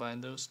just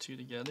combine those two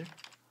together.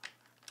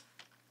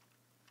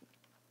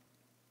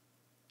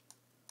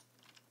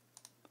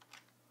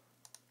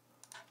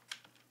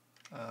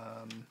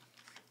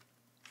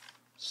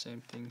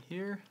 Same thing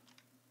here.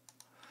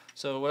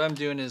 So what I'm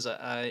doing is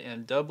I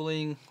am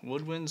doubling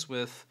woodwinds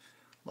with,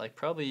 like,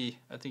 probably,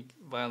 I think,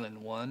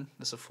 violin 1.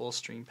 This is a full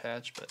string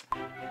patch, but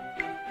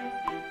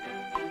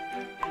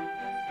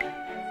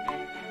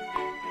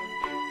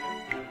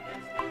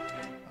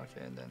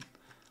okay, and then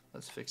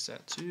let's fix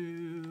that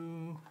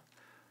too.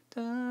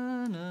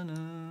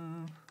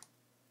 Da-na-na.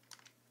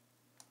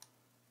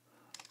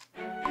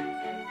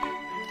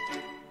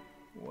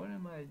 What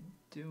am I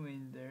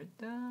doing there?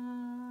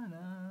 Da-na-na.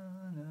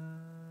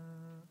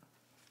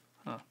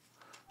 Huh.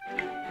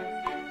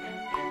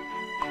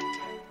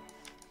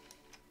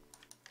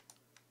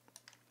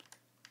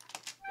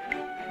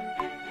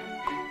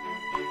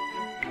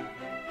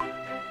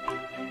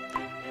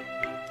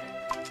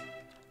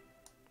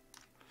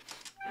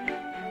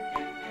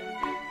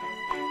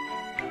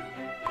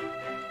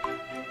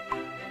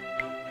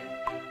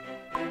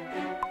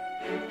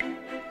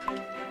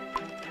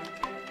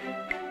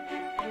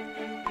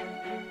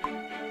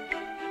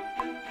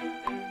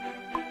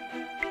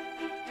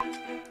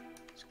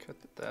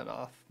 That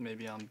off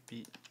maybe on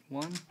beat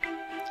 1, 2,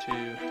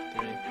 3,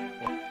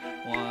 4.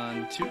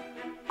 1, 2.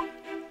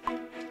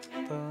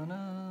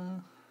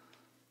 Ba-na.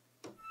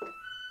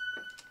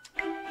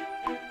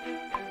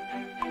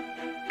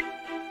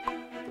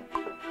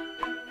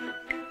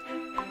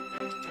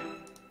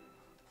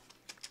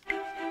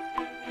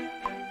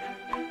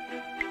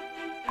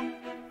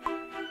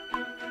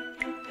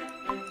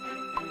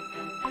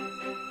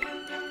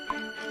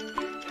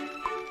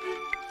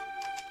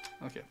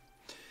 Okay.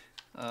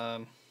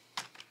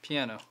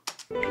 Piano.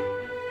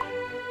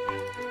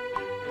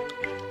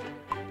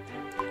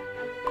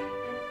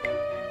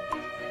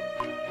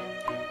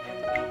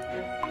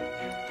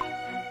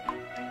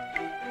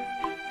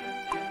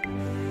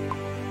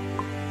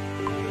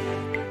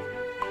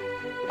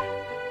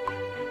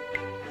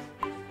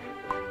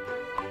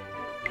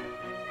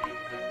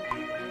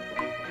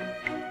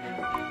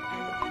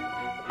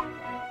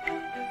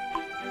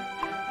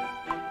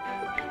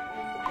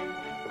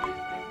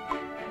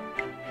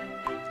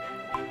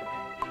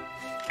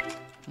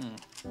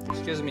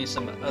 gives me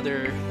some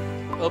other,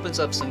 opens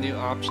up some new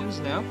options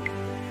now.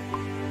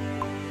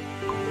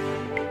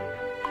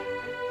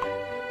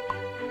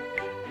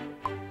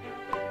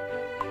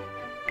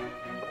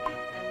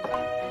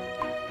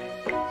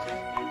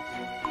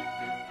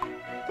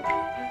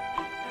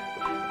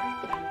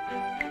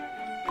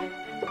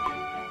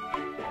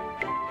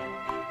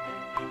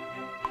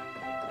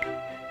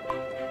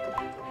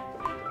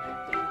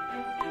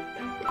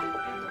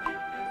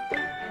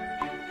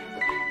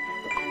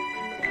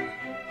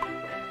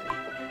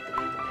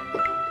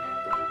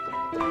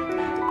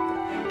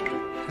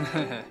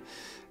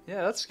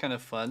 Yeah, that's kind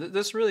of fun.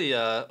 This really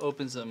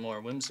opens it more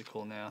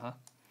whimsical now, huh?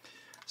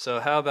 So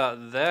how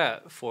about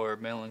that for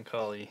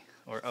melancholy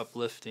or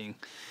uplifting?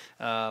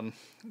 Now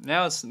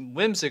it's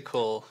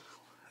whimsical.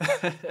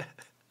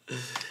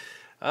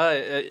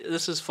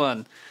 This is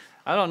fun.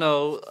 I don't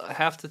know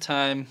half the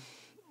time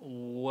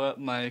what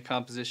my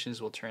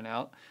compositions will turn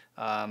out.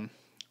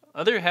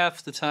 Other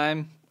half the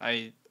time,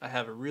 I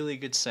have a really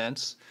good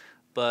sense,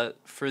 but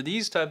for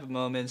these type of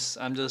moments,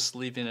 I'm just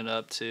leaving it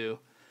up to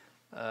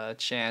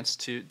chance,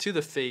 to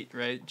the fate,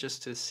 right?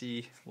 Just to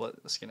see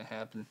what's gonna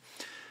happen.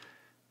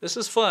 This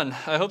is fun.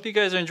 I hope you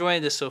guys are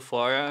enjoying this so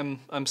far.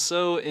 I'm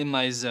so in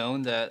my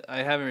zone that I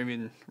haven't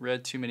even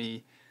read too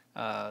many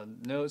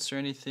notes or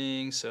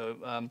anything.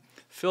 So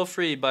feel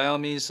free, by all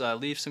means,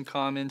 leave some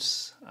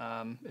comments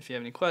if you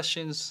have any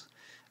questions.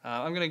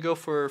 I'm gonna go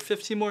for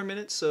 15 more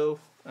minutes, so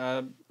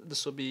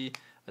this will be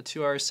a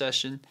 2-hour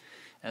session,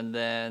 and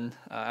then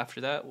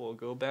after that we'll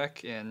go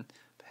back and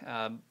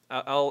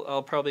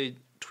I'll probably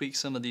tweak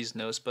some of these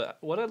notes. But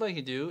what I'd like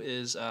to do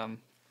is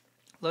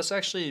let's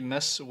actually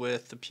mess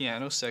with the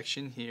piano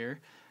section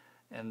here,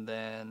 and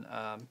then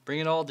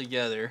bring it all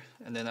together,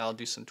 and then I'll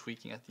do some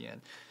tweaking at the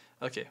end.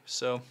 Okay,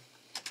 so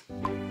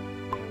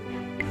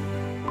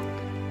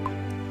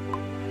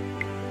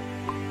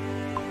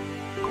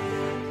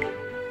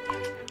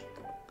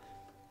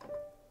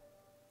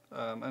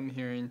I'm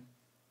hearing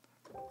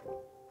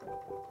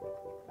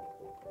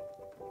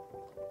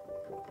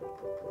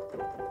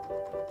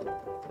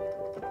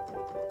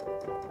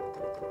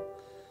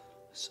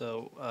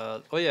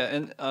oh yeah,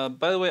 and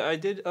by the way, I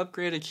did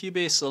upgrade a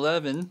Cubase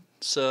 11,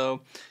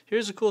 so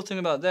here's the cool thing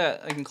about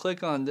that. I can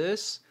click on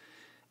this,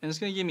 and it's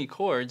going to give me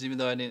chords, even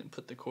though I didn't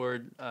put the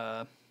chord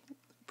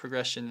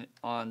progression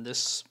on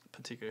this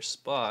particular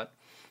spot.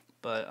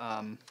 But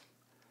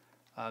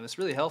it's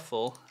really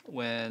helpful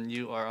when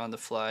you are on the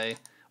fly,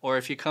 or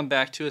if you come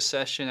back to a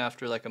session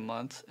after like a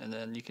month, and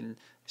then you can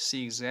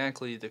see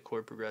exactly the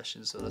chord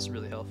progression, so that's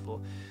really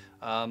helpful.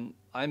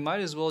 I might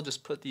as well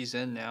just put these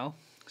in now.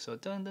 So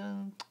dun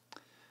dun,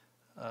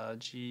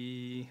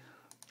 G,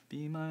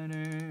 B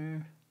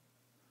minor,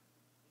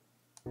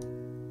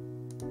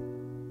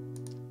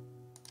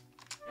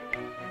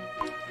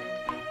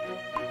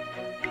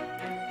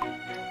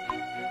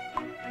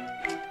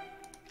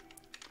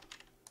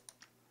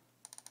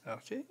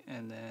 okay,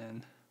 and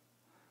then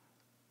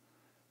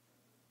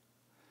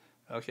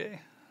okay.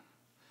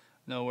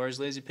 No worries,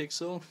 Lazy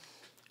Pixel.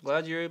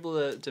 Glad you're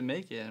able to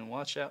make it and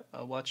watch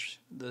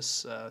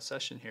this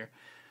session here.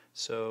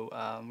 So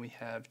we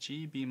have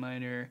G, B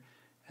minor,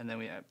 and then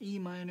we have E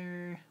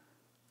minor.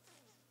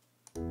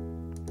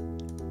 Then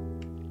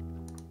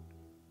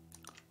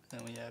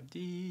we have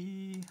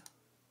D.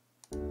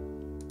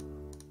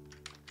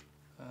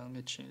 Let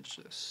me change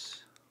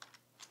this.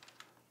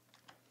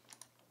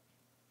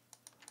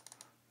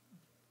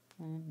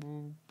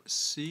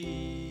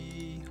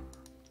 C.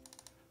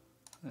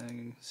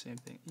 And same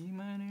thing, E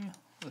minor.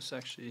 Let's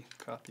actually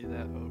copy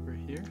that over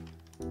here.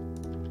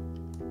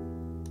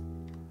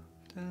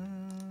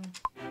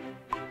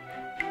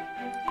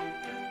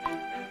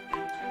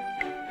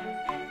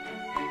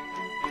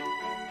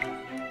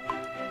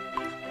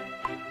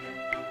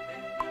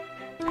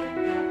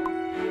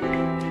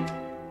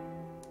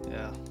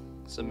 Yeah,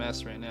 it's a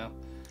mess right now.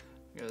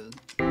 Got 2,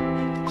 3,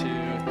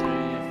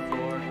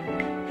 4,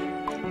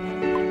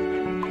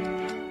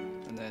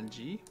 and then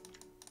G.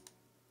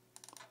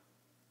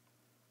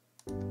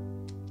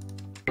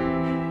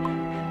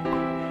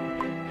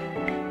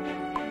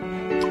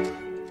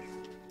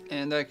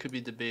 And that could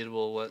be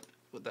debatable what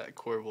that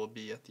chord will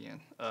be at the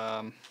end.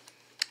 Am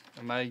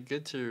I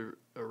good to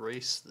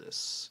erase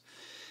this?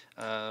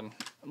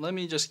 Let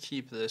me just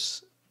keep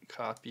this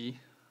copy,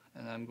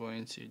 and I'm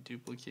going to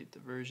duplicate the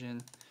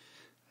version,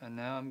 and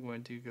now I'm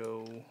going to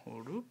go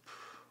whoop.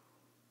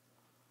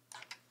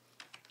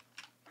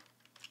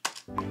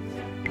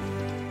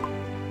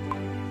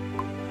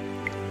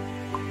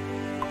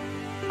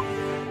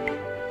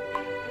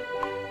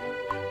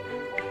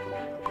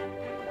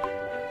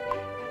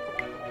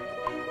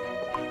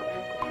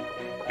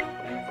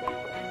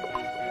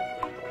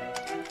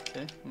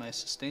 Okay, my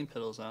sustain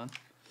pedal's on.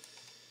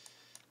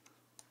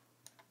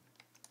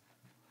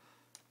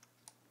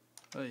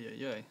 Oh yeah.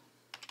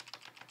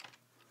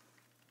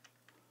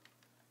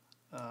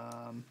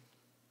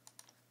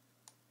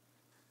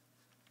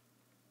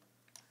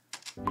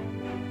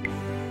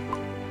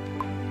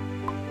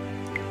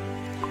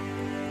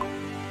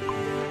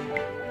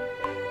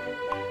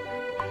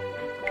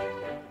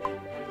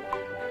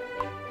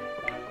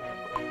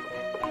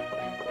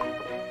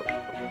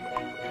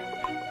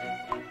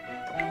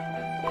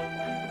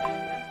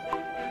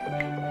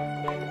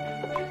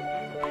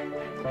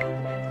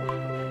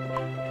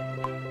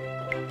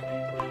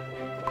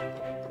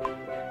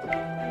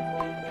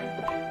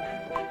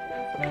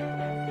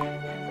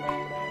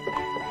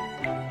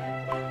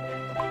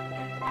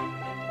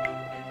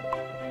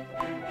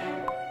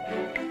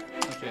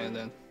 Okay, and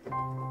then.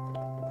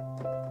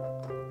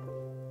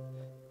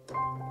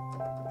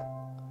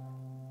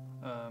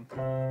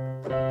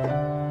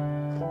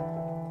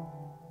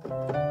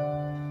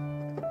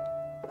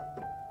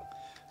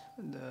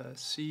 And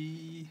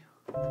C.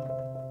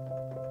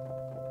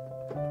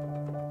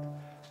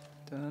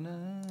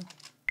 Da-na.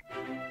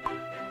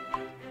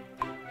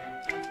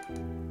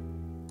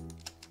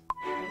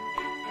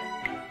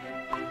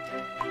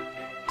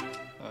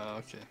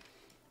 Okay.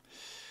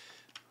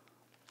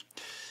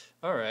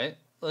 All right.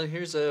 Well,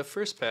 here's a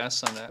first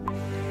pass on that.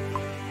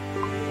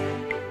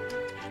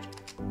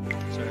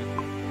 Sorry.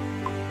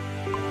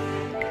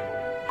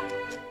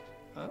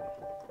 Oh,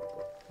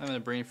 I'm in a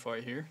brain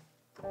fart here.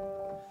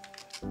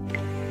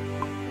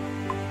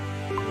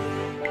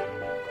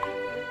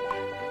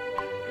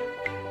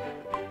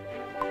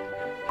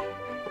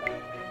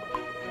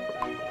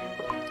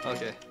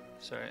 Okay,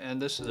 sorry,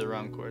 and this is the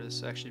wrong chord. This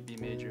is actually B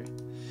major.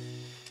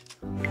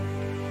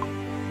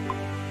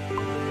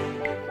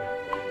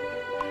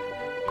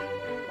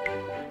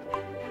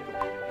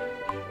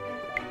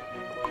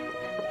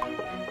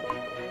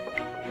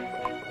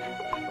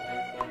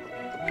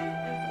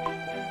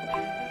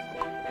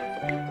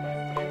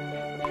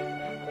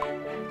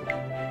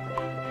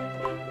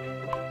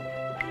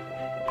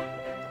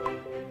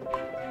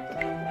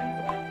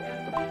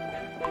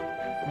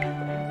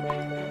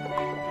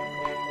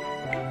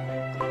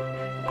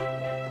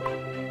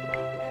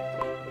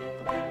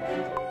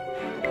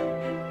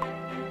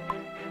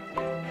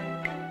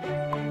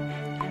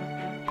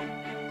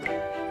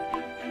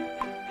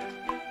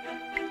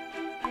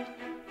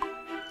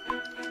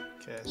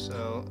 Okay,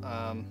 so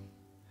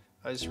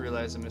I just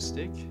realized a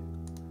mistake.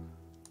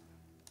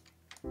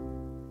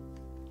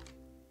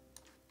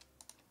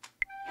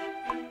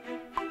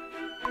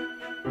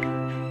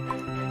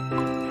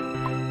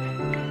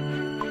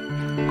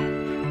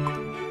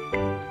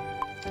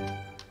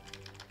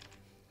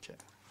 Okay.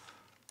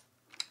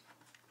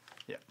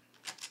 Yeah.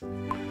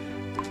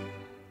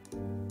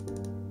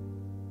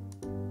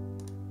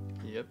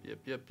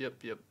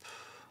 Yep.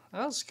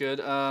 That was good.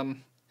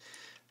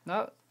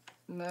 Not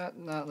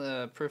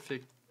a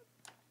perfect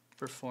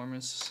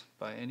performance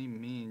by any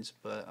means,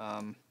 but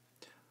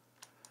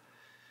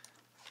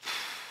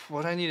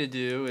what I need to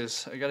do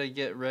is I gotta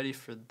get ready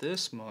for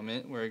this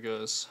moment where it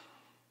goes.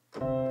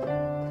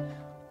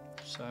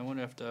 So I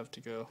wonder if I have to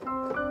go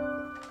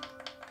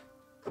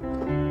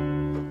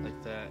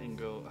like that and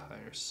go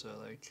higher. So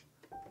like,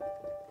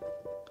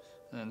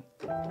 and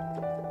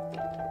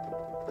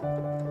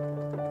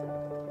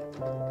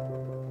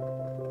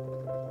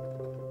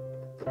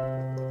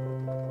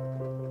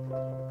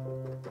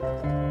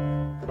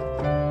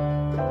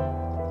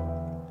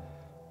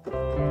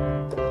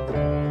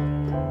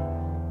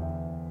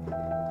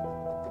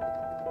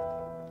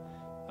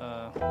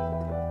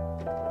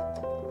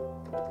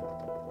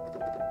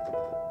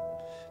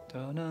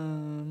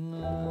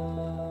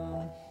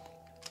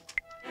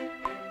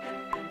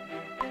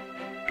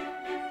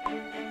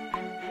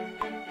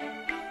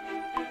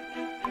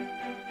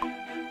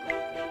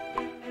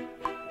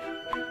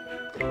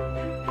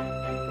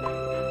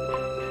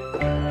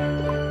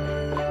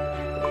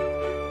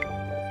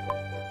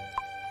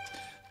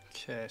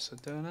okay, so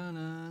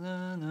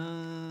da-na-na-na-na.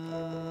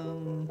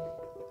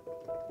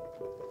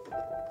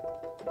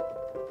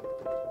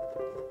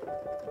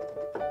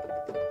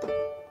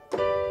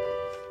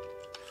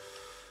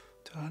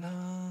 Da-na.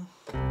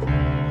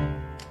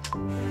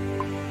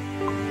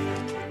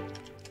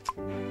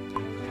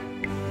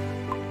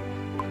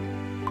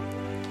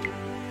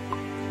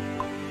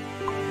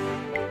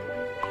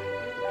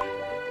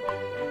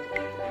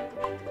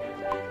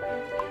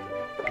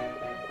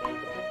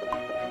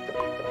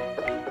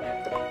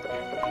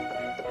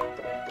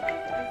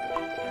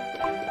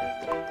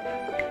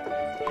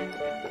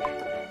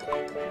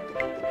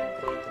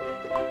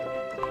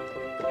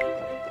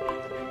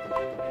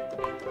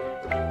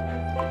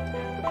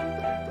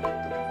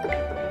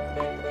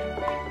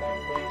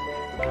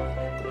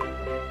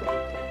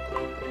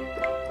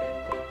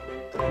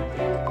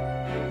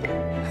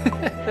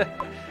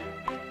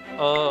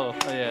 Oh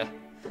yeah.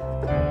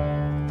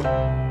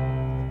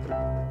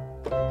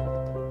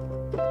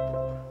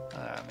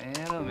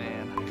 Oh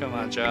man. Come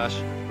on,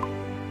 Josh.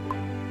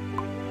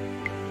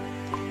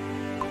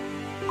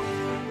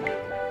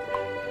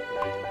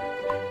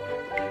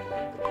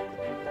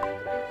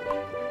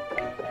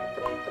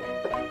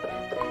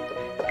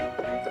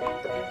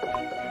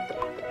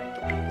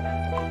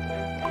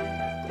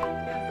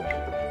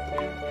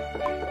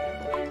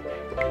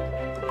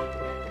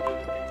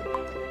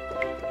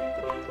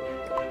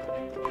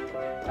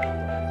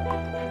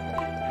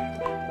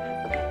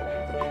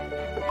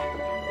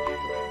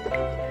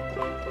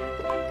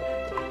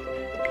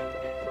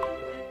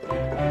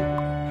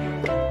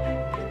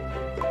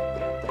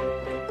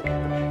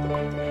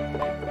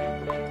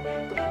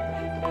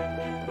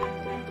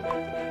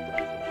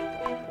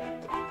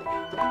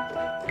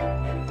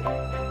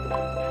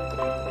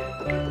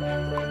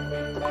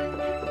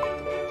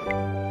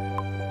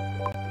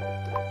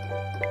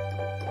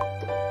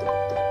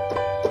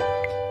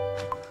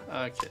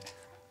 Okay.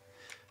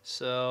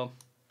 So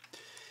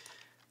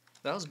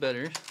that was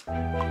better.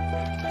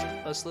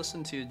 Let's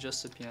listen to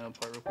just the piano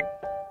part real quick.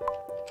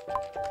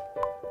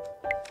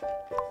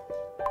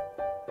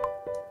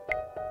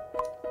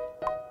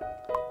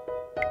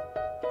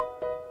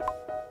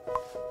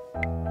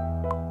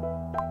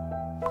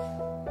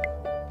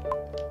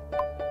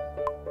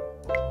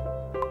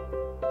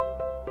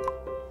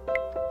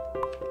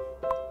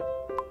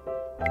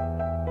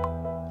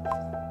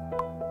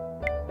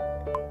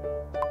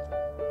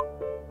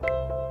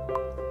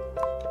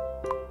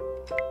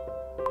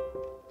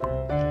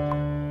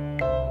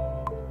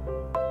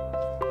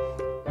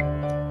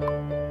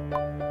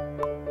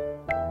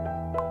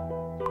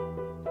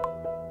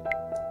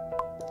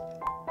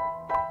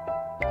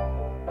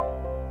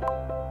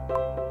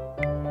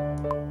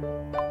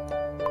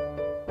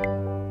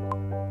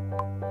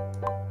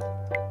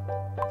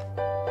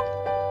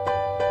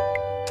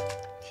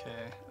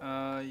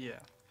 Yeah.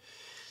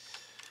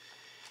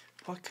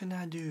 What can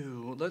I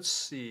do? Let's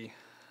see.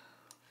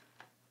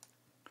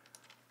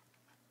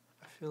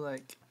 I feel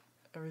like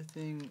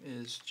everything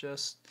is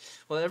just,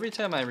 well, every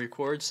time I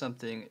record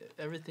something,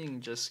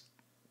 everything just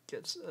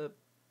gets a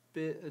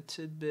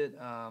tidbit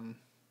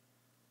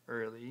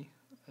early,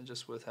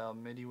 just with how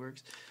MIDI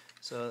works.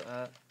 So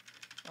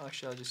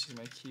actually I'll just use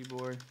my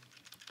keyboard.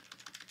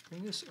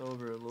 Bring this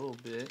over a little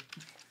bit.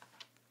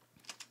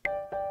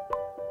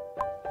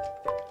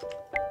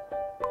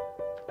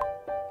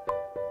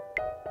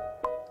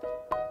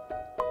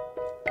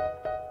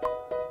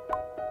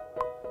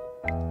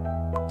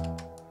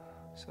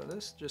 So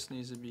this just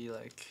needs to be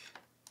like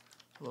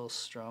a little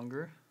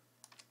stronger.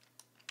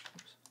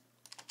 Oops.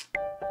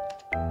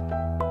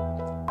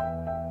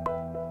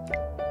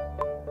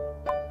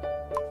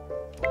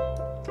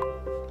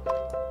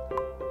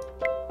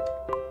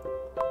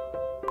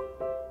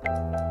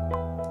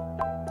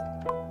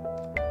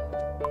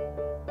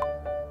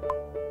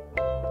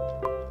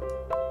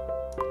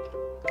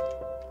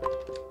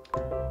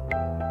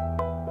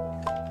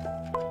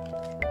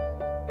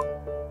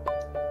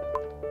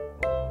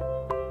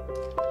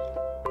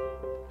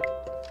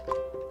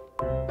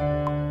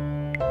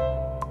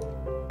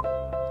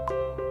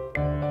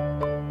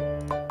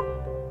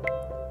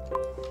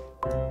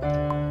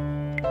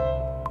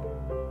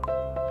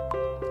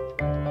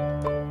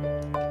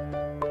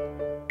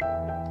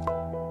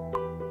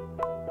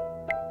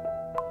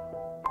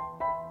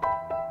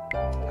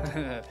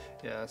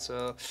 Yeah,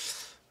 so,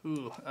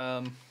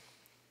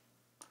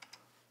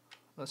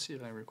 let's see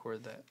if I can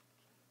record that.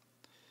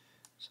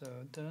 So,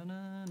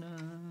 da-na-na.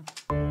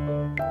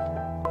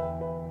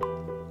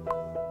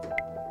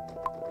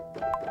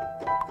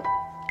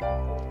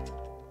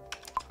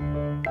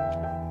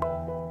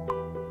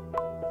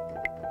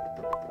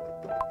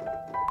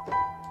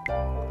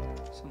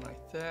 Something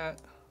like that.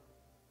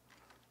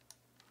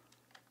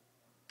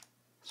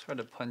 It's hard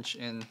to punch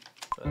in,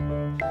 but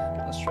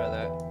let's try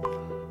that.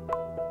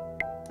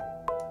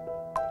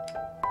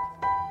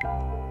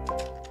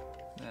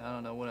 I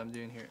don't know what I'm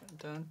doing here.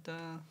 Dun,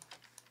 dun.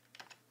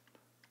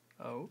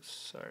 Oh,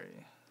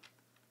 sorry.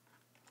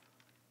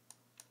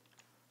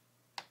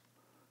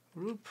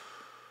 Whoop.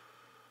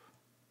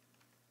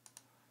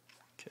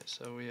 Okay,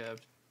 so we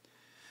have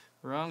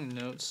wrong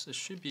notes. It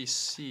should be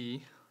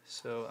C.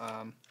 So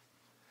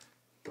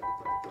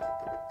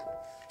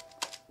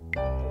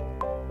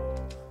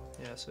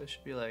yeah, so it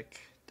should be like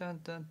dun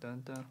dun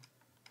dun dun.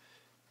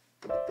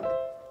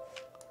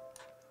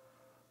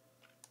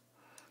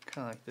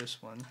 Kind of like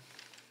this one.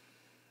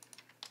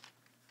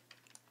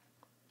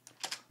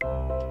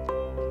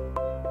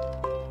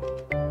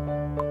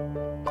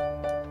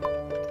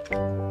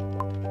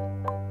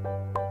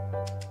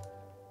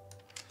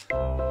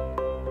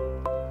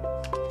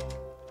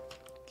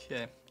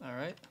 Okay, all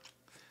right.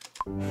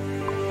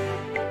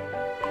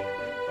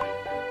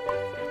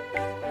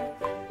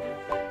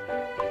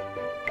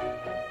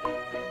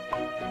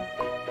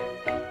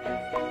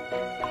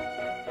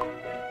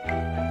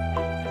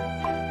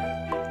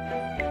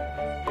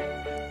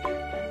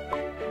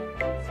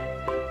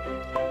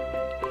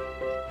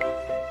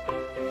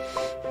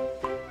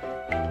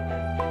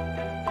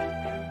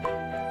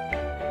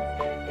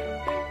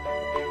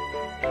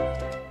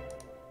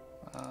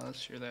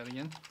 Let's hear that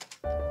again.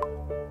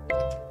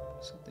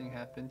 Something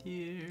happened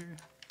here.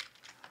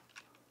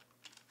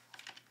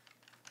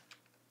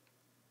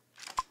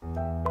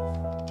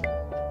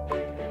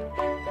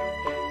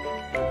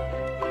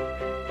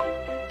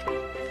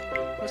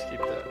 Let's keep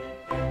that.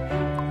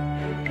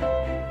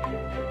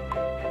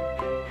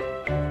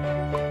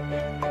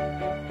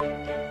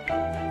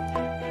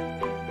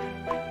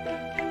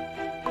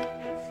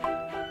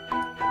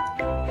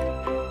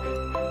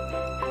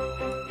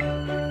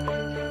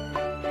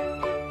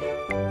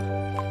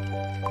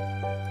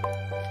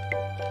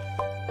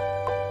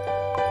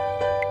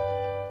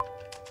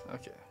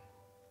 Okay,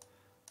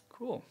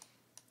 cool.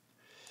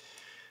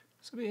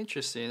 This will be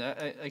interesting.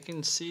 I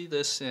can see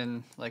this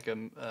in like a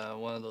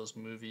one of those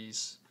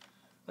movies,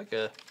 like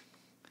a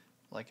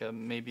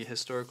maybe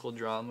historical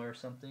drama or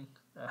something.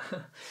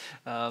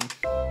 Yeah,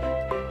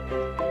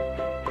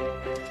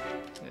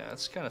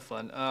 it's kind of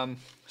fun.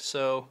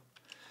 So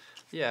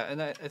yeah,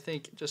 and I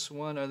think just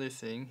one other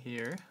thing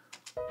here,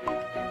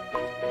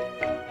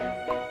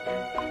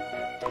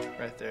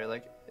 right there.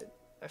 Like,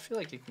 I feel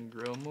like it can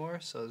grow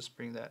more, so I'll just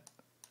bring that.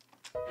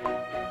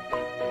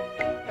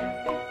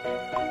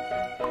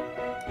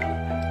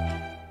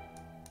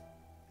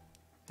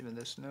 Even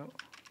this note.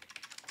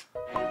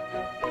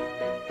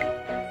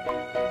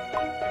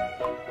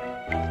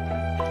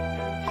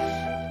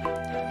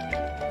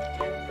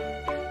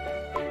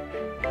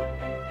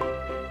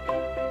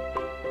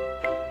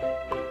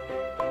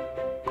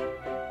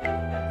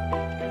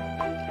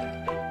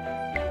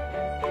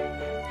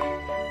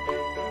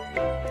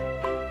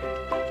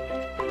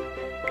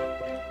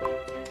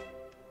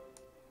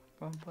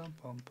 Bum, bum,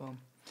 bum, bum.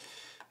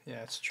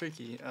 Yeah, it's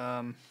tricky.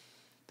 The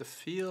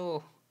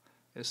feel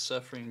is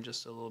suffering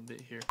just a little bit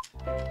here.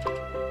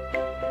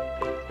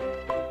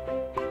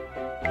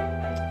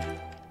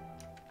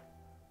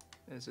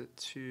 Is it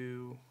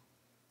too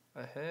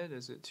ahead?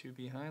 Is it too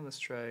behind? Let's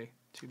try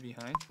too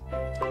behind.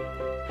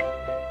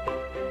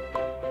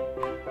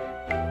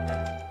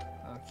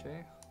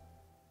 Okay.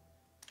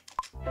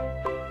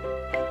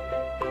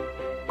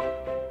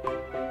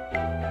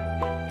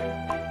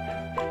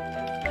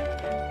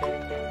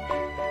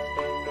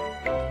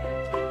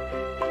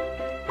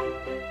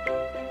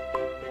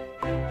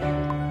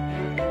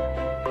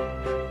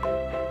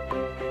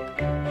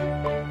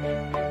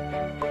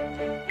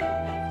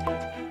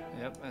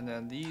 And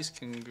then these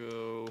can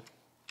go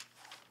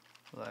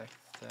like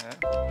that.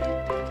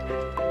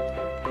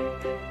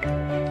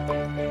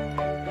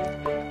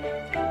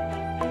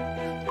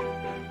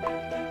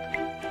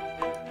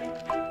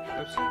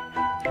 Oops.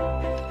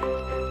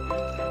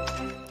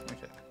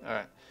 Okay, all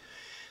right.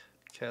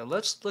 Okay,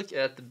 let's look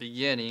at the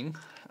beginning.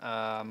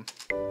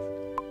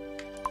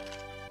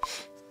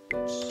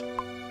 Oops.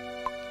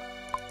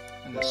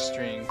 And the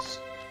strings.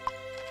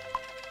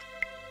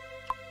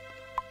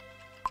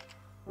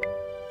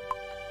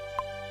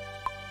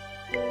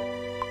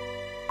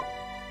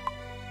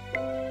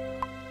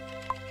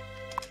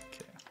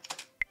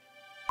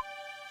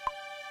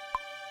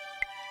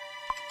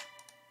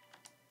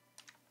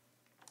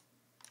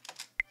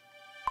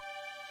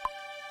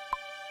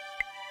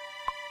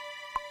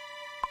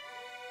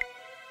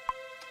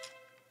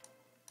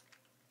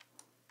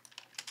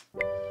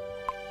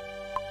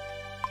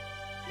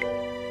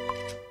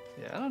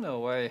 I don't know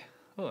why.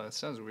 Oh, that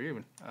sounds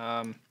weird.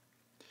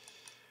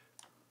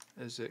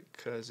 Is it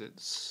because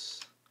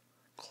it's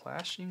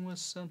clashing with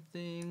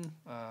something?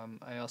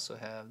 I also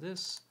have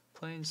this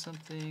playing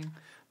something.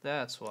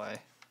 That's why.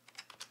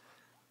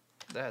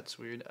 That's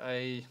weird.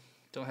 I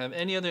don't have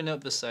any other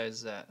note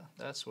besides that.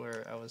 That's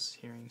where I was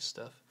hearing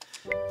stuff.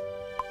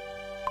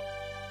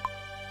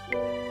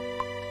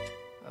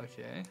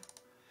 Okay.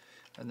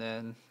 And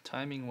then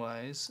timing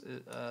wise,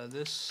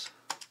 this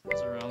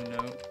is the wrong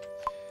note.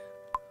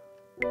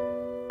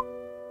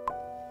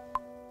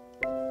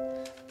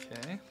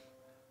 Okay.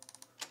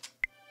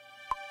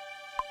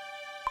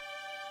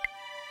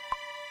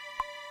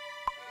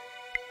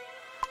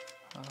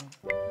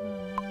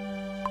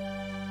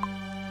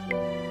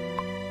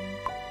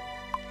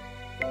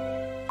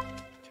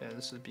 Okay,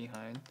 this is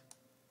behind.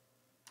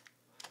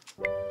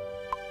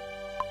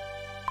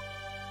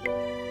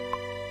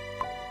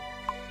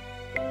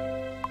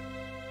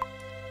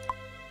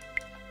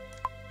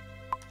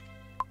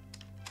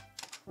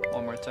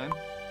 One more time.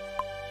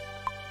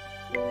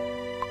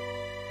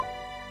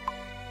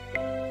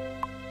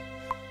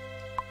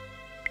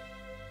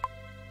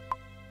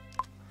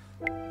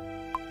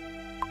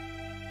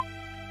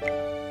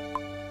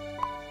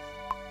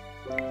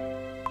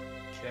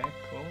 Okay,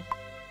 cool.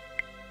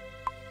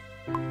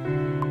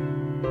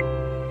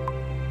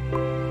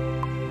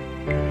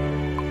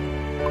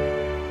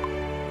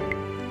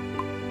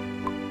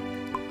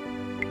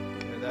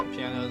 Okay, that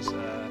piano's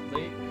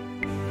late.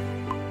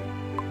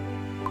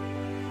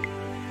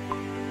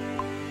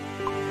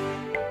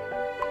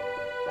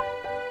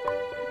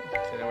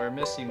 Okay, we're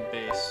missing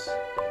bass.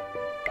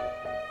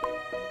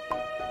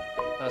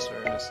 That's what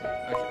we're missing.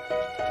 Okay.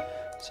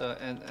 So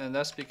and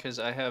that's because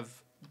I have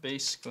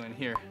bass going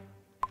here.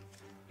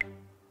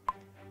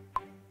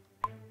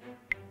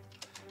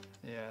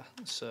 Yeah,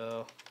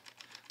 so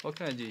what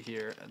can I do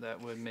here that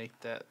would make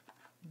that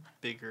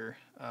bigger?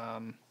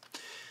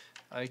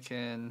 I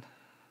can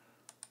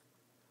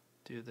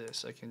do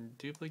this. I can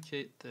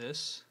duplicate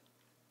this.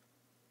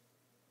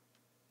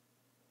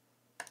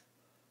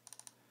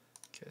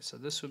 Okay, so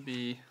this would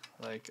be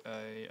like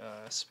a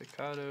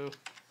spiccato.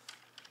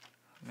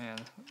 Man,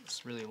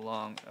 it's really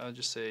long. I'll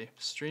just say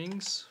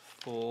strings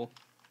full,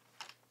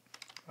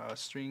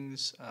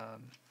 strings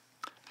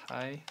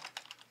high,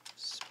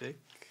 spic.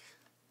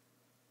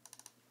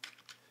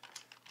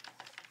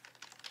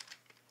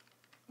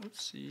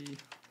 Oopsie,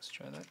 let's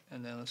try that.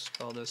 And then let's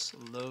call this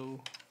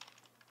low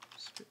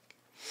spic.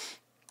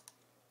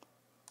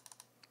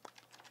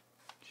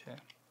 Okay.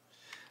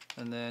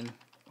 And then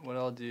what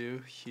I'll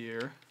do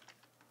here,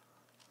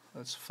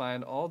 let's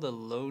find all the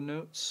low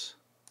notes,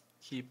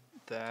 keep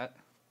that.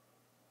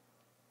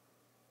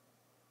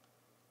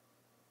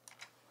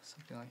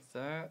 Something like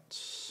that.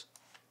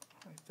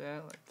 Like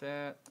that, like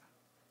that.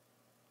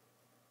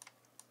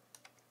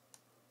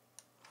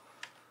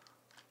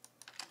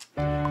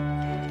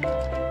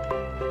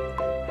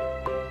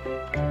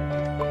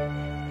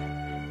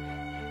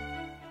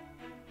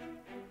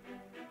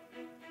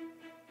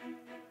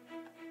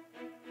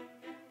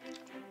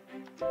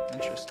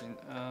 Interesting.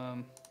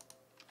 I'm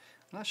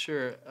not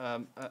sure.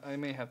 I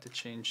may have to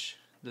change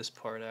this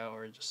part out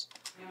or just.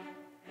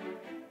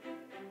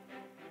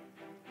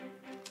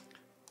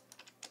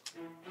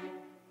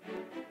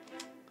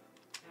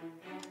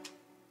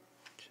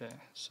 Okay,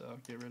 so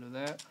get rid of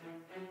that.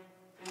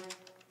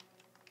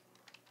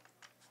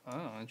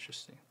 Oh,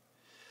 interesting.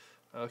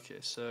 Okay,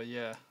 so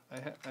yeah,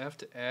 I have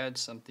to add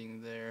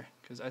something there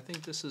because I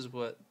think this is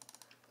what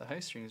the high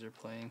strings are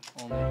playing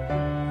only.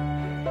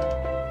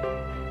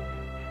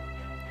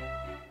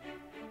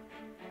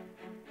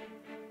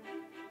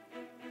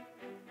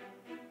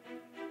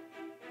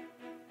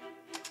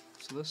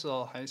 So this is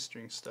all high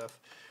string stuff.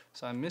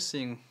 So I'm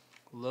missing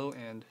low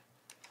end,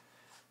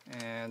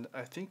 and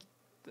I think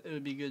it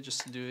would be good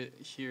just to do it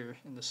here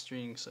in the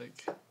strings,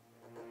 like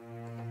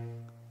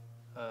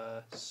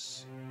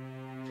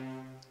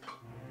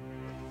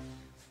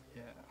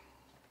yeah.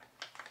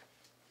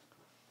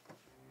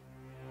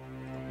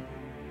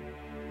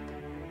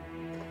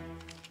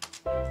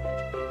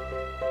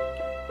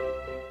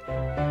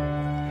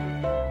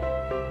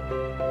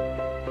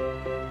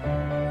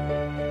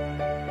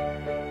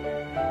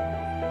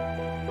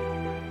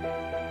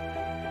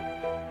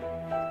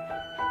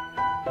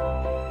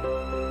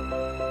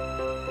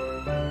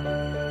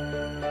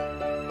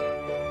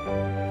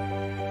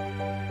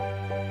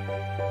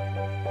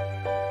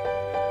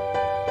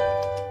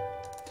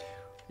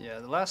 Yeah,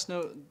 the last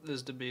note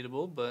is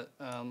debatable, but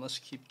let's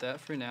keep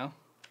that for now.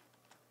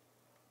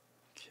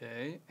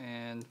 Okay,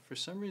 and for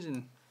some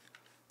reason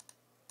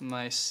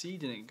my C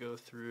didn't go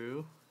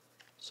through,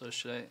 so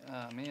should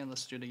I, man,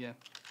 let's do it again.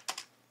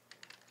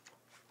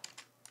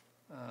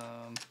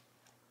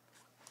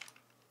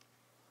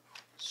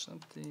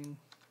 Something,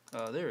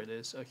 oh, there it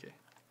is, okay.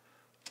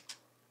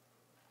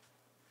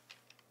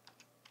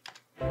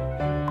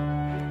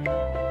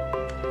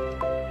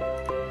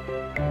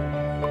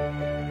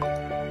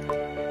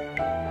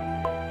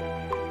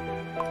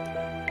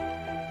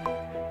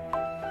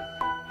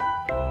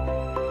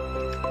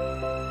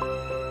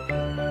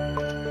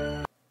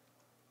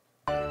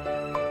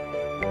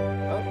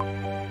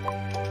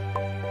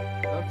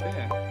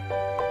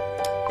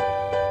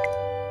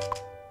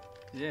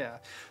 Yeah,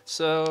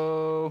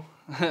 so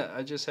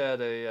I just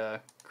had a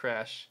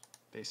crash,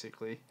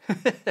 basically.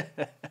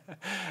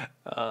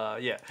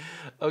 Yeah,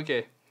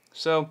 okay,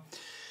 so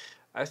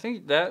I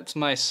think that's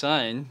my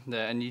sign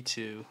that I need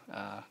to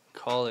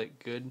call it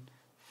good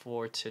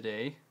for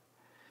today,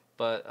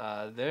 but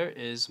there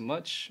is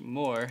much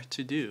more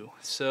to do.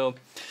 So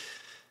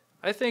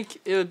I think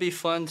it would be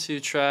fun to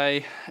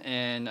try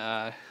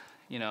and,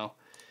 you know,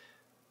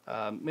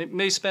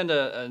 maybe spend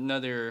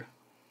another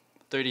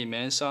 30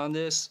 minutes on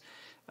this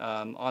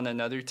on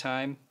another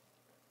time.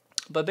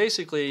 But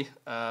basically,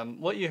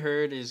 what you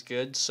heard is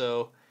good.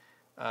 So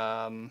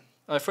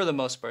for the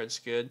most part, it's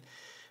good.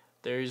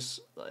 There's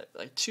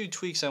like 2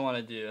 tweaks I want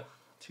to do.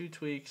 2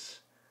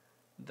 tweaks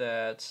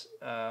that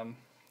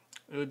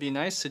it would be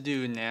nice to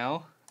do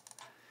now.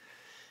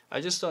 I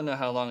just don't know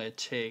how long it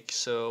takes.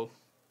 So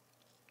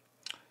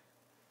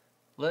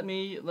let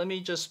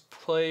me just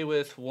play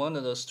with one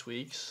of those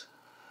tweaks,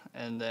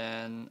 and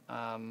then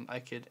I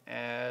could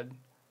add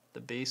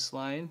the bass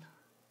line,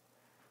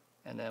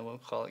 and then we'll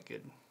call it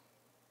good.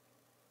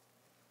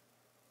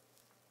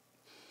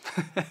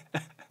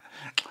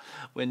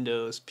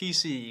 Windows,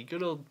 PC,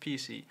 good old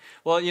PC.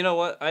 Well, you know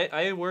what?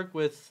 I work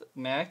with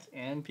Mac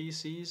and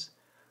PCs.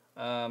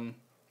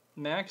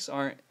 Macs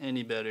aren't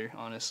any better,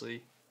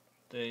 honestly.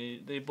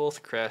 They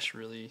both crash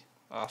really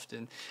often.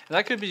 And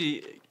that could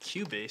be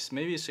Cubase.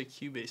 Maybe it's a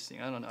Cubase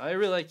thing. I don't know. I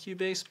really like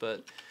Cubase,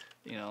 but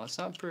you know, it's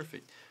not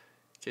perfect.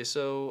 Okay,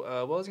 so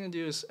what I was going to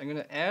do is I'm going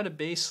to add a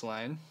bass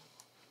line.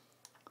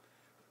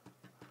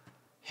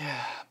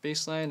 Yeah,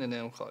 bass line, and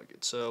then we'll call it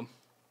good. So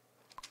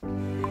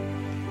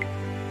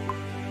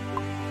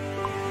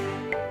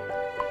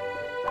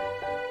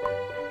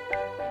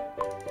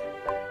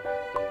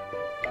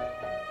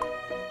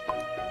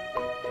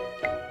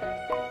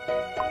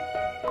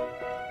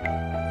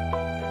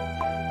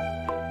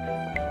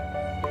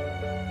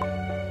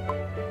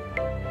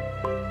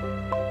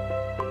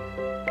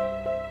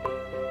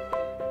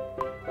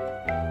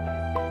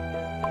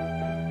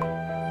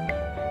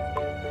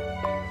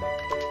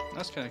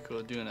that's kind of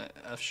cool, doing an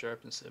F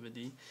sharp instead of a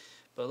D.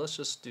 But let's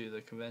just do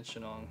the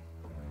conventional.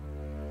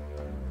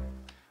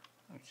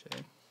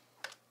 Okay.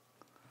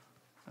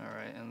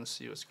 Alright, and let's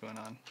see what's going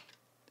on.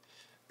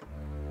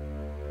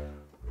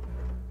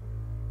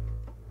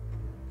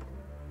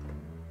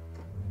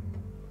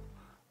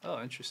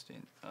 Oh,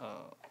 interesting.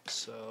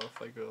 So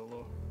if I go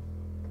low.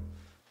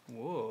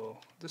 Whoa,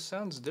 this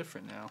sounds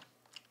different now.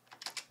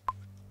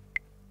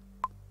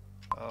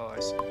 Oh, I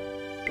see.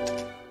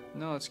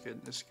 No, it's good.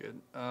 It's good.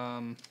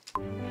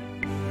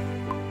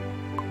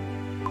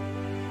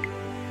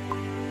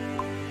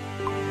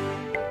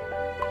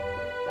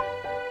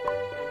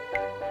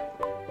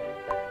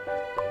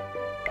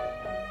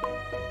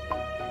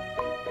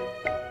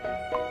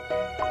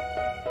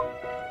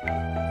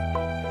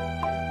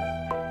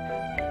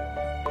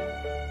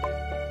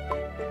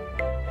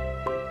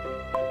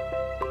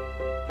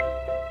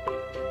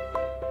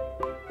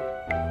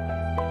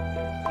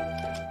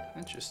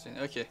 Interesting.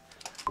 Okay.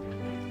 3,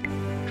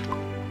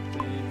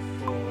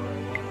 4,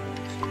 1,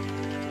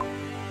 2.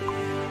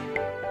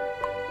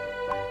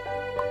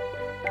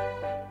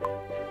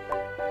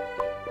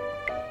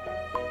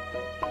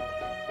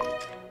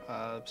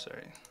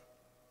 Sorry.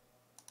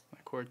 My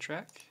chord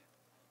track.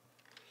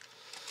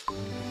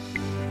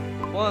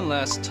 One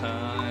last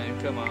time.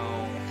 Come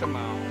on. Come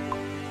on.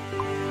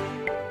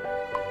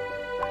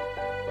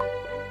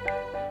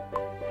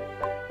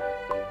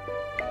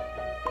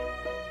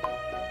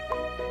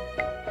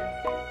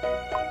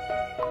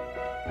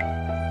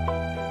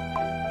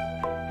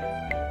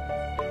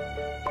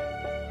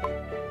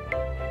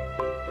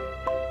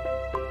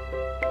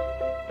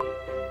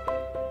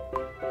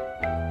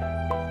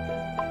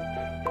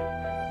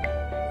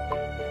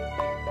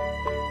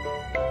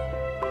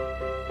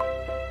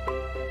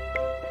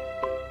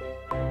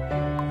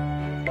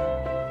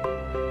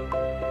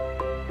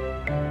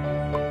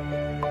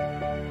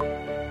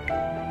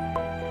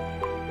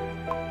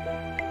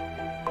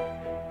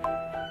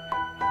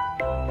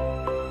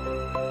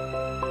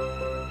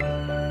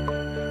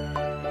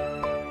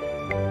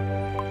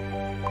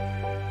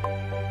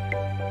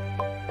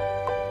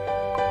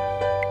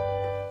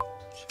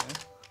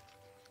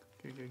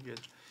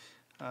 Good.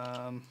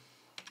 How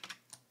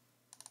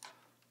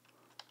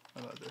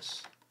about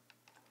this?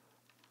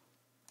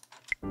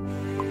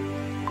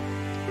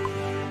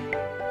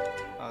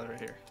 Oh, right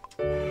here.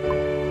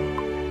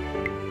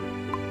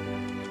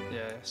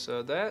 Yeah,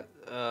 so that,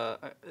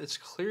 it's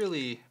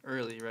clearly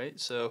early, right?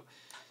 So,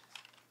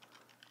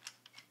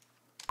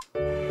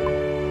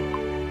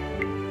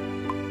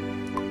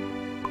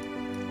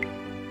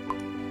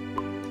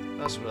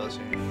 that's what I was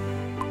hearing.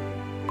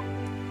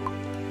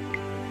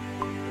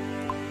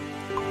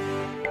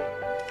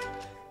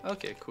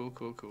 Okay, cool.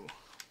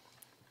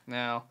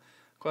 Now,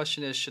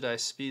 question is, should I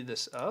speed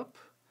this up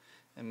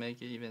and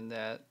make it even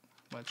that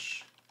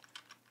much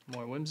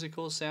more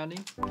whimsical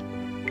sounding?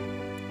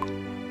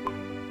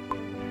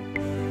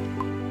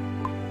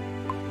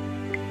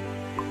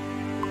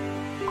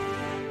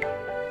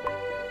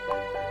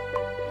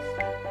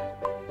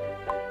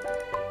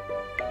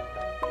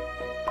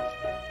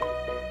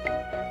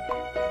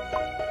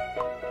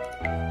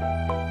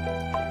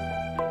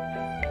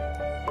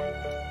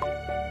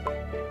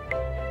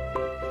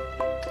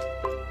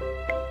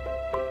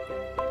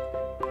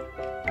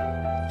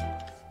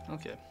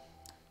 Okay,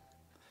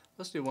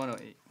 let's do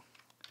 108.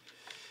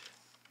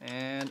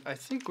 And I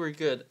think we're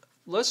good.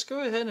 Let's go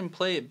ahead and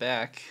play it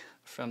back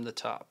from the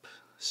top.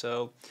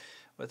 So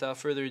without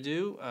further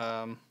ado,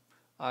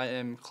 I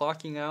am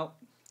clocking out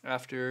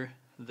after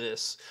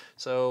this.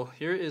 So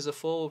here is a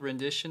full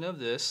rendition of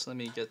this. Let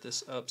me get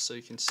this up so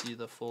you can see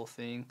the full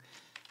thing.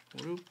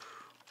 Whoop.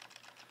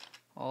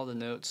 All the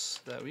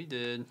notes that we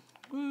did.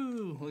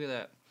 Woo, look at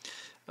that.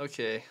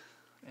 Okay,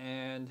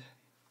 and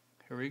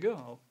here we go.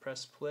 I'll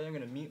press play. I'm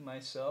going to mute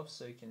myself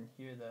so you can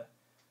hear the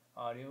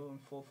audio in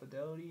full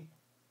fidelity.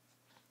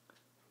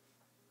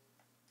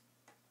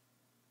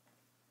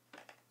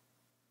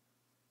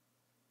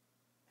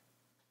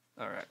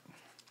 Alright,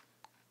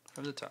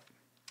 from the top.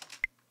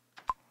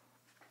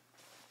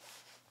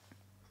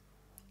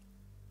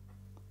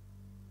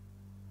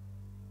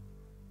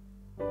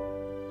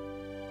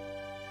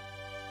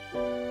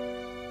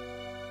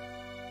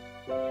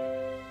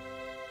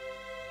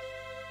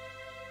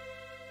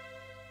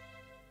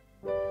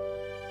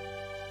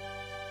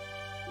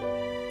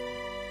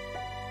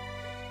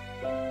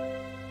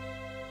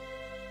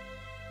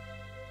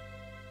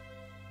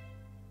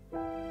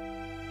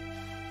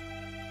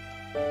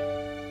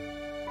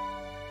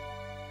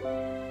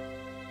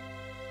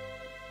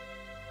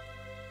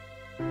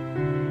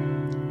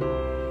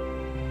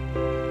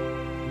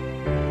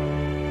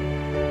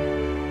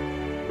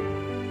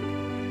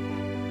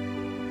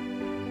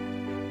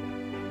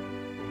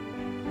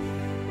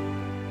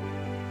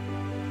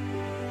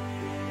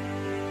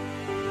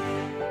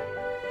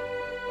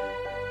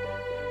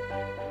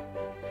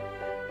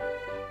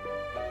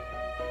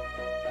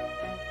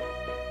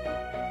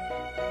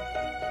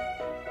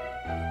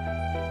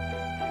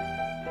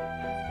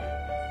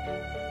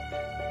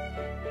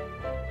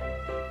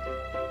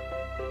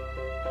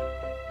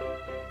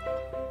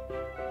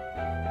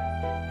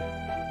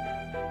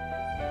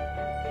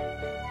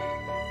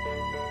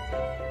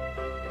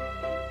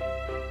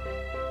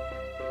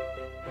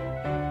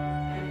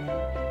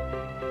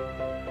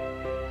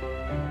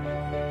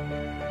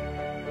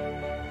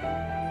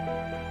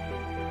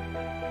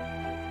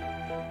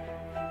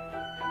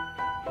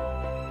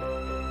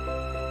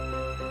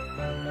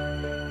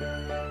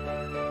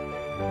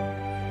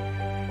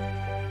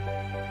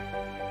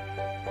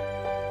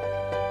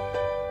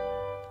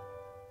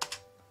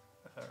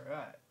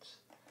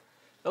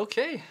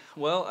 Okay,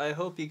 well, I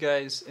hope you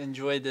guys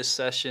enjoyed this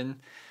session.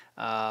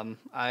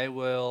 I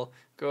will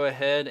go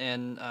ahead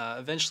and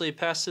eventually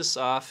pass this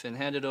off and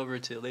hand it over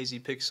to Lazy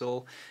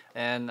Pixel.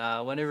 And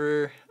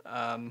whenever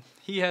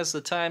he has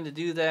the time to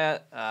do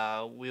that,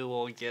 we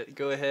will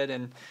go ahead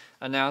and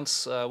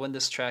announce when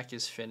this track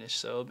is finished.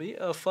 So it'll be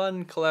a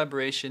fun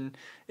collaboration.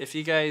 If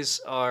you guys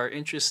are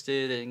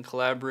interested in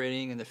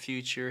collaborating in the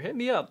future, hit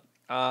me up.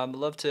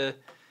 Love to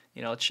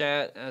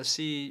chat,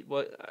 see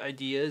what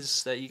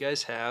ideas that you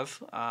guys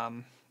have.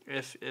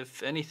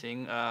 If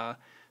anything,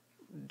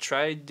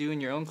 try doing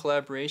your own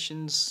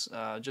collaborations,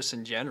 just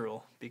in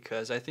general,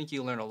 because I think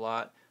you learn a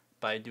lot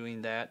by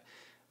doing that.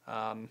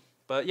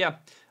 But yeah,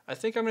 I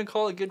think I'm gonna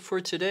call it good for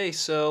today.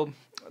 So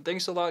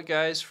thanks a lot,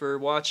 guys, for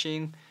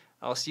watching.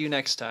 I'll see you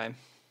next time.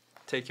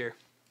 Take care.